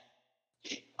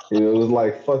 You know, it was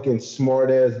like fucking smart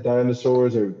ass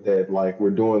dinosaurs that like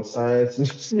were doing science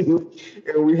and shit,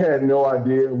 and we had no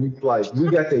idea. We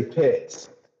got their pets.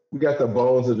 We got the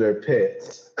bones of their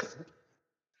pets.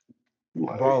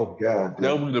 Like, Bro, God that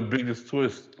damn. would be the biggest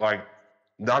twist. Like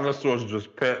dinosaurs are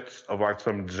just pets of like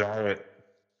some giant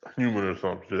human or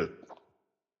some shit.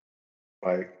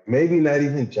 Like maybe not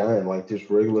even giant, like just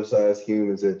regular sized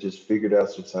humans that just figured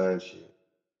out some science shit.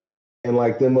 And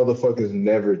like them motherfuckers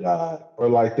never died. Or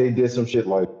like they did some shit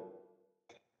like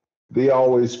they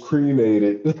always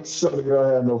cremated so they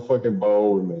don't have no fucking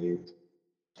bone remains.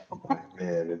 I'm like,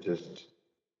 man, it just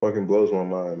fucking blows my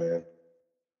mind, man.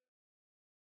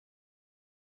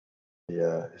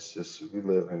 Yeah, it's just we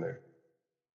live in a That's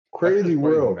crazy just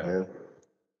crazy, world, man. man.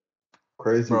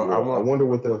 Crazy Bro, world. I wonder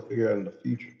what they'll figure out in the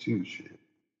future too. Shit.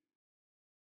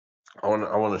 I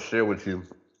want to share with you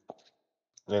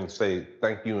and say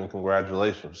thank you and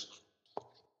congratulations.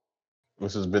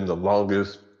 This has been the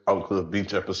longest Oakcliff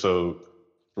Beach episode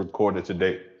recorded to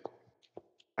date.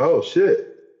 Oh shit.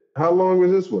 How long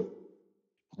was this one?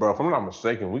 Bro, if I'm not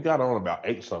mistaken, we got on about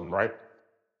 8 something, right?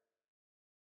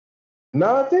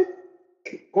 No, I think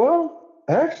well,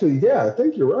 actually, yeah, I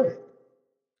think you're right.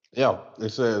 Yeah, it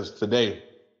says today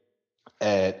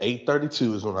at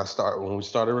 8:32 is when we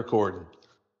started recording.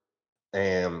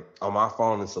 And on my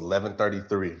phone it's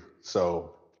 11:33.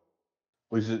 So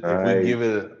we should if we give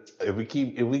Nice. it if we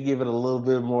give it a little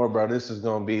bit more, bro, this is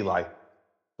gonna be like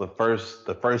the first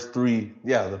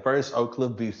Oak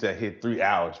Cliff Beach that hit 3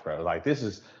 hours, bro. Like this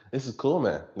is cool,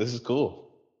 man. This is cool.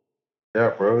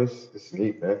 Yeah, bro, it's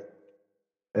neat, man.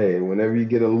 Hey, whenever you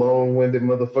get a long-winded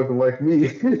motherfucker like me,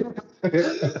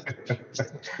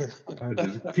 I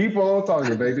just keep on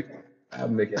talking, baby. I'll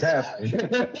make it happen.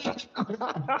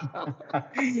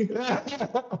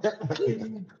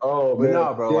 Oh But man,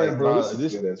 nah, bro, damn, like bro, this bro, is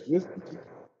this good as whiskey.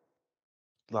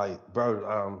 like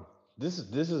bro, this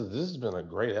has been a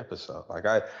great episode. Like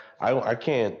I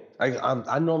can't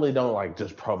I normally don't like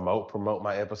just promote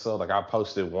my episode. Like I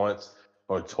post it once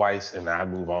or twice and I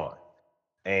move on.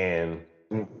 And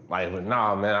like, but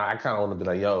nah, man, I kind of want to be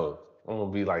like, yo, I'm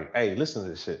gonna be like, hey, listen to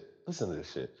this shit. Listen to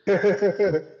this shit.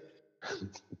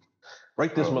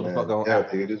 Rate this Oh man, motherfucker on yeah,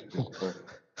 Apple. dude, it's been fun.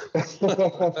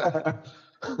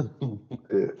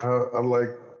 Yeah,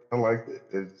 I liked it.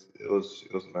 It was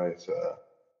nice.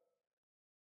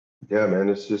 Yeah, man,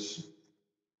 it's just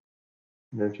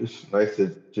nice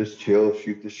to just chill,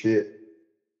 shoot the shit.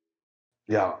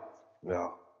 Yeah, yeah.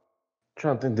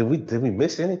 Trying to think, did we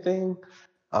miss anything?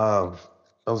 Um,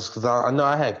 I was because I know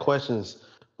I had questions.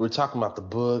 We were talking about the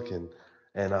book and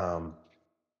I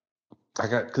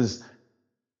got because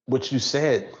what you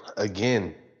said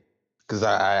again because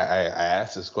I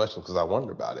asked this question because I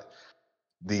wondered about it.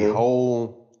 The Mhm.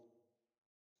 whole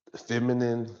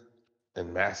feminine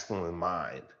and masculine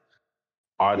mind,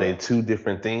 are they Yeah. two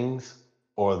different things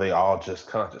or are they all just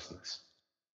consciousness?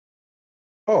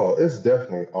 Oh, it's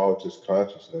definitely all just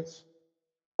consciousness.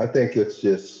 I think it's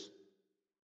just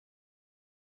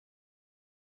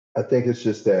I think it's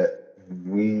just that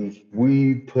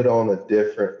we put on a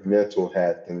different mental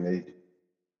hat than they do.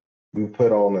 We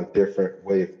put on a different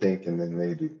way of thinking than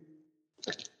they do.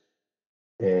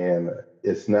 And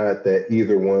it's not that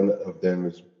either one of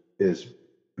them is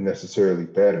necessarily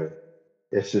better.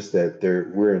 It's just that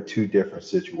we're in two different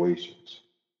situations.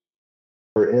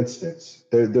 For instance,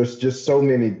 there's just so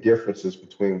many differences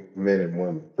between men and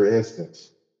women. For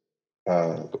instance,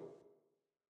 uh,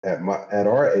 at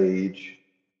our age,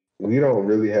 we don't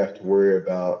really have to worry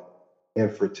about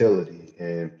infertility,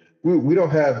 and we don't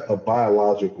have a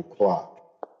biological clock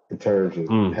in terms of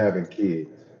Mm. having kids.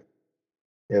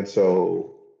 And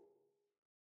so,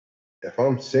 if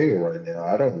I'm single right now,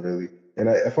 I don't really,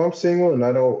 if I'm single and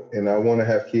I don't, and I want to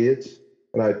have kids,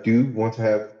 and I do want to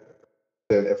have,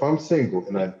 then if I'm single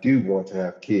and I do want to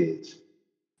have kids,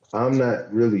 I'm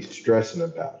not really stressing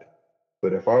about it.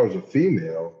 But if I was a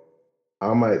female,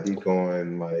 I might be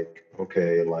going like,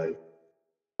 okay, like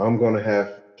I'm gonna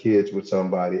have kids with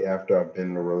somebody after I've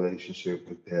been in a relationship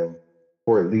with them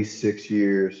for at least 6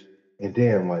 years. And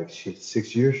damn, like shit,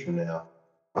 6 years from now,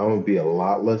 I'm gonna be a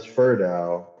lot less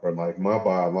fertile, or like my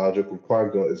biological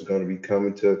clock is gonna be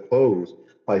coming to a close.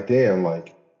 Like damn,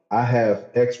 like I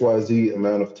have XYZ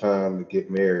amount of time to get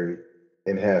married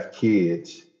and have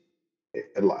kids.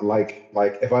 Like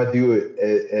if I do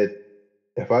it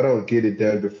if I don't get it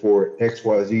done before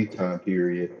XYZ time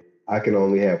period, I can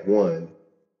only have one.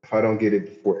 If I don't get it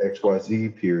before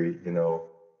XYZ period,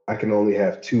 I can only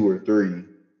have two or three,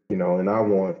 and I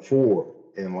want four.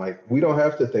 And like, we don't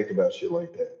have to think about shit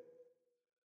like that.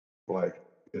 Like,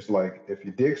 it's like, if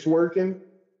your dick's working,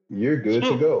 you're good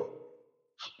to go.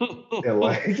 And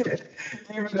like,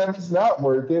 even if it's not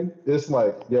working, it's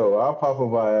like, yo, I'll pop a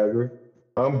Viagra.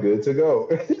 I'm good to go.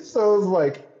 So it's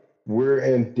like we're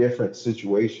in different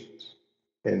situations.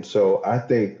 And so I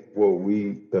think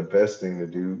the best thing to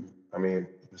do, I mean,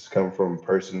 this come from a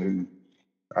person who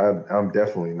I'm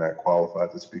definitely not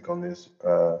qualified to speak on this.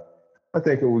 I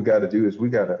think what we got to do is we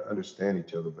got to understand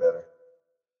each other better.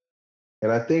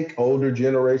 And I think older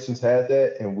generations had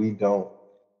that, and we don't.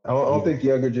 I don't think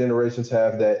younger generations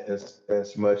have that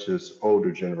as much as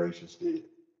older generations did.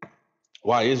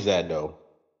 Why is that though?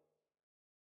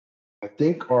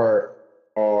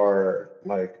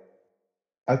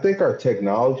 I think our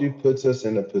technology puts us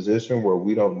in a position where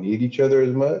we don't need each other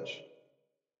as much.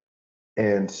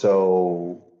 And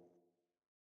so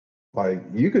like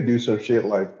you could do some shit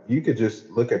like you could just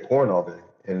look at porn all day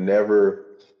and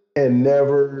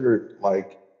never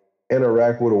like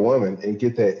interact with a woman and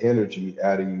get that energy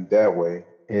out of you that way.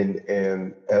 And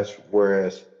as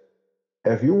whereas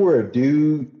if you were a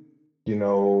dude,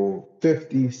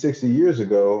 50, 60 years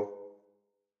ago,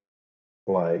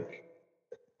 like,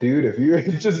 dude, if you're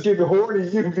just getting horny,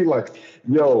 you'd be like,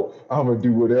 yo, I'm gonna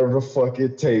do whatever the fuck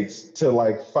it takes to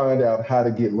like find out how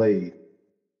to get laid.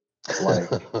 Like,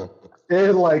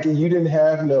 and like you didn't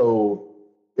have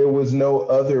it was no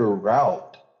other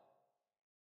route.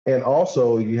 And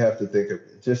also you have to think of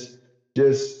just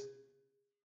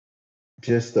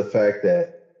just the fact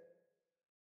that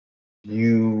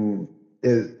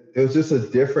it was just a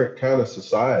different kind of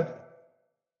society.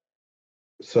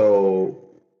 So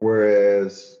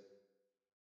whereas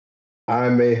I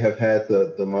may have had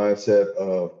the mindset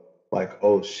of like,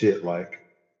 oh shit, like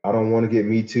I don't want to get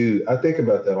me too. I think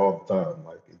about that all the time.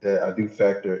 Like that I do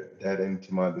factor that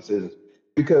into my decisions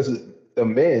because the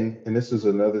men, and this is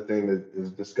another thing that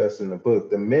is discussed in the book,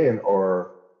 the men are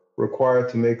required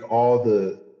to make all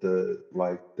the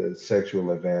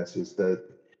sexual advances that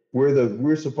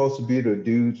we're supposed to be the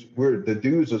dudes, the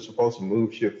dudes are supposed to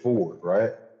move shit forward,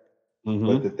 right?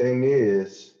 But the Mm-hmm. thing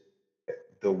is,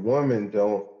 the woman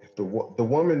don't if the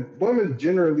women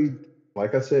generally,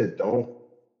 like I said, don't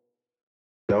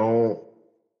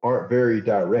aren't very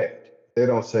direct. They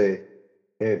don't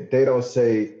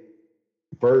say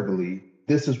verbally,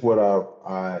 this is what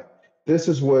I this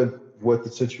is what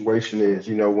the situation is.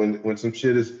 When some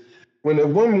shit is when a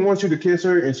woman wants you to kiss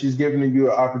her and she's giving you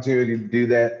an opportunity to do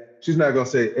that, she's not gonna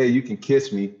say, hey, you can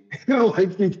kiss me. Like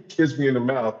you can kiss me in the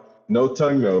mouth, no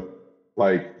tongue, no.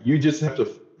 Like you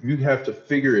have to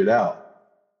figure it out.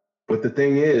 But the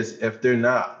thing is, if they're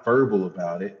not verbal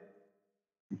about it,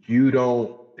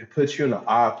 it puts you in an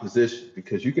odd position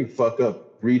because you can fuck up,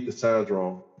 read the signs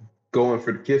wrong, going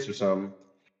for the kiss or something,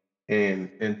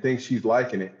 and think she's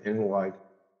liking it, and like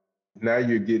now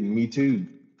you're getting me too.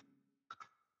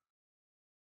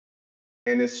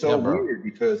 And it's so Yeah, bro. weird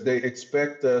because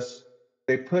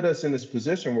they put us in this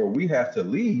position where we have to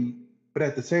lead, but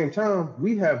at the same time,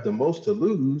 we have the most to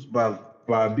lose by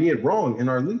being wrong in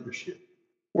our leadership.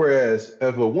 Whereas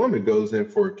if a woman goes in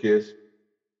for a kiss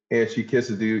and she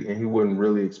kisses dude and he wasn't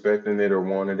really expecting it or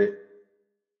wanted it,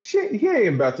 he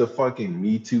ain't about to fucking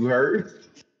me too her.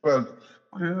 But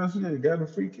what else? Yeah, got a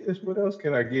free kiss. What else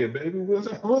can I get, baby?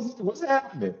 What's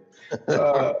happening?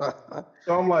 Uh,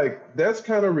 so I'm like, that's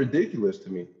kind of ridiculous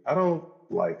to me. I don't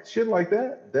like shit like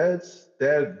that.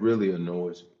 That really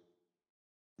annoys me.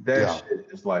 That Yeah. shit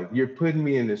is like you're putting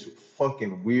me in this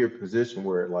fucking weird position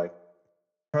where like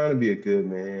trying to be a good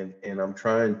man and I'm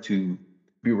trying to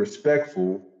be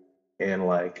respectful and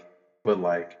like, but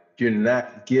like you're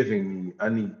not giving me. I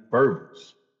need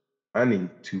verbals. I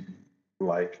need to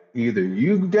like either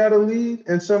you gotta lead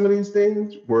in some of these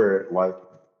things where like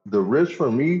the risk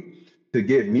for me to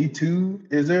get me too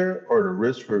is there, or the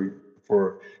risk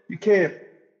for you can't.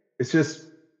 It's just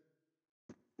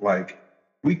like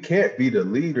we can't be the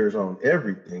leaders on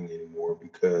everything anymore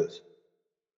because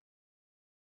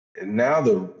now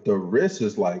the risk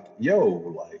is like yo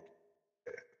like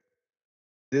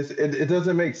it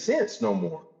doesn't make sense no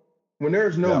more. When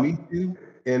there's no Yeah. me too,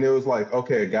 and it was like,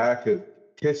 okay, a guy could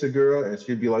kiss a girl and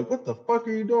she'd be like, what the fuck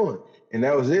are you doing? And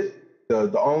that was it.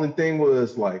 The only thing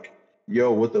was like,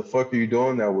 yo, what the fuck are you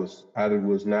doing? I was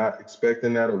not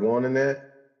expecting that or wanting that.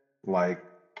 Like,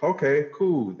 okay,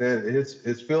 cool. Then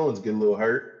his feelings get a little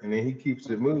hurt and then he keeps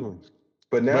it moving.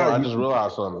 But Bro, now I you just can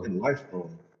realized put something. in life from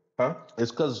him. Huh?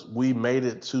 It's because we made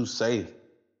it too safe.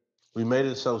 We made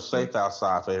it so safe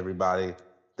outside for everybody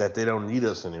that they don't need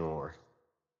us anymore.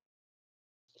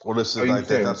 Well, this Are is you like that.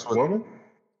 saying That's what. woman?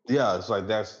 Yeah, it's like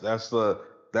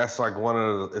that's like one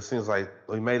of the. It seems like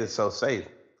we made it so safe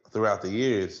throughout the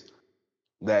years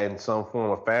that in some form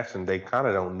or fashion they kind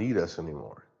of don't need us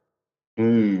anymore.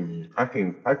 I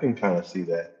can kind of see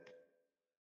that.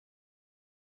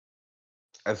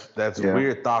 That's a Yeah.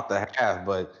 weird thought to have,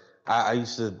 but I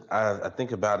used to I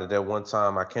think about it at one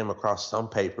time. I came across some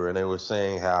paper and they were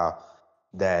saying how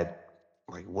that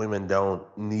like women don't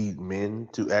need men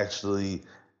to actually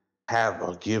have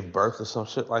or give birth or some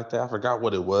shit like that. I forgot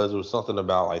what it was. It was something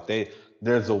about like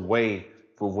there's a way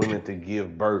for women to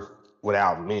give birth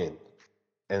without men.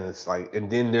 And it's like, and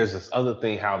then there's this other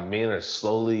thing how men are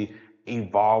slowly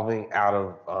evolving out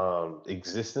of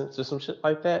existence or some shit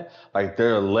like that. Like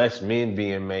there are less men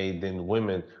being made than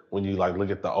women when you like look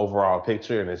at the overall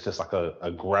picture, and it's just like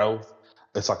a growth.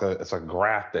 It's a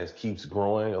graph that keeps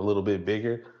growing a little bit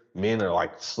bigger. Men are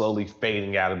like slowly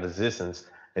fading out of existence,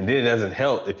 and then it doesn't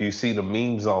help if you see the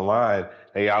memes online.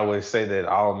 They always say that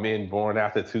all men born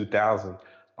after 2000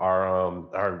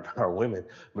 are women,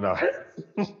 but no.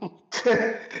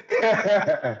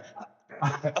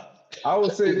 I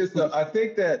would say this though. I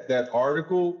think that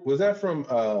article was that from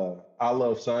I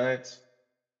Love Science.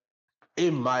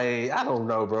 It might. I don't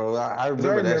know, bro. I Because I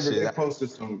remember that remember shit. they posted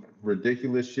some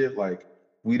ridiculous shit like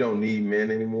we don't need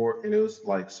men anymore, and it was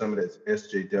like some of that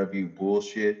SJW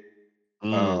bullshit.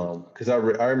 Mm, Because I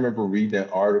remember reading that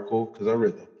article because I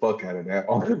read the fuck out of that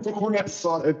article when I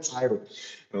saw that title.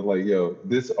 I was like, yo,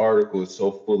 this article is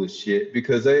so full of shit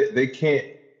because they can't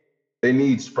they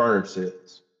need sperm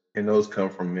cells, and those come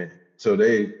from men. So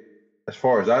they, as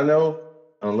far as I know,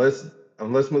 unless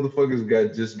motherfuckers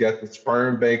got the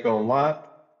sperm bank on lock,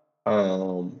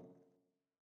 um,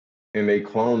 and they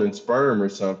cloning sperm or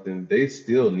something, they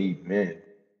still need men.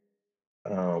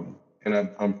 And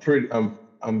I'm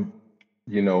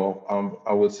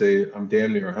I would say I'm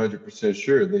damn near 100%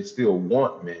 sure they still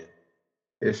want men.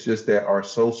 It's just that our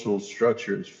social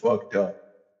structure is fucked up,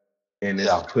 and it's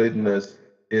yeah. putting us.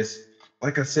 It's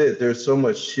like I said, there's so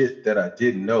much shit that I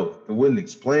didn't know. It wasn't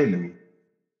explained to me.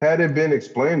 Had it been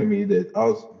explained to me that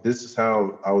this is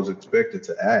how I was expected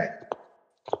to act,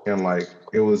 and like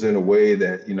it was in a way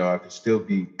that I could still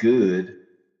be good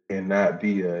and not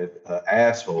be a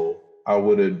asshole, I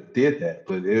would have did that.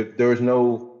 But there's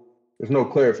no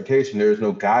clarification. There's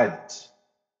no guidance.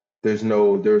 There's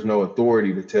no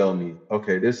authority to tell me,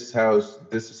 okay, this is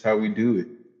how we do it.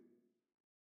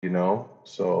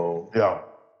 So Yeah.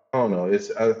 I don't know.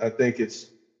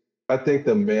 I think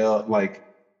the male, like,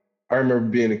 I remember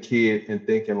being a kid and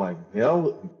thinking like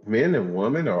men and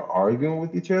women are arguing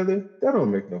with each other. That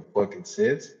don't make no fucking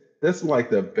sense. That's like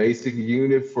the basic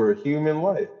unit for human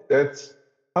life. That's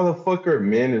how the fuck are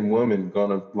men and women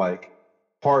gonna like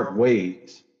part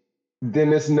ways? Then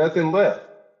there's nothing left.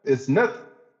 It's nothing.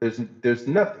 There's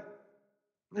nothing.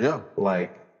 Yeah.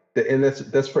 Like and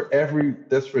that's for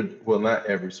well, not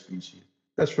every species.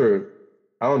 That's for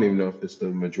I don't even know if it's the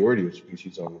majority of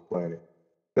species on the planet.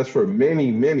 That's for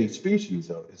many, many species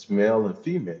though. It's male and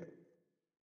female.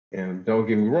 And don't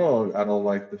get me wrong, I don't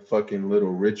like the fucking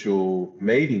little ritual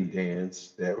mating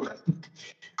dance that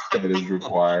that is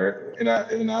required. And I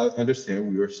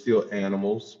understand we are still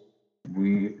animals.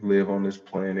 We live on this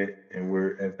planet and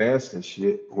we're advanced in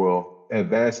shit. Well,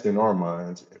 advanced in our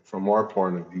minds. From our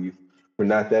point of view, we're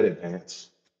not that advanced.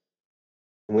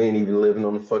 We ain't even living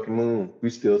on the fucking moon. We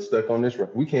still stuck on this rock.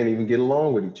 We can't even get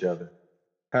along with each other.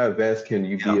 How advanced can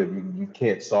you be Yeah. if you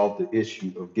can't solve the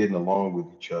issue of getting along with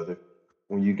each other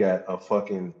when you got a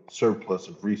fucking surplus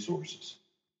of resources?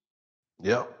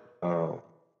 Yeah. Um,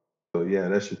 so yeah,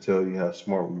 that should tell you how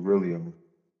smart we really are.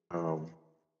 Um,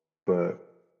 but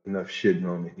enough shitting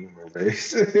on the human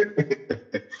race.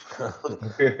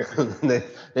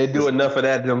 they do enough of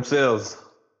that themselves.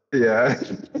 Yeah,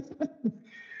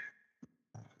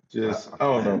 just I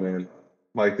don't know, Man. man.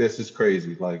 Like this is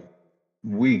crazy. Like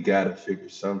we gotta figure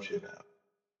some shit out.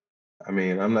 I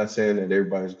mean, I'm not saying that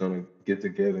everybody's gonna get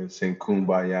together and sing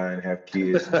Kumbaya and have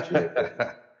kids and shit,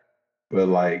 but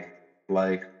like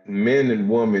men and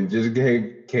women just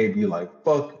can't be like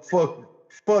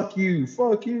fuck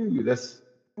you. That's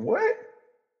what?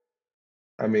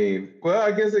 I mean, well,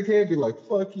 I guess it can be like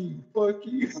fuck you.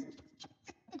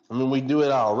 I mean, we do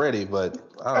it already, but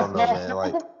I don't know, man.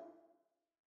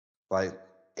 Like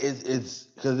it's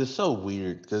because it's so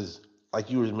weird. Because like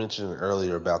you were mentioning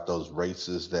earlier about those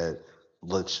races that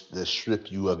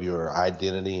strip you of your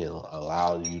identity and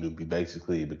allow you to be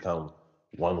basically become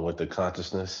one with the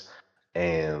consciousness.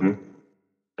 And Mhm.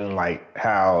 and like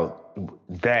how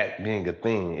that being a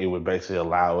thing, it would basically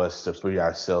allow us to free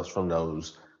ourselves from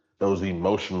those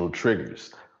emotional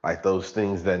triggers, like those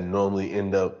things that normally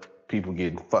end up people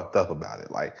getting fucked up about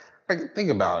it. Like think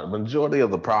about it. Majority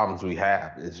of the problems we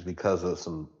have is because of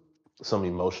some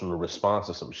emotional response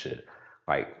to some shit.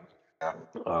 Like,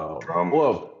 Drama.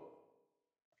 well,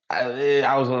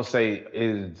 I was gonna say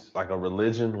is like a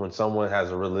religion when someone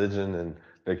has a religion and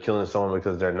they're killing someone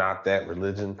because they're not that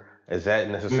religion. Is that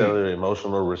necessarily an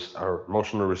or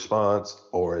emotional response,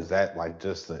 or is that like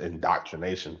just the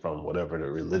indoctrination from whatever the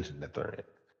religion that they're in?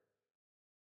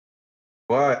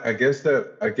 Well, I guess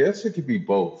it could be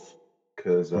both,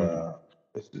 because Mm.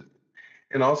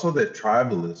 and also that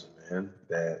tribalism, man,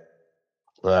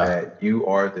 Ah, that you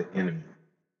are the enemy.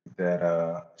 That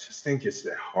I just think it's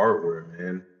that hardware,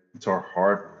 man. It's our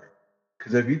hardware.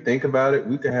 Because if you think about it,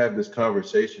 we could have this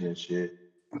conversation and shit,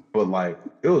 but like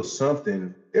it was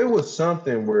something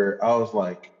where I was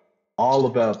like all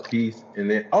about peace, and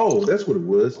then oh, that's what it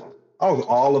was. I was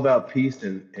all about peace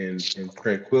and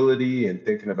tranquility and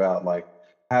thinking about like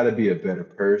how to be a better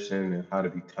person and how to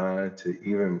be kind to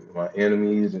even my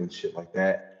enemies and shit like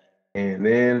that. And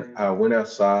then I went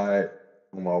outside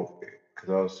on my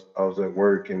because I was at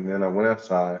work, and then I went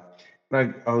outside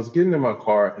and I was getting in my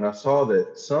car and I saw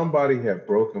that somebody had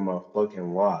broken my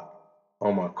fucking lock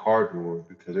on my cardboard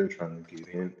because they were trying to get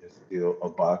in and steal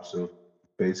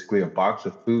basically a box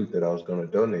of food that I was going to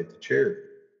donate to charity.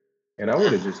 And I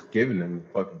would have just given them the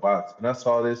fucking box. And I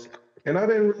saw this, and I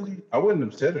wouldn't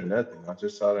have said or nothing. I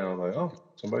just saw that and I was like, oh,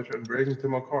 somebody tried to break into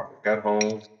my car. I got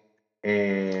home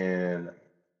and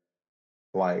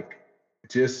like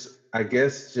I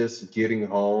guess just getting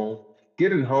home,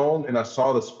 and I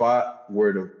saw the spot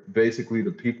where basically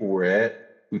the people were at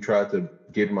who tried to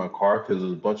get in my car because there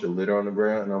was a bunch of litter on the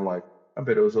ground, and I'm like, I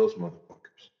bet it was those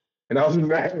motherfuckers. And I was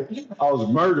mad. I was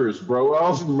murderous, bro. I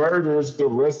was murderous the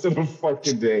rest of the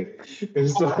fucking day. And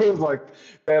so it was like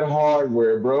that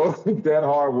hardware, bro. That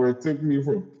hardware took me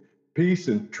from peace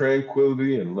and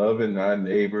tranquility and loving thy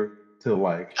neighbor to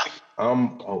like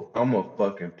I'm a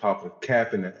fucking pop a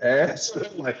cap in the ass.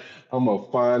 Like I'm gonna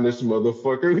find this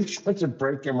motherfucker who's trying to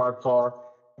break in my car.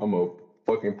 I'm gonna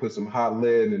fucking put some hot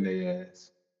lead in their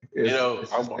ass. you It's know,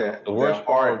 it's just the that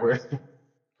hardware.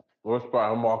 worst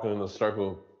part, I'm walking in a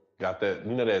circle, got that,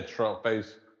 you know, that Trump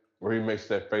face where he makes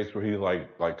that face where he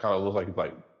like kind of looks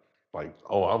like like,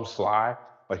 oh, I'm sly.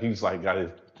 Like he's like got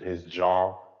his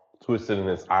jaw twisted and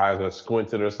his eyes are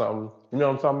squinted or something. You know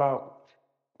what I'm talking about?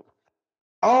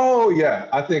 Oh yeah,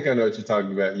 I think I know what you're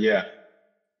talking about. Yeah.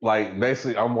 Like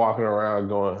basically, I'm walking around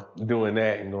doing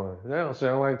that and going, that don't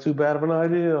sound like too bad of an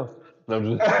idea. And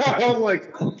I'm just, I was like,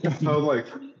 I was like,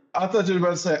 I thought you were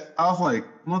about to say, I was like,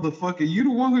 motherfucker, you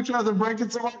the one who tried to break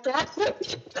into my car?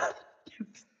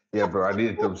 yeah, bro, I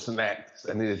needed them snacks.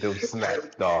 I needed them snacks,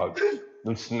 dog.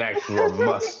 Them snacks were a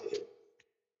must.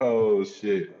 Oh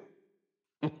shit.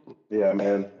 Yeah,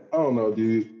 man. I don't know,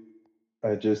 dude.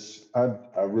 I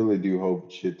really do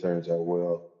hope shit turns out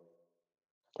well.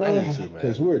 I do too,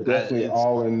 Because man. we're definitely It's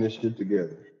all in this shit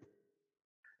together.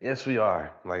 yes, we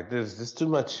are. Like there's too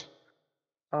much.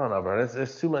 I don't know, bro.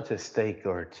 There's too much at stake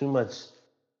or too much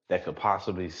that could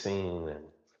possibly seem, and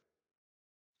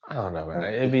I don't know, man.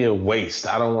 It'd be a waste.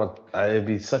 I don't want. It'd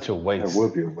be such a That waste.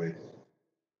 would be a waste.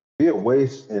 Be a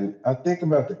waste. And I think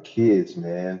about the kids,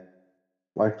 man.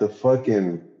 Like the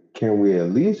fucking, can we at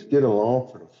least get along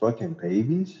for the fucking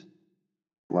babies?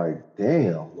 Like,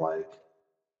 damn, like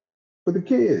for the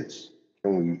kids,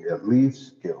 can we at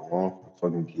least get along for the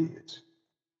fucking kids?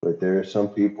 But there are some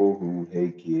people who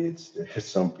hate kids. There are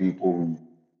some people who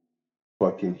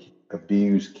fucking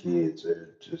abuse kids. They're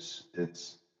just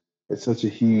it's such a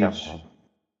Yeah, huge man.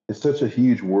 it's such a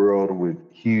huge world with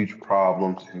huge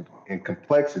problems and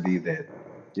complexity that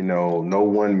no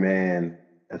one man,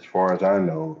 as far as I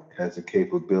know, has the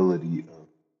capability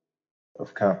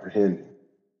of comprehending.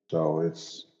 So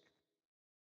it's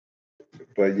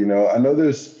but I know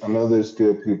there's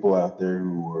good people out there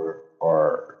who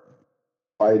are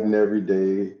fighting every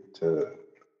day to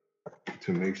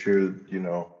make sure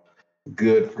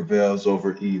good prevails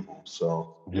over evil.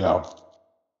 So Yeah.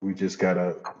 we just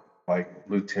gotta, like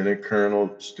Lieutenant Colonel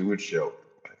Stuart Shelby,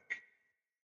 like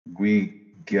we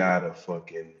gotta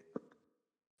fucking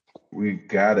we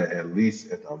gotta at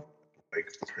least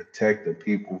like protect the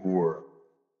people who are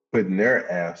putting their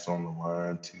ass on the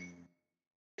line to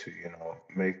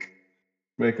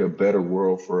make a better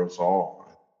world for us all.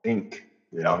 I think,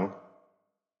 Yeah.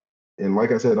 And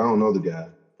like I said, I don't know the guy,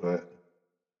 but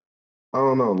I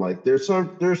don't know. Like there's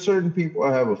certain people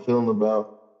I have a feeling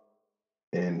about,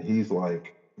 and he's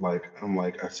like I'm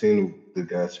like I seen the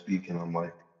guy speak, and I'm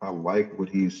like. I like what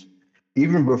he's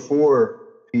even before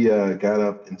he got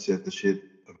up and said the shit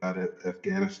about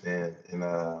Afghanistan and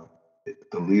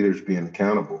the leaders being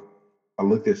accountable. I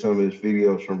looked at some of his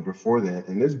videos from before that,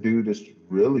 and this dude is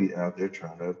really out there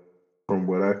trying to, from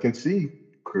what I can see,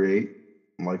 create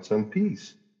like some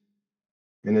peace.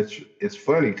 And it's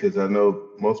funny because I know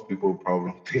most people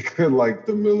probably don't think of, like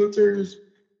the military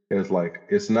is like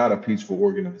it's not a peaceful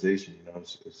organization. You know,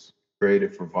 it's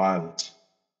created for violence.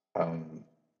 Um,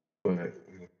 but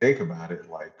when you think about it,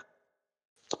 like,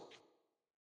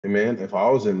 hey, man, if I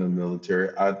was in the military,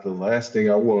 the last thing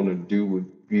I wanted to do would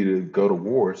be to go to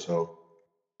war. So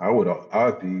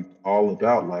I'd be all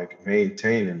about like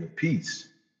maintaining the peace.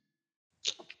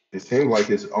 It seems like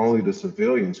it's only the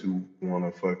civilians who want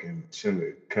to fucking send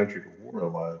the country to war a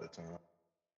lot of the time.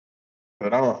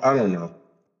 But I don't know.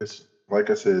 It's like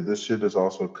I said, this shit is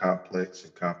also complex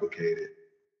and complicated.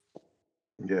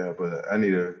 Yeah, but I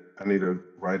need to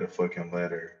write a fucking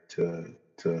letter to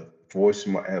voice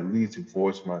my at least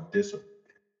voice my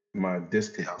Yeah.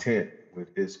 discontent with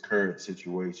his current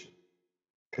situation.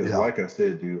 Because Yeah. like I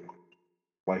said, dude,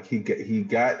 like he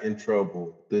got in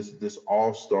trouble. This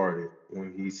all started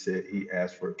when he said he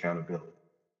asked for accountability,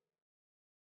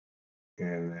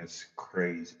 and that's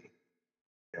crazy.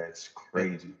 That's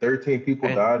crazy. 13 people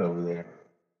And died over there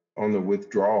on the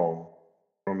withdrawal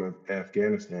from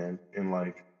Afghanistan, and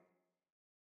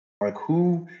like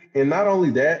who? And not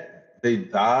only that, they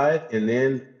died, and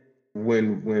then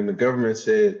when the government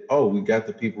said, "Oh, we got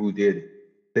the people who did it,"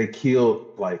 they killed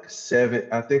like seven.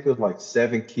 I think it was like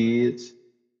seven kids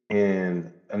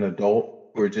and an adult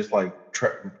who were just like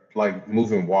like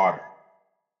moving water.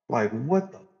 Like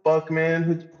what the fuck, man?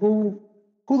 Who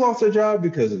lost their job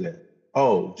because of that?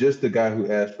 Oh, just the guy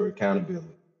who asked for accountability.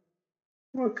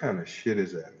 What kind of shit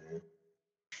is that, man?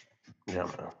 yeah,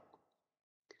 man.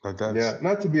 Like Yeah, that's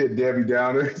not to be a Debbie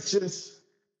Downer. It's just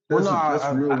well, no,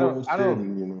 that's real I don't, world I shit, don't.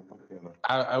 and you know.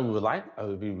 I would like. It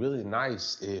would be really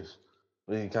nice if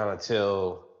we kind of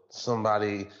tell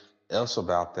somebody else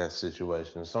about that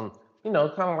situation. Some,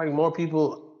 kind of like more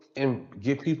people and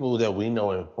get people that we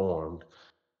know informed,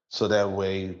 so that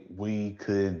way we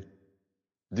could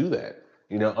do that.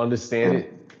 Understand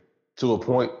it to a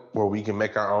point where we can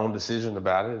make our own decision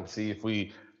about it and see if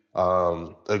we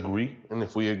agree. And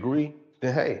if we agree,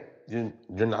 then hey,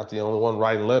 you're not the only one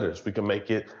writing letters. We can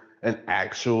make it an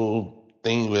actual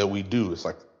thing that we do. It's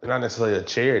like not necessarily a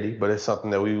charity, but it's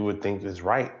something that we would think is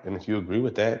right. And if you agree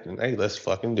with that, then hey, let's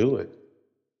fucking do it.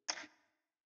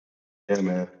 Yeah,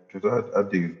 man. Because I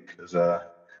do. Because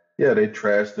yeah, they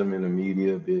trashed them in the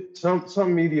media a bit.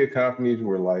 Some media companies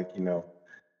were like,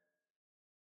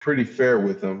 pretty fair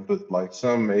with him, but like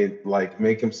some made like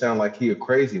make him sound like he a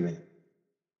crazy man.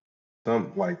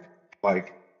 Some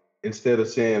like instead of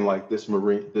saying like this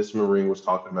marine was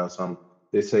talking about something,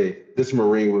 they say this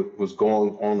marine was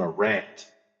going on a rant.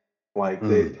 Like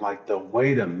they Mm, like the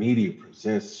way the media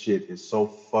presents shit is so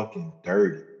fucking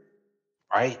dirty.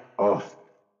 right? Oh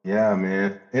yeah,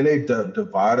 man. And they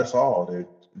divide us all. They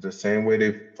the same way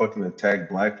they fucking attack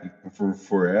black people for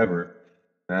forever.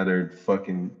 Now they're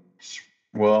fucking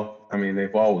well, I mean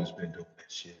they've always been doing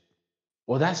that shit.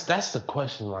 Well, that's the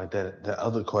question. Like that, the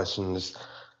other question is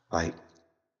like,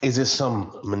 is it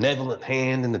some malevolent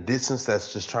hand in the distance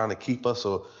that's just trying to keep us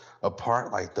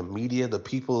apart? Like the media, the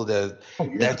people Oh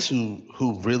yeah. that's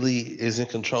who really is in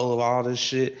control of all this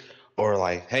shit, or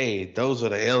like, hey, those are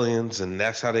the aliens, and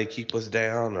that's how they keep us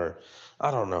down, or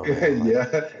I don't know, man. Like,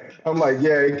 Yeah. I'm like,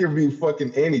 yeah, it could be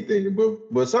fucking anything,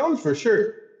 but something's for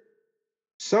sure.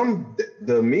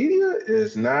 The media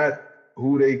is not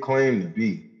who they claim to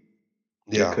be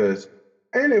yeah, because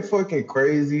ain't it fucking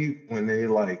crazy when they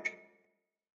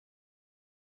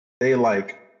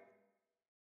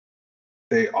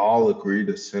they all agree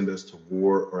to send us to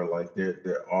war or like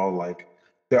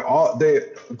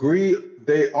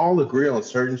they all agree on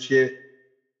certain shit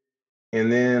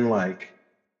and then like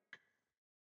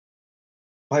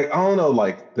I don't know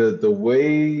like the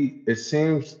way it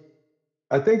seems.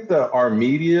 I think our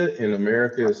media in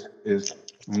America is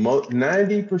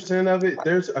 90% of it.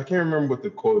 I can't remember what the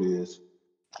quote is,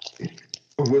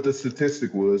 what the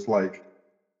statistic was. Like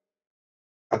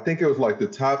I think it was like the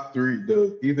top three.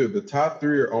 Either the top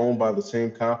three are owned by the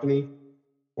same company,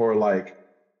 or like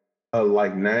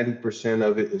 90%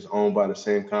 of it is owned by the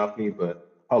same company, but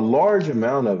a large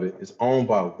amount of it is owned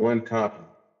by one company,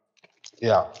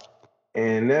 yeah,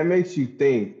 and that makes you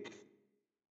think,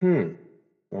 hmm,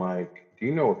 like, do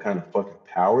you know what kind of fucking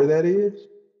power that is?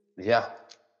 yeah,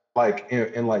 Like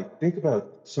and like think about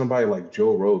somebody like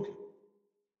Joe Rogan.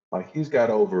 Like he's got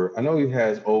over, I know he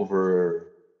has over.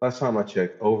 last time I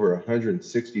checked, over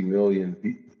 160 million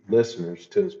listeners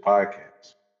to his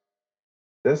podcast.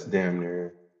 That's damn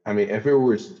near. I mean, if it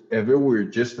were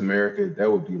just America,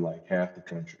 that would be like half the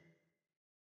country.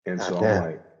 And God so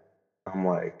damn. I'm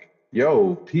like,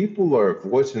 yo, people are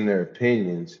voicing their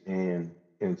opinions in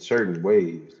certain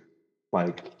ways.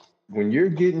 Like when you're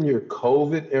getting your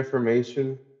COVID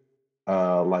information,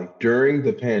 like during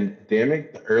the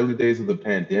pandemic, the early days of the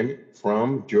pandemic,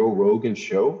 from Joe Rogan's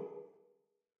show,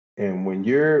 and when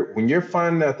you're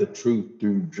finding out the truth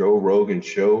through Joe Rogan's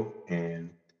show, and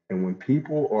when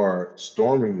people are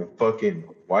storming the fucking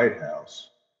White House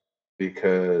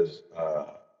because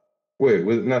wait,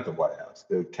 was not the White House,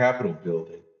 the Capitol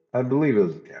building. I believe it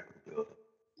was the Capitol building.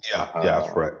 Yeah, that's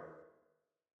Uh, right.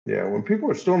 yeah, when people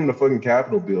are storming the fucking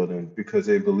Capitol building because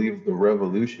they believe the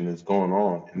revolution is going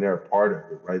on and they're a part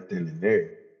of it right then and there,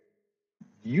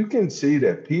 you can see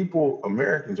that people,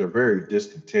 Americans, are very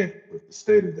discontent with the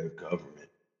state of their government.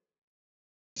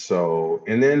 So,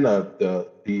 and then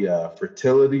the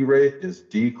fertility rate is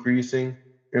decreasing,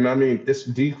 and I mean it's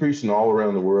decreasing all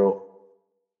around the world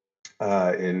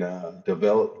in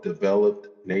developed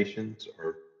nations,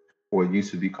 or what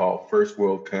used to be called first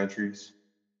world countries.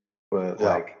 But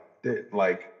Yeah.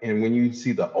 and when you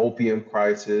see the opium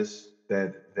crisis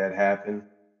that happened,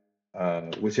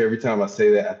 which every time I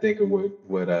say that, I think of what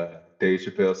Dave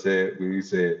Chappelle said when he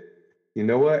said, "You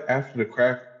know what? After the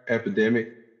crack epidemic,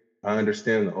 I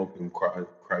understand the opium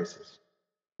crisis,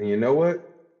 and you know what?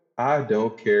 I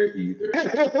don't care either."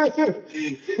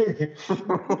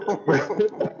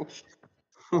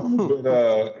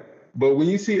 But but when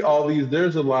you see all these,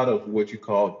 there's a lot of what you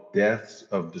call deaths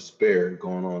of despair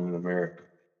going on in America,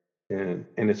 and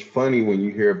it's funny when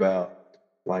you hear about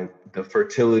like the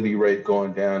fertility rate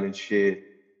going down and shit.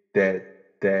 That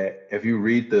if you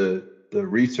read the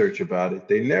research about it,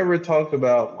 they never talk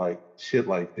about like shit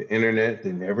like the internet.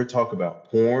 They never talk about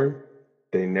porn.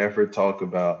 They never talk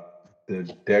about the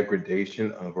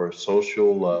degradation of our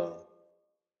social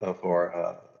of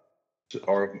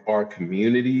our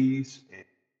communities. And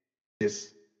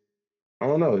it's I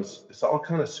don't know. It's all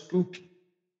kind of spooky.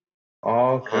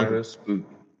 All kind of spooky.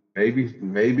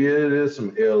 Maybe it is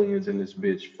some aliens in this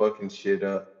bitch fucking shit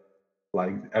up.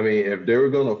 Like I mean, if they were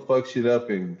gonna fuck shit up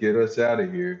and get us out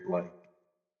of here,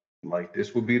 like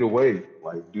this would be the way.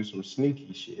 Like do some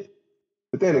sneaky shit.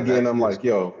 But then No, again, that's I'm just like,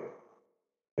 yo,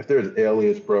 if there's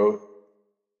aliens, bro,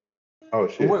 oh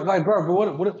what, shit. like, bro.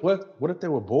 But what if they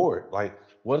were bored? Like,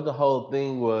 what if the whole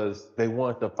thing was they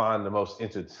wanted to find the most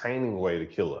entertaining way to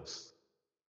kill us?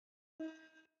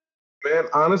 Man,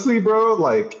 honestly, bro,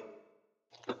 like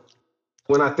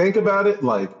when I think about it,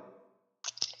 like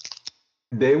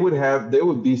they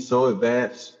would be so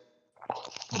advanced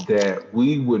that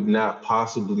we would not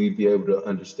possibly be able to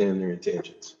understand their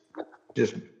intentions.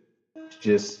 Just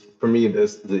just for me,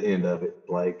 that's the end of it.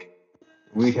 Like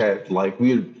we had like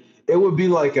we it would be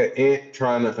like an ant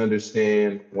trying to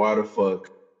understand why the fuck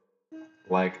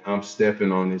like I'm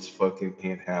stepping on this fucking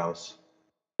ant house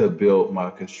to build my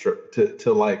construct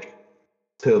to like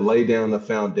to lay down the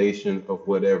foundation of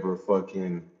whatever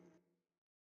fucking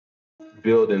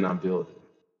building I'm building.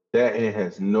 That ant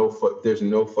has no fuck. There's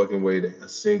no fucking way that a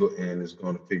single ant is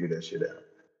going to figure that shit out.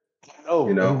 You Oh,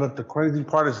 and know? but the crazy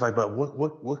part is like, but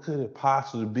what could it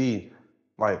possibly be?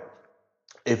 Like,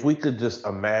 if we could just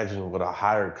imagine what a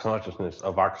higher consciousness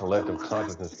of our collective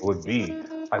consciousness would be,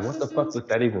 like, what the fuck would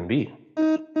that even be?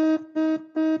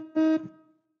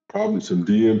 Probably some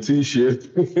DMT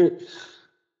shit.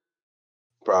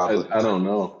 Probably. I don't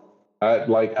know. I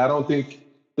don't think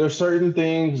there's certain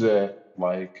things that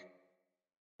like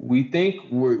we think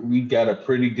we got a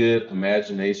pretty good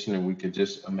imagination and we could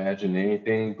just imagine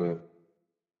anything, but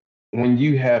when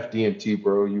you have DMT,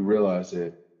 bro, you realize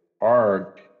that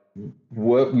our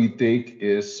what we think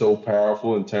is so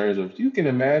powerful in terms of you can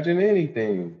imagine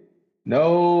anything.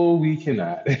 No, we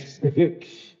cannot. This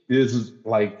is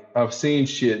like I've seen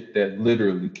shit that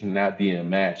literally cannot be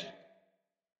imagined.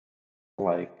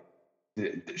 Like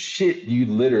the shit you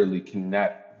literally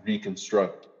cannot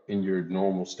reconstruct in your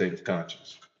normal state of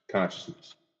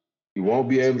consciousness. You won't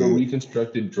be able to Yeah.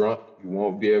 reconstruct it drunk. You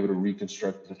won't be able to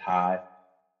reconstruct it high.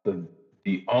 The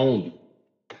the only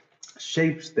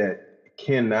shapes that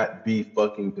cannot be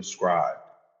fucking described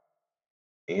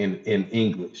in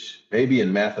English. Maybe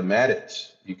in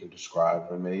mathematics you can describe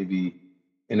them. Maybe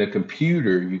in a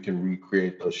computer you can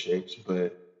recreate those shapes,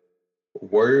 but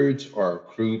words are a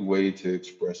crude way to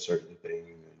express certain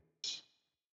things.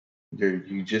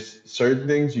 You just certain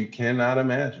things you cannot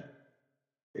imagine.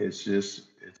 It's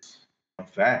a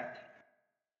fact.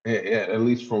 At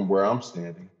least from where I'm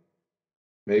standing.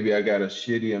 maybe I got a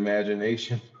shitty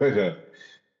imagination, but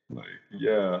like,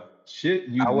 yeah, shit,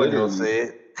 you I wasn't gonna literally. say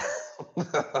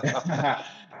it.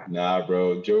 Nah,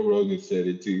 bro. Joe Rogan said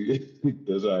it too.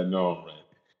 That's how I know I'm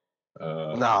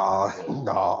right. No, Yeah.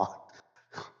 no.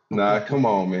 Nah, come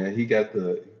on, man. He got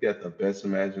the best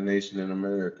imagination in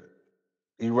America.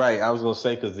 You're right. I was gonna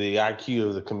say because the IQ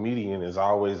of the comedian is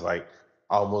always like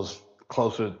almost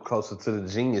closer to the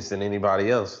genius than anybody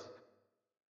else.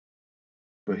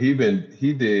 But he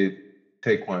did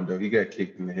taekwondo. He got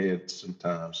kicked in the head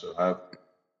sometimes. So I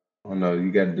don't know.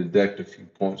 You got to deduct a few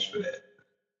points for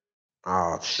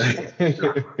Oh shit.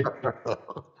 that.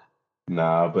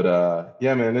 Nah, but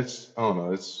yeah, man. It's I don't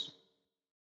know. It's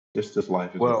this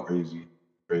life is a well, crazy,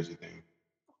 crazy thing.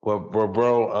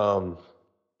 bro,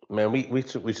 man, we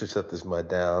should shut this mud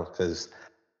down because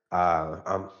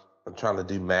I'm trying to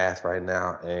do math right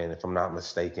now, and if I'm not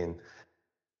mistaken,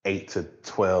 8 to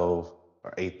 12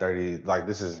 or 8:30. Like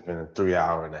this has been a 3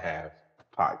 hour and a half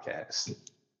podcast,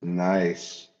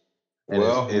 Nice. and it's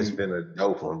Well, it's been a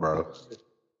dope one, bro.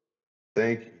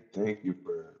 thank you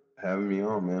for having me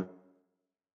on, man.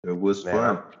 It was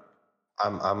Man, fun.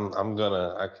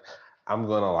 I'm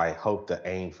gonna like hope to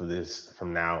aim for this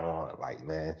from now on. Like,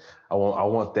 man, I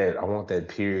want that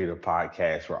period of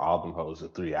podcast where all them hoes are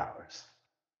 3 hours.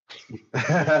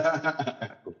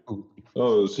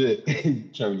 Oh shit!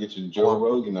 Trying to get you I Joe want,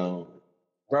 Rogan on.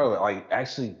 bro. Like,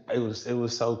 actually, it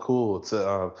was so cool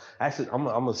to actually. I'm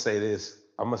gonna say this.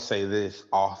 I'm gonna say this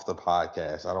off the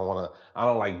podcast. I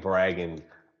don't like bragging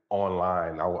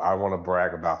online. I want to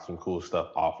brag about some cool stuff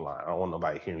offline. I don't want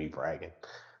nobody to hear me bragging.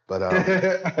 But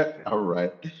All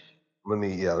right. let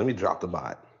me drop the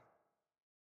bot.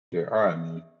 Yeah. All right,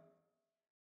 man.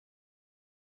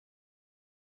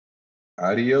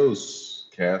 Adios,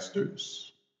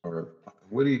 casters. Or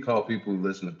what do you call people who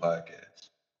listen to podcasts?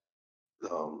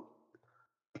 Um,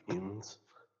 humans.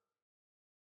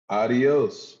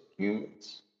 Adios,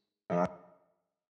 humans.